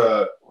this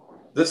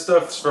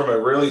stuff's from a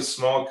really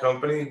small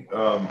company,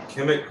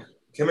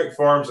 Chemic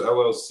Farms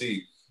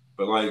LLC.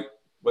 But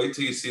wait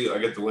till you see it. I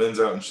get the lens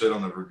out and shit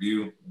on the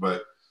review.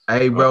 But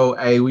hey, bro,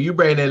 when you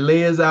bring that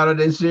lens out of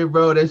that shit,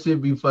 bro, that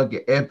shit be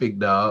fucking epic,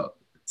 dog.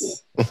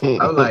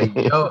 I'm like,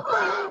 yo,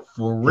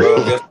 for real.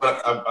 Bro, guess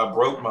what? I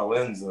broke my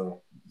lens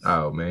though.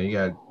 Oh man, you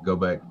gotta go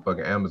back to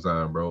fucking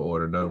Amazon, bro.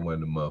 Order another one of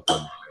the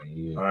motherfuckers.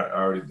 I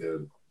already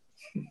did.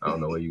 I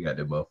don't know where you got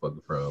that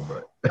motherfucker from,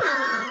 but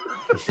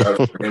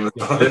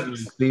you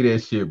see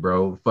that shit,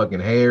 bro. Fucking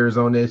hairs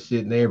on that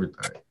shit and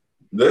everything.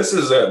 This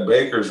is that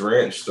Baker's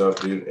Ranch stuff,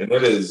 dude, and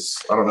it is.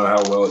 I don't know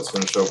how well it's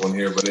going to show up on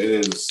here, but it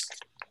is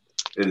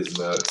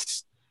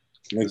nuts.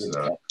 It's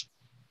nuts.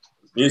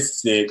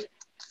 It's sick.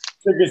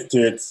 Sugar's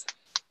tits.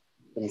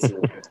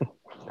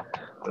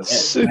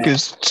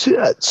 Sugar's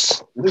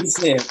tits. We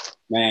said,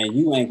 man,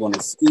 you ain't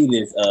gonna see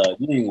this.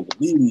 You ain't gonna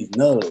believe these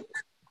nugs.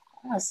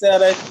 I said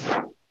that.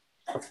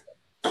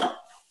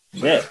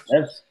 Yeah,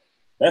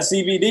 that's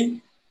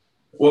CBD.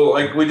 Well,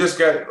 like we just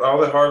got all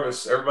the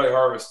harvest. Everybody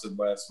harvested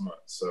last month,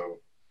 so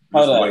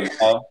hold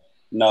up.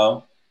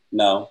 No.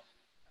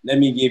 Let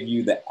me give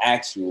you the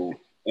actual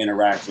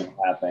interaction of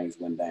how things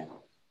went down.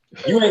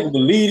 You ain't gonna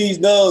believe these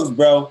nugs,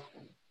 bro.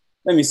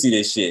 Let me see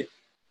this shit.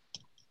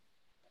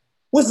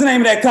 What's the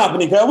name of that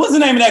company, bro? What's the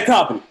name of that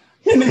company?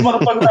 Hit me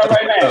motherfucker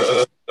right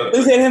now.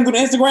 Let's hit him through the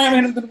Instagram,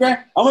 hit him through the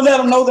gram. I'm gonna let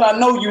him know that I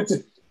know you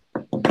too.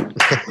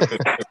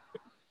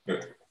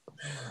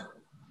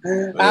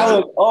 I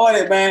was on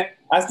it, man.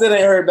 I still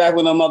ain't heard back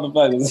with them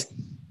motherfuckers.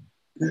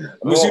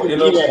 Well, you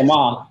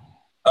know,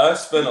 I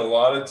spent a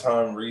lot of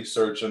time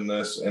researching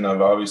this, and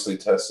I've obviously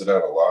tested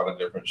out a lot of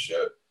different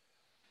shit.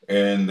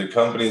 And the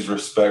companies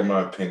respect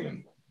my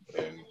opinion.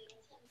 And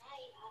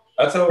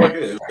I tell it like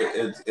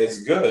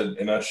it's good,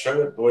 and I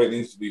show it the way it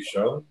needs to be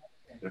shown.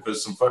 If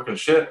it's some fucking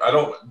shit, I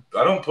don't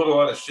put a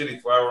lot of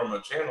shitty flour on my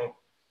channel,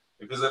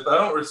 because if I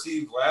don't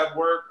receive lab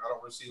work, I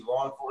don't receive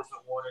law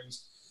enforcement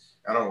warnings,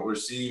 I don't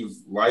receive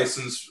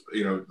license,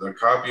 you know, the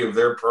copy of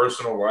their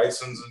personal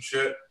license and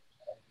shit,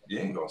 you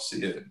ain't gonna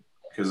see it,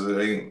 because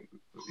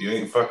you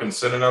ain't fucking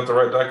sending out the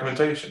right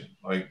documentation.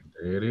 Like,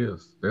 it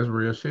is. That's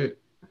real shit.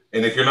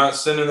 And if you're not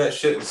sending that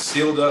shit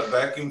sealed up,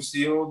 vacuum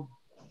sealed,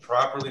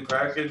 properly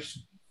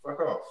packaged,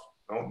 fuck off.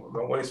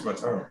 Don't waste my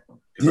time,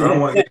 because I don't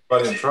want to get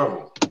anybody in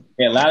trouble.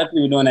 Yeah, a lot of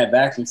people doing that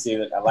vacuum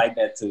seal. I like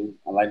that too.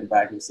 I like the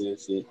vacuum seal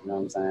shit. You know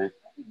what I'm saying?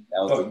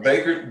 Look,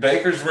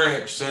 Baker's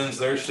Ranch sends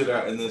their shit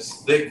out in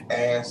this thick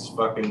ass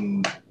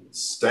fucking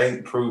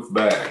stank proof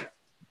bag.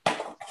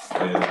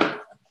 And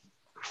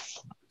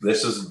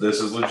this is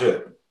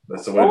legit.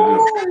 That's the way to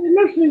do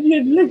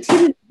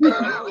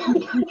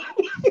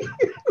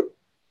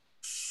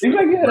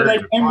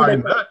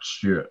it. That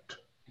shit.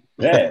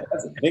 Yeah,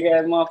 that's a big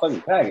ass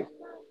motherfucking package.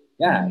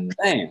 God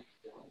damn.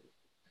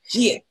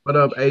 Shit. What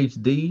up,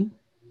 HD?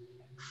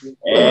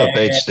 What up,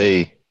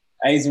 HD?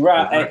 Ace of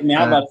Rock. I mean,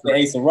 I'm about to say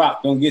Ace of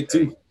Rock. Don't get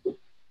too.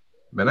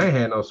 Man, I ain't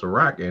had no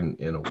Ciroc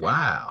in a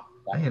while.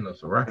 I ain't had no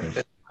Ciroc in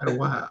quite a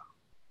while.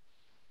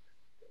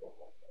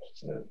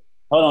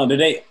 Hold on,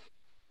 today.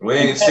 We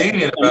ain't seen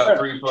it in about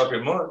 3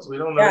 fucking months. We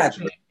don't know.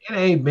 It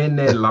ain't been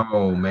that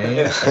long, man.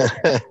 Man,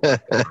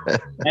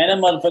 that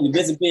motherfucker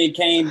disappeared,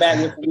 came back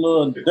with some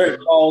little dirt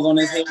balls on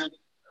his head.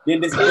 Then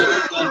disappeared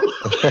again.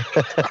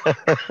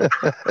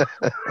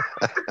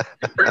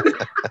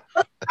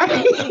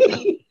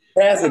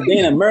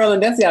 Pasadena,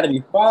 Maryland, that's got to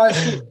be far as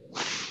shit.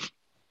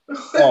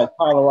 Oh,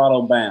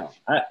 Colorado bound.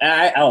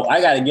 I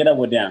gotta get up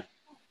with them.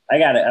 I'm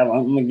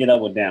gonna get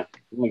up with them.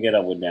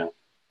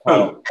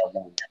 Colorado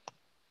bound.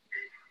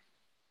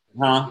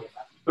 Huh?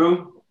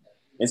 Who?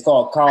 It's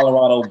called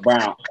Colorado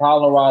Bound.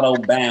 Colorado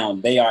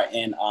Bound. They are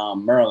in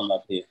Maryland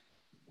up here.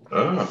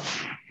 Oh.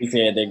 He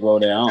said they grow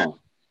their own.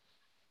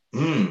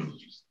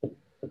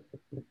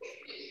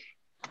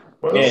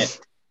 Well, yeah.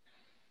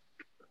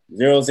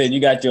 Zero said you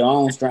got your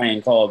own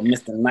strain called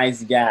Mr.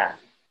 Nice Guy.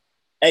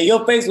 Hey,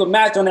 your face will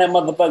match on that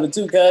motherfucker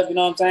too, cuz, you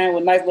know what I'm saying?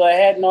 With nice little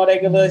hat and all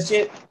that good little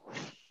shit.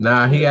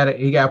 Nah, he got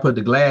to put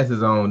the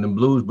glasses on, them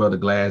Blues Brother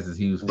glasses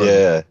he was fucking.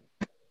 Yeah.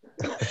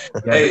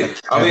 Hey,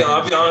 I'll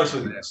be honest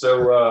with you.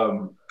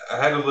 So I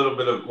had a little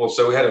bit of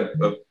so we had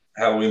a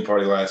Halloween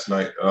party last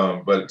night,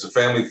 but it's a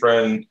family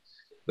friend.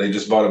 They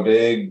just bought a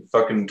big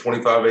fucking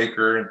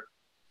 25-acre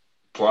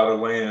plot of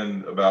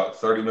land about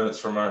 30 minutes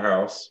from our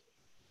house.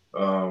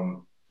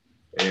 You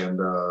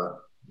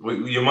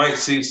might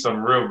see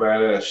some real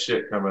badass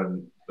shit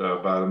coming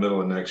by the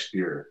middle of next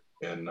year.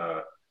 And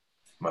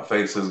my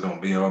face is going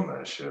to be on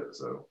that shit.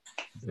 So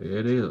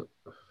it is.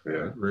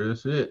 Yeah. That's real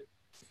shit.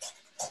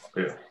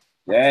 Yeah.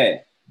 Yeah.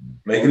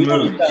 Making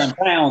moves.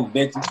 Pounds,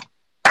 bitches.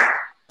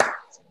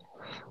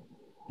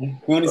 I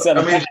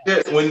mean,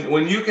 shit,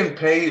 when you can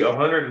pay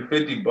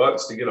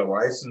 $150 to get a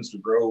license to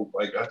grow,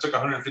 like I took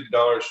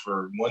 $150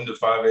 for 1 to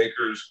 5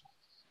 acres,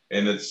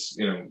 and it's,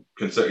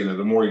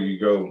 the more you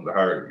go, the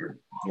higher your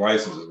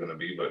license is going to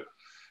be. But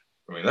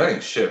I mean, that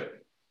ain't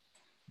shit.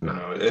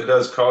 No. It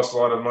does cost a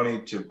lot of money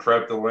to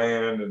prep the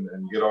land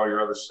and get all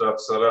your other stuff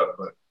set up.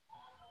 But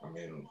I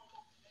mean,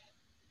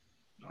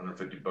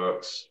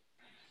 $150.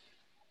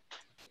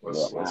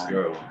 Let's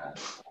go.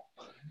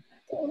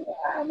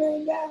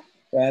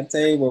 I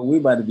tell you what, we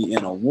about to be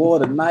in a war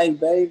tonight,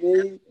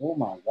 baby. Oh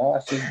my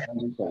gosh.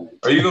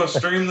 Are you gonna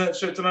stream that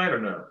shit tonight or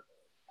no?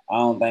 I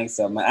don't think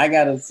so, man. I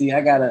gotta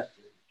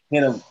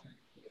hit him.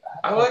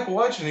 I like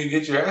watching you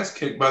get your ass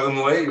kicked by them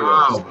Legos.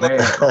 Oh man,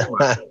 oh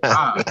my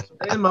God.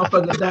 That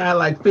motherfucker died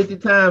like 50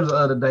 times the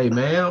other day,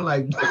 man. I'm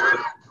like,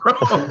 bro.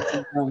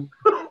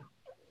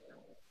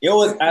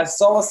 I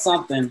saw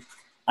something.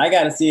 I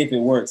gotta see if it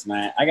works,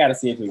 man. I gotta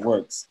see if it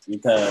works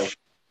because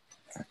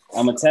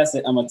I'm gonna test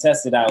it. I'm gonna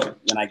test it out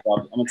when I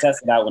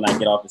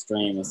get off the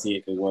stream and see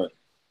if it works.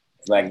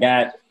 So I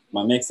got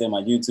my mixer,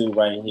 my YouTube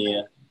right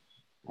here.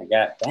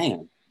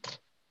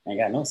 I ain't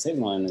got no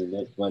signal in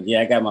it, but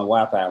yeah, I got my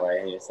Wi-Fi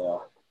right here,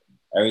 so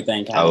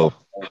everything kind of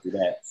goes through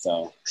that.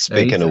 So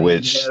speaking of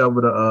which, head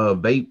over to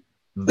vape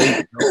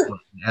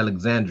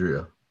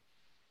Alexandria.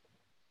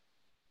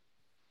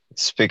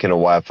 Speaking of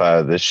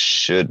Wi-Fi, this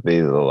should be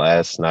the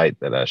last night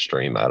that I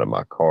stream out of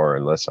my car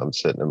unless I'm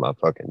sitting in my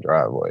fucking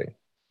driveway.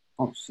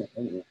 Oh shit!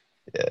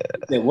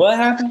 Yeah. What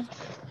happened?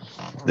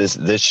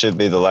 This should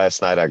be the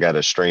last night I got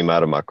to stream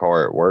out of my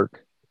car at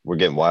work. We're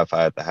getting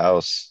Wi-Fi at the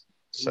house,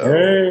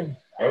 so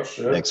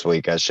next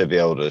week I should be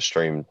able to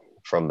stream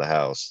from the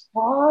house.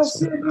 Oh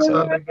shit!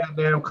 So that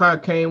goddamn car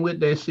came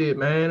with that shit,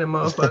 man. That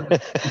motherfucker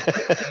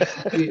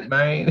shit,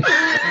 man.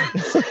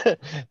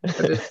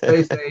 That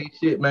space age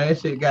shit, man.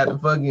 Shit got the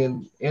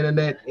fucking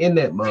internet in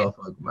that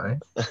motherfucker, man.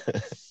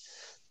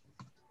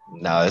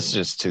 No, it's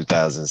just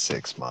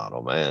 2006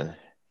 model, man.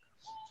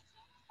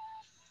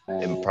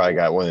 And probably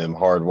got one of them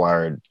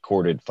hardwired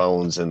corded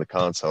phones in the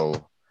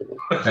console.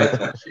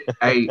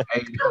 Hey,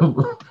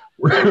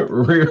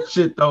 real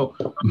shit though.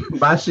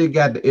 My shit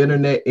got the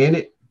internet in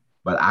it,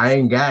 but I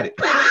ain't got it.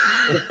 Man,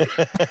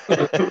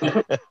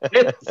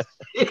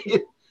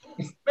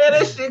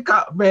 that shit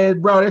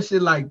man, bro, that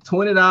shit like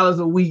 $20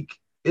 a week.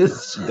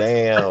 It's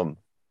damn.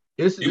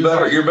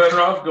 You're better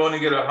off going to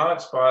get a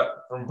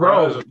hotspot from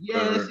bro.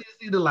 Yeah, it's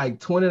either like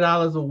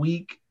 $20 a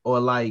week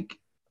or like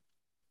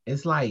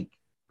it's like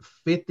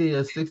 $50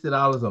 or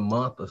 $60 a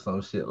month or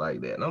some shit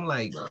like that. And I'm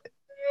like,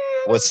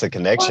 what's the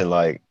connection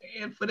like?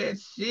 And for that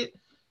shit,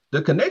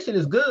 the connection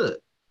is good.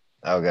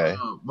 Okay.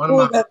 Who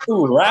is that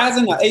through?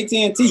 Verizon or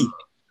AT&T?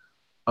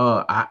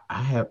 I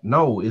have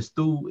no. It's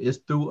through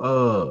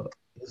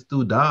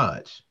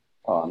Dodge.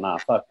 Oh nah,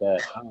 fuck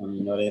that. I don't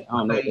even know that. I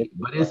don't know.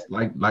 But it's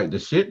like the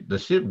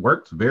shit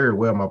works very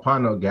well. My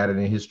partner got it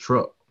in his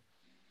truck.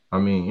 I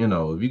mean, you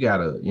know, if you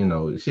gotta, you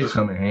know, shit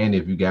come in handy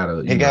if you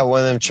gotta. He got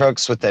one of them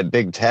trucks with that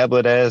big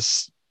tablet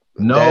ass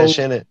dash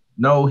in it.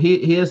 No,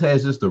 his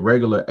has just the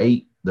regular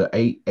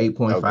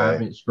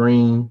 8.5 inch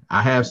screen.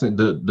 I have seen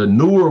the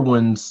newer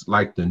ones,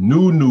 like the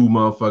new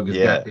motherfuckers.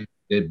 Yeah, got that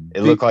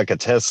it looked like a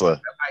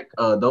Tesla. Like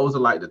those are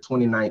like the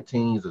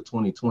 2019s or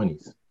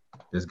 2020s.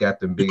 It's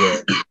got them big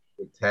ass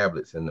big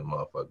tablets in the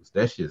motherfuckers.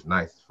 That shit's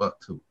nice as fuck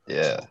too.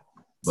 Yeah.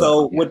 But,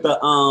 so with the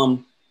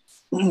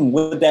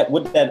with that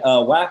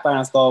Wi-Fi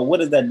installed, what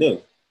does that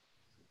do?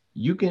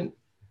 You can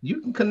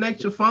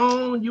connect your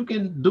phone. You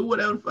can do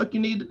whatever the fuck you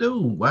need to do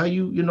while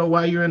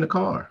you're in the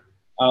car.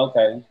 Oh,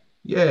 okay.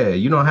 Yeah,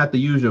 you don't have to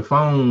use your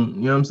phone.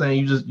 You know what I'm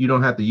saying? You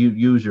don't have to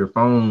use your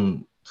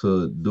phone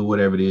to do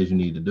whatever it is you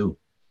need to do.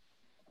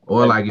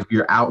 Or like if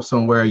you're out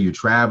somewhere, you're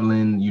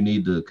traveling, you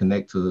need to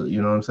connect to.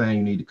 You know what I'm saying?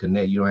 You need to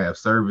connect. You don't have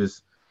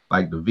service.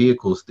 Like the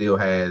vehicle still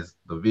has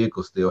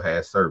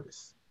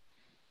service.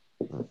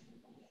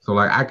 So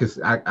like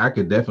I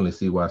could definitely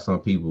see why some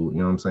people, you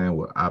know what I'm saying,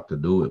 would opt to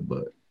do it,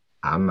 but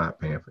I'm not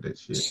paying for that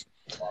shit.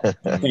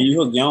 Can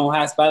you hook your own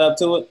hotspot up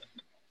to it?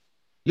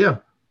 Yeah.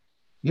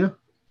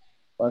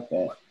 Fuck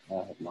that.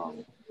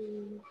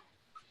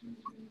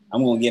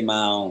 I'm gonna get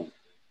my own.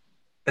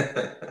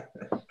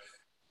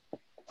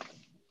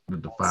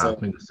 With the five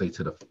fingers say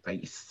to the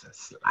face,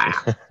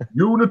 slap.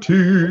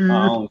 Unity.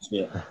 My own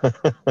shit.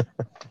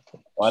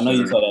 Well, I know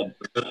you saw that.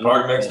 Just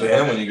park next to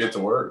him when you get to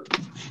work.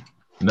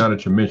 Now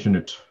that you mention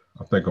it,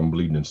 I think I'm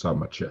bleeding inside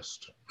my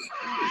chest.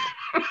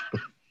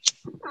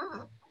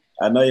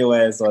 I know your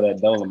ass saw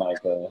that Dolomite.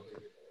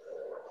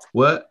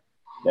 What?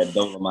 That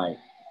Dolomite.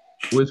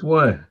 Which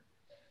one?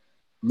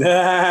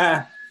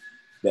 The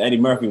Eddie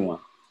Murphy one.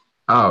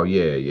 Oh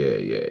yeah.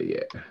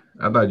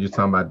 I thought you were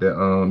talking about that.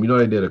 You know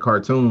they did a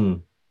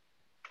cartoon.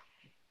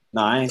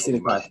 No, I ain't seen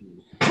the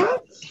cartoon.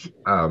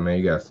 Oh man,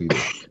 you gotta see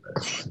this.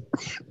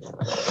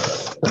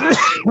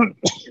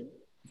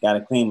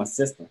 Gotta clean my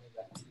system.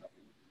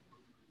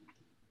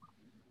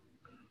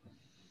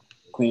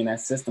 Clean that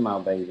system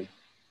out, baby.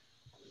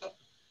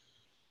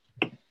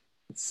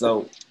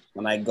 So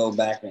when I go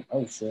back and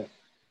oh shit,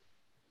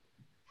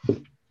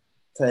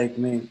 take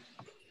me.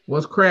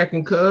 What's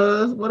cracking,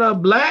 cuz? What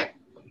up, Black?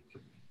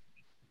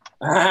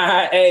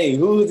 Hey,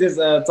 who's just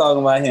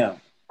talking about him?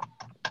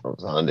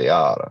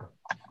 Sandiata.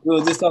 We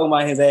was just talking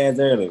about his ass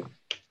earlier.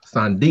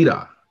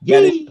 Sandita.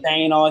 Got his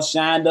chain all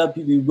shined up.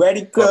 You be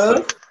ready,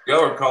 cuz?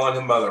 Y'all were calling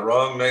him by the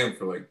wrong name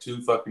for like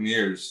 2 fucking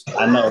years.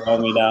 I know,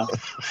 homie, though.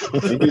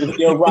 And you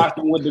still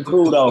rocking with the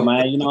crew, though,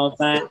 man. You know what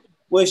I'm saying?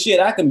 Well, shit,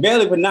 I can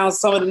barely pronounce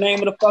some of the name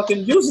of the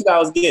fucking juices I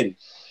was getting.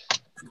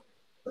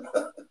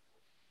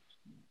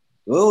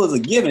 Well, it was a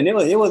given. It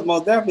was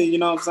most definitely, you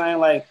know what I'm saying?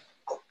 Like,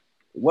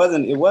 it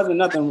wasn't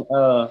nothing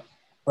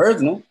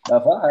personal.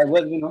 It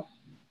wasn't, you know.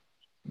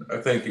 I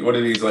think what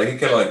did he like? He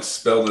kind of like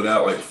spelled it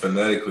out like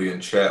phonetically in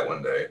chat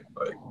one day.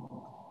 Like,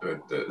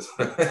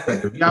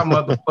 if y'all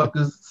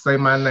motherfuckers say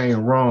my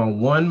name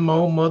wrong, one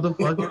more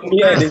motherfucker.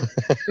 Yeah,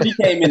 he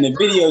came in the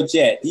video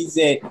chat. He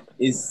said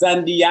it's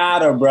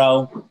Sandiata,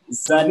 bro.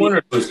 I wonder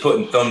if he was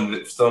putting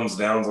thumbs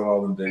downs on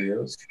all the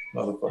videos,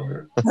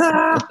 motherfucker.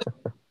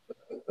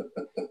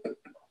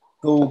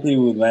 Cool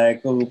people, man.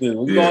 Cool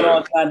people. What's going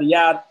on,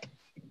 Sandiata?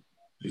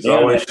 He's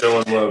always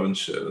showing love and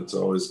shit. It's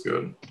always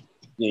good.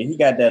 Yeah, he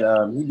got that.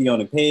 He be on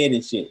the pad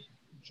and shit.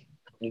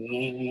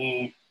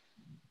 Who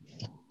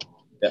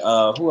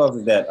else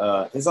is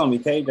that? It's only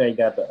KJ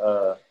got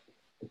the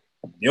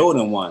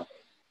building one.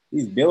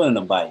 He's building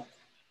a bike.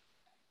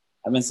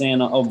 I've been saying,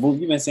 Boop,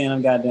 you been saying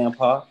them goddamn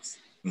parks.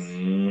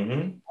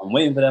 Mm-hmm. I'm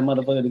waiting for that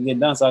motherfucker to get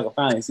done so I can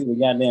finally see the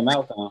goddamn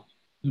outcome.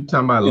 You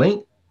talking about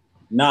Link?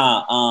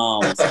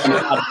 Nah,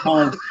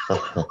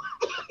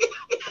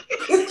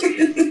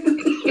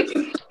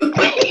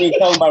 he's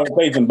talking about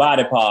replacing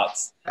body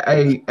parts.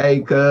 Hey,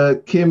 cuz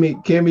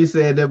Kimmy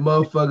said that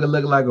motherfucker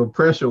look like a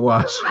pressure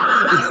washer.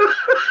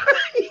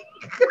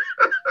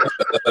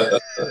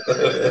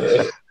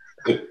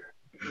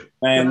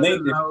 Man,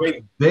 Link is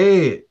great.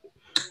 Dead.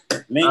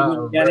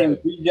 Link got him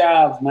 3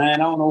 jobs, man. I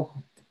don't know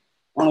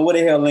where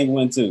the hell Link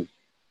went to.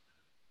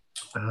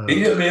 He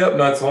hit me up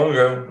not so long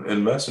ago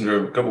in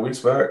Messenger a couple weeks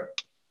back.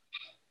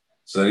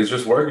 Said he's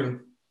just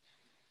working.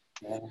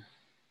 Yeah.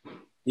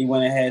 He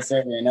went and had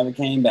surgery and never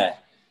came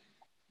back.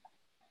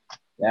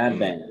 God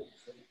damn.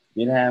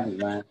 It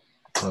happens, man.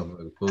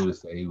 Motherfucker fool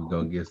say he was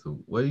gonna get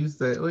some. What you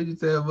say? What you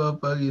tell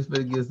motherfucker? He's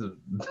gonna get some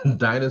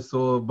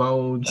dinosaur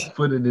bones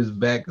put in his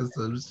back or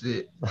some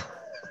shit.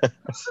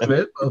 He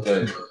done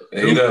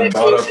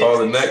bought up all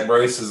the neck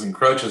braces and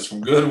crutches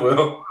from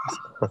Goodwill.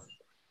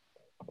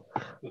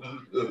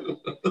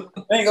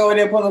 They go over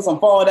there putting some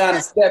fall down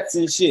the steps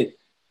and shit.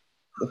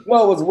 The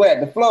floor was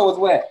wet.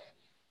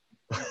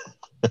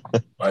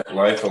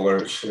 Life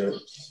alert shit.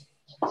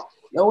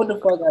 Yo, what the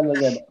fuck I look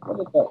at? What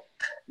the fuck?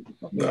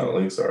 No,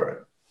 Link's all right.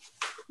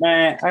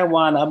 Man,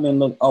 I've been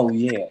looking. Oh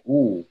yeah,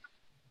 ooh,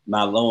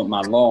 my Law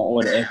and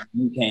Order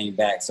FU came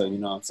back. So you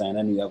know what I'm saying,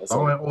 that new episode.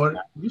 Law and Order.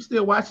 You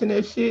still watching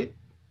that shit?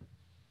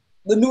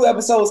 The new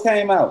episodes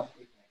came out.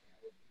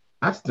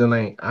 I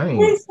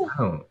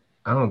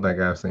don't think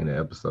I've seen an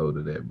episode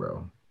of that,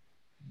 bro.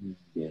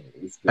 Yeah,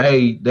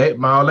 hey,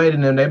 my old lady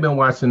and them, they've been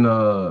watching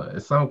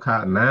it's something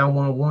called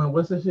 911.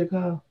 What's that shit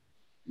called?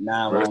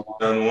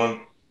 911.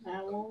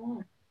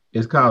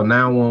 It's called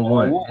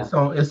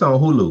 911. It's on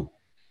Hulu.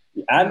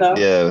 I know.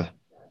 Yeah,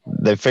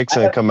 they're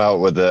fixing to come out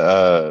with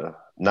a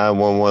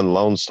 911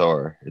 Lone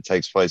Star. It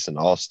takes place in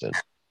Austin.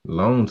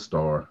 Lone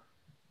Star.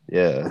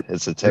 Yeah,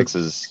 it's a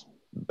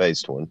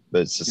Texas-based one,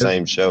 but it's the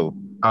same show.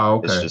 Oh,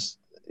 okay. It's just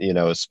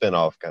a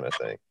spin-off kind of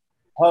thing.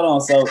 Hold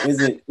on. So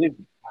is it?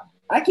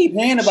 I keep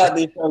hearing about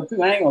this show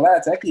too. I ain't gonna lie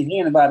to you. I keep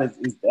hearing about it.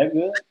 Is that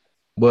good?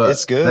 But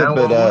it's good,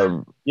 but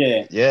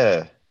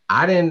yeah.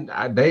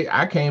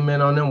 I came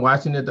in on them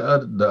watching it the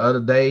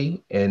other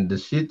day, and the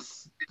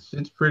shit's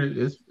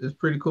pretty. It's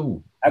pretty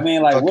cool. I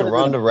mean, like, fucking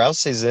Ronda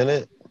Rousey's in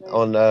it.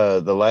 On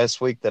the last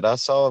week that I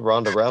saw,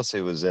 Ronda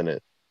Rousey was in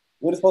it.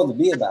 What is it supposed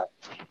to be about?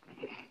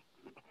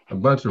 A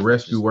bunch of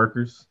rescue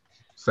workers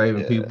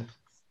saving people.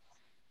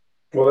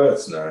 Well,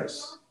 that's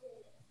nice.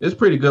 It's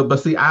pretty good,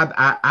 but see,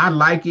 I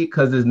like it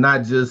because it's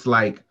not just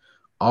like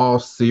all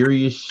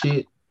serious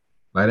shit.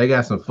 Like they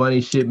got some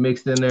funny shit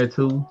mixed in there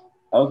too.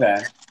 Okay.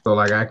 So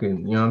like I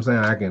can, you know what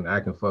I'm saying?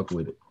 I can fuck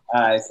with it.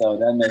 All right, so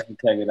that makes me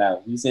check it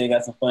out. You say you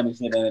got some funny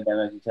shit in it, that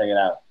makes me check it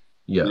out.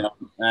 Yeah. You know,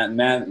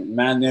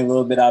 man, me a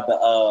little bit out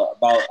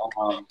about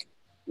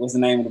what's the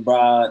name of the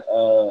broad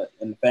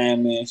and the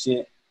family and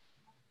shit.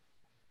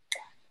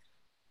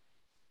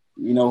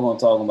 You know who I'm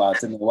talking about.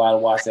 It took me a while to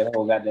watch that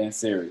whole goddamn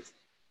series.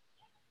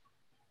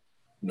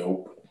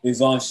 Nope.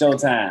 It's on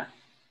Showtime.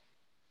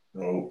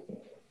 Nope.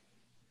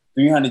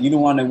 300. You the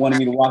one that wanted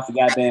me to watch the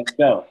goddamn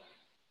show.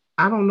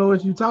 I don't know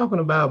what you're talking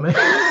about, man.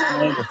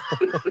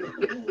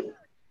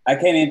 I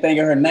can't even think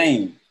of her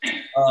name.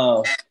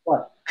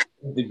 What?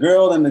 The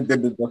girl and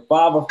the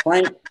father,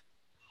 Frank.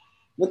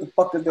 What the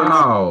fuck is their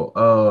name?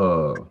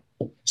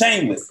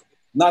 Shameless.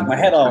 Knock my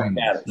head off.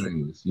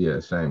 Shameless. Yeah,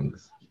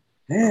 Shameless.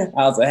 I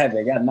was so happy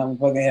I got knocked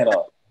my fucking head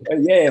off.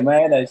 Yeah,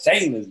 man, that's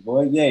Shameless,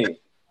 boy. Yeah.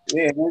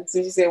 Yeah, man.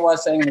 Since you said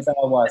watch Shameless,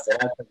 I'll watch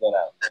that. I'll check that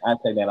out. I'll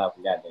take that out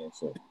for goddamn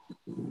shit.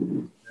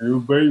 Oh,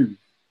 baby.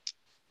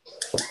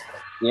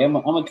 Yeah, I'm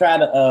gonna try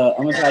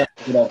to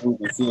pick it up and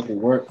see if it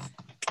works.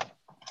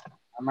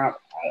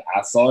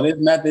 I saw this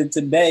method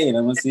today, and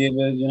I'm gonna see if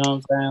it, you know what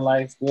I'm saying,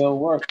 like still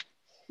work.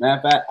 Matter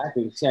of fact, I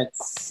can check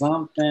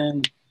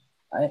something.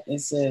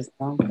 It says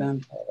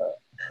something.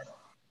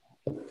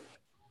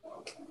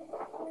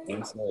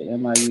 It says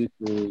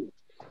MIU2.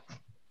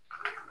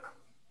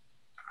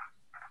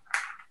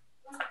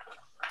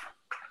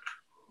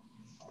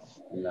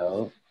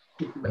 No.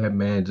 That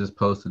man just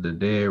posted a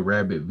Dead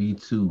Rabbit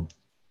V2.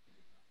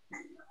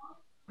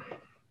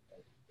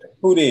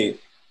 Who did?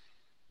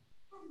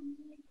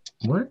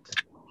 What?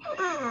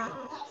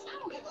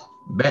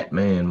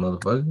 Batman,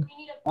 motherfucker.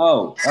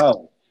 Oh.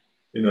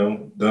 You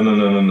know, There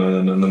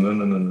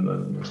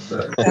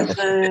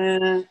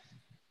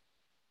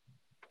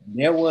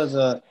supposed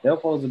to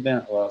have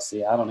been. Well,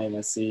 see, I don't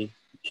even see.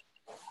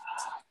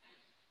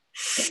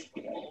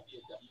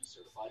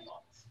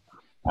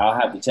 I'll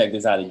have to check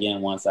this out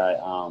again once I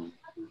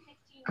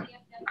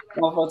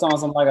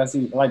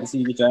like to see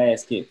you get your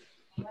ass kicked.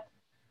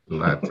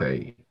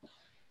 Latte.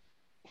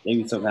 They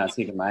be sometimes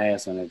kicking my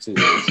ass on it too.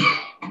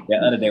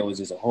 That other day was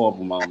just a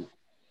horrible moment.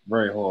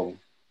 Very horrible.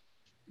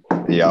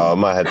 Y'all, I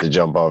might have to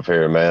jump off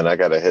here, man. I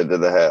gotta head to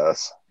the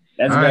house.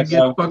 That's all right, get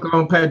the fuck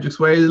on Patrick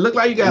Swayze. Look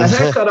like you got a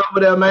haircut over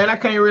there, man. I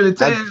can't really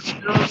tell.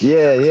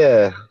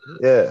 Yeah.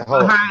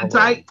 High and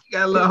tight.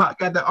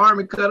 Got the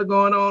army cutter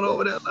going on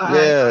over there.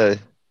 Yeah.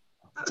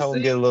 Told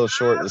him get a little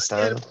short this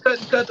time.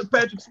 Cut the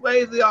Patrick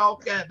Swayze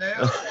off,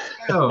 goddamn.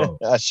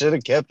 I should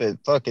have kept it.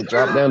 Fuck it,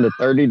 dropped down to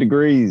 30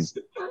 degrees.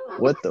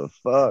 What the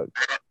fuck?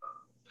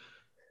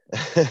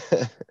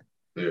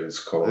 Yeah, it's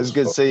cold. It's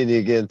good seeing you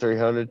again,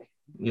 300.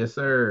 Yes,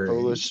 sir.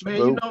 Foolish, man,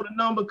 bro. you know the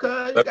number,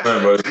 cuz. Yeah. You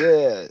know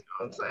Yeah.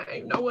 what I'm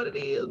saying? You know what it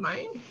is,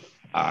 man.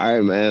 All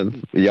right,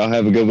 man. Y'all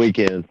have a good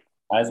weekend.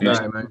 All right,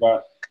 man.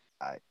 All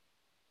right.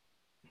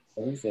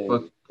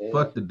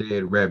 Fuck the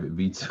dead rabbit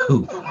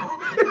V2.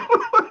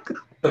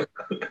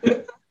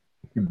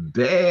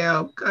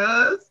 Damn,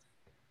 cuz.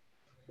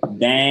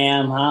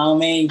 Damn,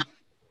 homie.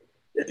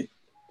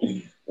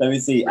 Let me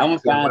see. I'm gonna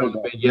find it.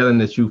 I've been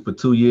yelling at you for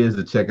 2 years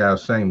to check out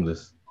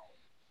Shameless.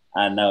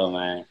 I know,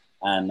 man.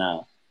 I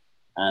know.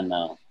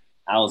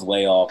 I was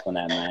way off on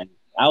that, man.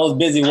 I was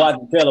busy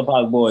watching Trailer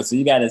Park Boys, so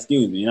you gotta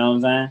excuse me. You know what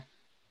I'm saying?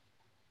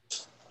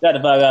 Shut the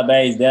fuck up,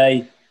 Ace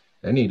Day.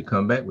 They need to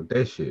come back with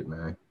that shit,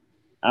 man.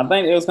 I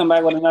think it was come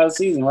back with another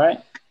season,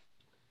 right?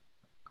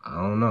 I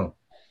don't know.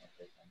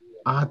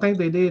 I think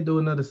they did do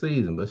another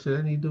season, but shit,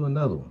 they need to do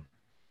another one.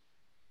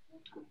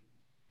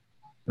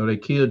 No, they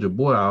killed your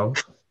boy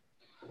off.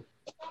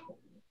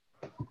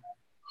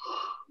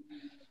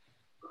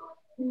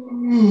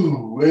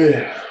 Ooh,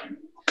 man.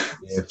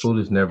 Yeah,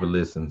 Foolish never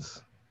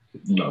listens.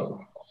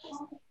 No.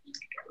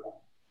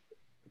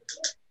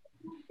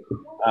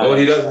 Well,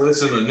 he doesn't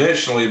listen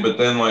initially, but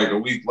then like a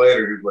week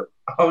later, he's like,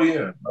 "Oh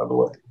yeah, by the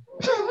way,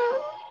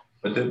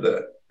 I did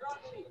that."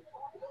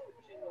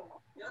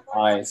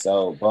 All right,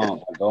 so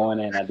boom, I go in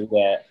and I do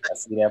that. I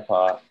see that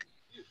part.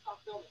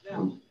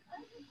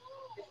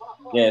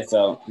 Yeah,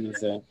 so you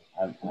see,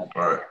 All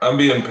right, I'm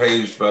being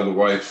paged by the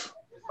wife.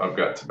 I've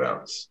got to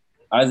bounce.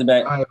 All right,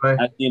 back. All right, man.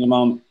 I'll see you in a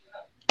moment.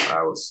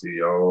 I will see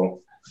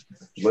y'all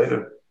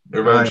later.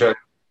 Everybody check.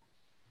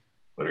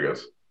 Later,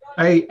 guys.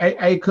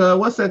 Hey, cuz,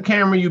 what's that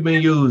camera you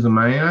been using,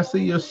 man? I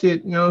see your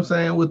shit, you know what I'm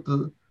saying, with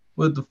the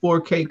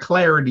 4K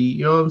clarity,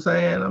 you know what I'm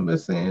saying? I've been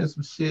seeing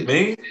some shit.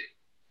 Me?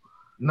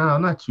 No,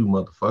 not you,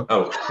 motherfucker.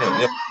 Oh,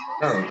 yeah.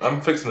 No,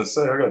 I'm fixing to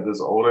say I got this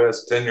old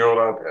ass 10-year-old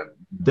iPad.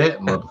 That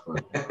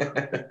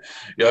motherfucker.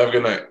 Y'all have a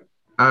good night.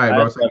 All right,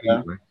 bro.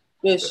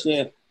 This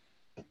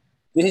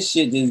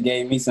shit just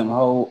gave me some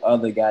whole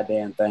other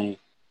goddamn thing,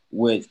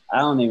 which I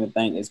don't even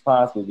think is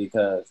possible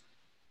because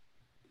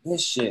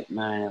this shit,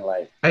 man,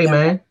 like. Hey,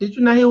 man, did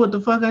you not hear what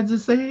the fuck I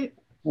just said?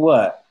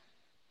 What?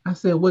 I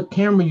said, what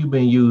camera you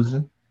been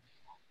using?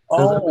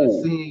 Because I've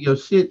been seeing your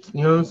shit,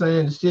 you know what I'm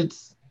saying? The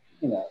shit's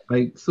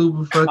like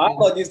super fucking. I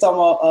thought you was talking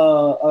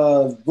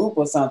about Goop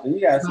or something.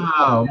 You guys.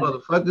 No,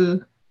 motherfucker.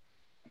 You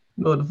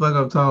know what the fuck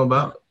I'm talking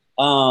about?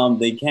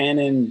 The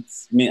Canon,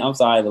 I'm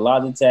sorry, the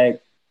Logitech.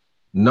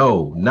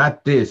 No,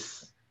 not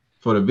this.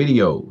 For the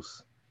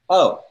videos.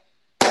 Oh.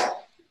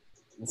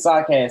 The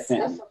sarcasm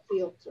sent. That's a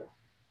filter.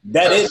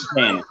 That is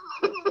Canon.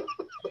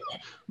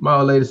 My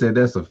old lady said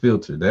that's a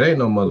filter. That ain't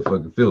no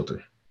motherfucking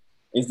filter.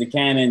 It's the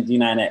Canon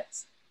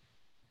G9X.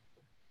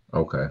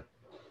 Okay.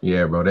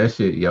 Yeah, bro. That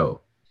shit,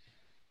 yo.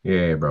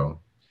 Yeah, bro.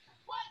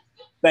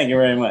 Thank you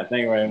very much.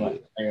 Thanks,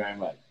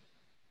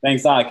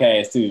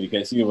 Sarcast, too,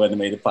 because she wouldn't have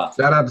made it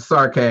possible. Shout out to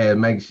Sarcast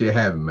making shit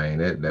happen, man.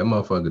 That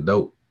motherfucker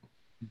dope.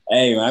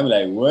 Hey, man, I'm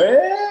like,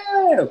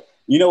 well,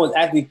 you know what's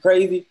actually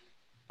crazy?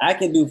 I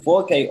can do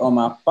 4K on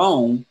my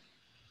phone,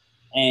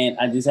 and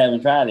I just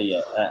haven't tried it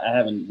yet.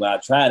 I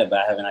tried it, but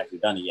I haven't actually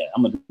done it yet.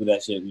 I'm going to do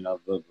that shit,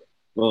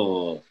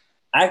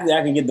 Actually,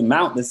 I can get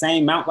the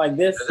same mount like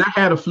this. Does that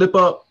have to flip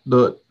up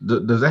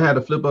does that have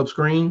the flip up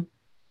screen?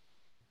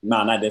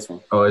 No, not this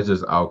one. Oh, it's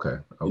just okay.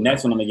 The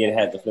next one I'm gonna get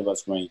has the flip up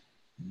screen.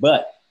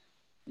 But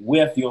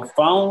with your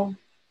phone,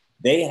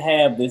 they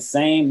have the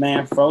same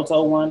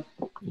Manfrotto one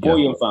for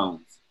your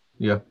phones.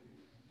 Yeah.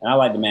 And I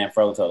like the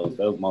Manfrottos.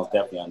 Those most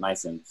definitely are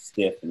nice and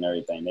stiff and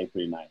everything. They're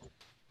pretty nice.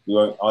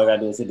 All you gotta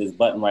do is hit this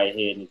button right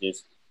here and it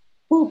just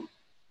whoop,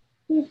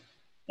 whoop.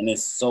 And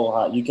it's so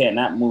hot. You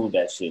cannot move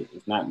that shit.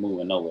 It's not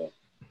moving nowhere.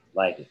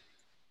 Like it.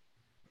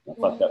 I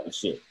fucked up the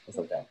shit. It's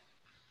okay.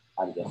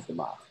 I can get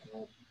tomorrow.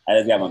 I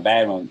just got my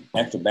battery.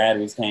 Extra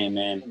batteries came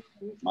in.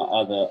 My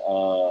other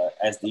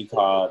SD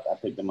cards, I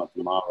picked them up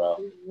tomorrow.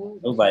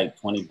 It was like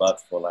 $20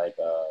 for like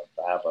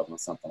 5 of them or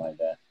something like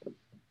that.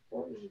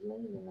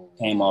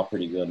 Came off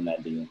pretty good in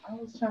that deal.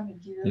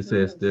 He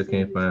said still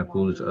can't find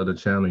Foolish other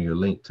channel. Your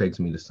link takes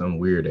me to some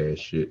weird ass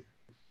shit.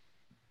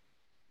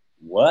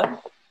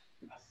 What?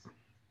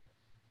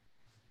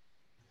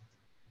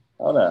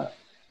 Hold up.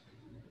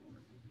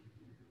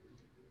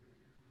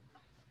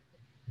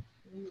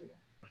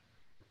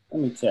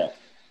 Let me check.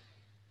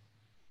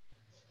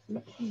 I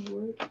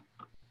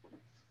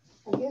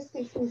guess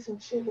they put some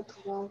shit because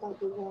I don't think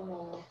we're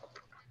gonna.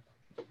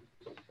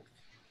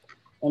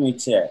 Let me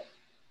check.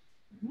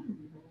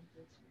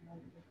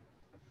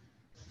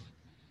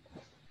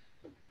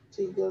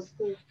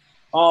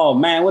 Oh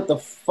man, what the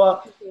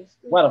fuck?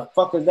 Why the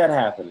fuck is that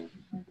happening?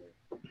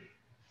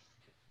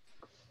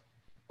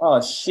 Oh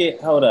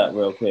shit! Hold up,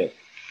 real quick.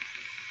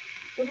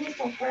 There is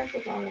some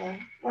crackers on there.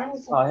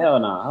 Oh hell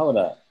no! Hold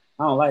up.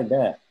 I don't like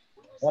that.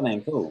 That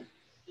ain't cool.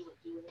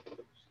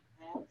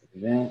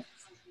 Then,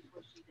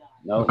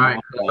 nope. All right,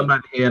 I'm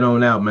about to head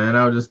on out, man.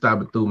 I'll just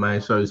stop it through,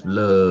 man. Show you some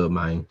love,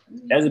 man.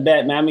 That's a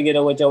bet, man. I'm gonna get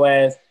up with your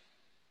ass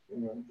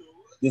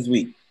this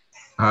week.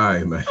 All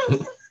right, man.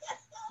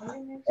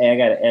 Hey, I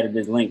gotta edit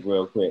this link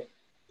real quick.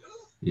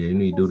 Yeah, you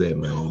need to do that,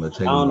 man. I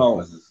don't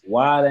know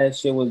why that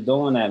shit was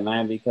doing that,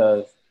 man,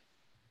 because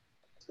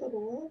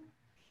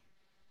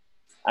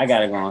I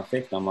gotta go and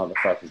fix them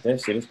motherfuckers. That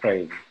shit is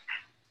crazy.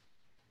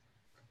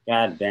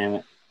 God damn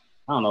it.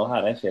 I don't know how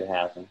that shit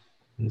happened.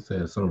 He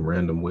said some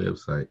random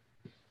website.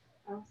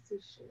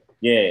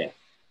 Yeah.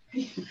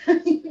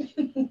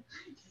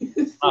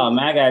 Oh,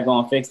 man, I gotta go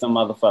and fix them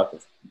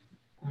motherfuckers.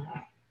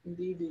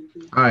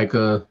 All right,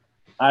 cuz.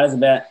 All right, that's a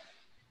bet.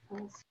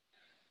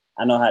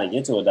 I know how to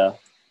get to it, though.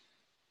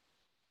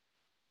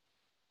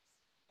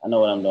 I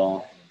know what I'm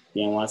doing.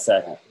 Give me 1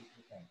 second.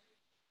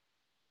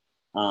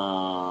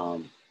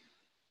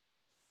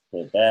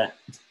 Hit that.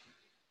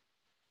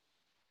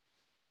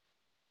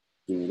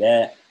 Do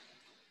that.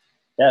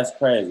 That's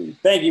crazy.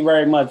 Thank you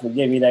very much for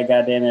giving me that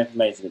goddamn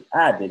information.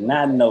 I did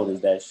not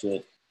notice that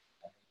shit.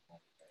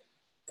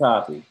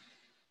 Copy.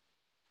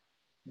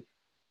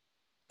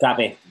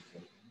 Copy.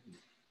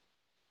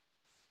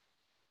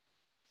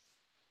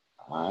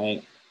 All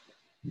right.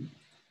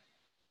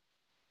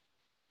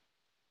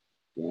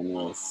 Give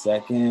me a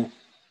second.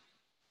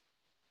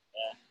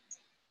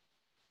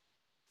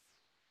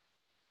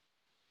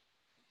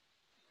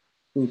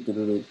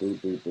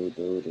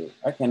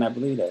 I cannot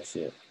believe that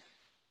shit.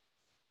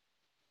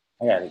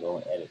 I gotta go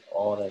and edit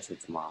all that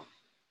shit tomorrow.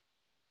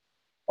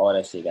 All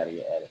that shit gotta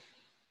get edited.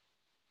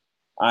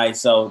 All right,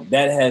 so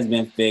that has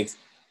been fixed.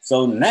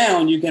 So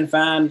now you can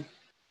find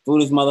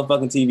Foolish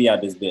motherfucking TV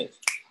out this bitch.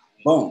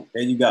 Boom,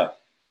 there you go.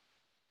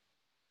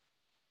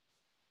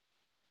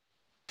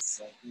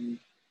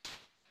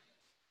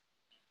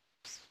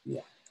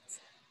 Yeah.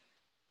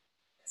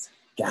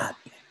 God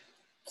damn.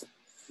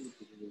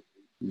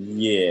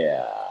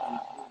 Yeah.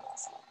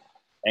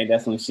 Ain't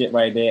that some shit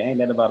right there? Ain't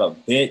that about a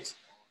bitch?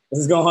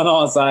 What's going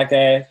on,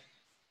 Sidecast?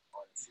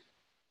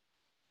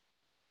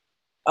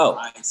 Oh,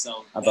 right,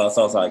 so I thought I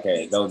saw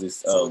Sidecast. That was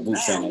just Boot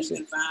saying that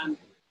shit.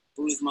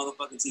 Foolish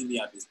motherfucking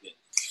TV out this bitch.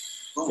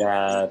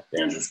 God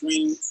damn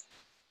it.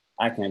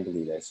 I can't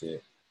believe that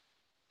shit.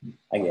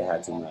 I get high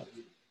too much.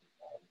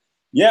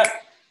 Yep.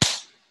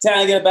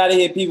 Time to get up out of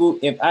here, people.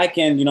 If I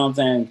can, you know what I'm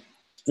saying,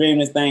 stream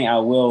this thing, I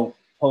will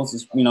post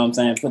this, you know what I'm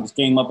saying, put the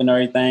stream up and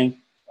everything.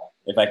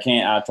 If I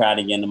can't, I'll try it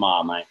again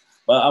tomorrow, man.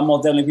 But I'm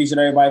most definitely appreciate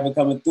everybody for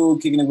coming through,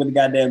 kicking it with the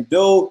goddamn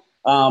dude.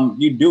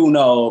 You do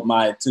know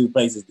my 2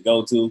 places to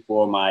go to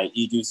for my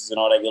e-juices and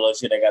all that good little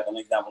shit. I got the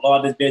links down below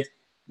this bitch.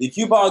 The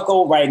coupon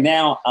code right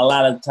now, a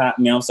lot of time,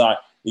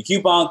 the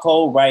coupon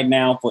code right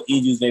now for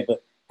e-juice vapor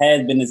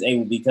has been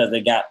disabled because they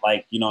got,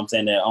 like, you know what I'm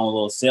saying, their own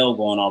little sale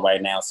going on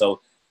right now.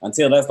 So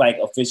until that's like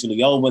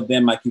officially over,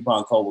 then my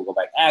coupon code will go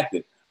back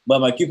active. But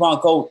my coupon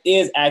code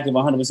is active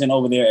 100%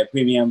 over there at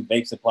Premium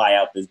Vape Supply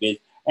out this bitch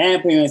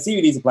and Premium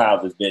CBD Supply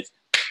out this bitch.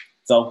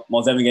 So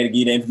most definitely got to give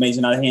you the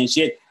information out of here and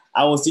shit.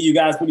 I will see you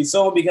guys pretty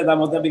soon because I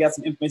most definitely got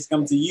some information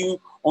coming to you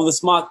on the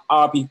Smart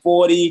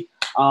RP40,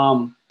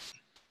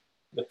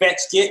 the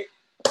fetch kit,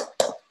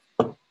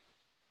 the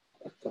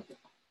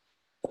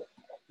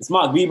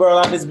Smart V-Burl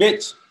out this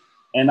bitch,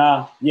 and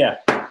yeah,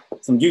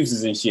 some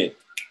juices and shit.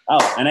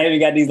 Oh, and I even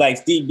got these like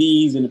Steep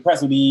D's and the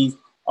PERSUADE,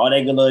 all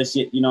that good little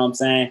shit, you know what I'm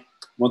saying?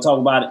 We'll talk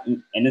about it.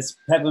 And this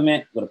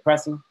peppermint with a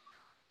presser.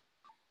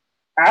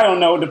 I don't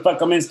know what the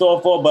fuck I'm in store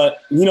for,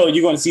 but you know,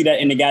 you're going to see that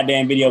in the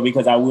goddamn video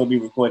because I will be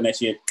recording that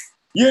shit.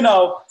 You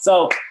know,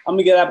 so I'm going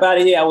to get up out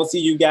of here. I will see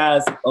you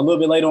guys a little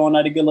bit later on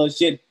that good little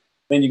shit.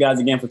 Thank you guys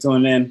again for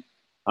tuning in.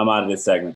 I'm out of this segment.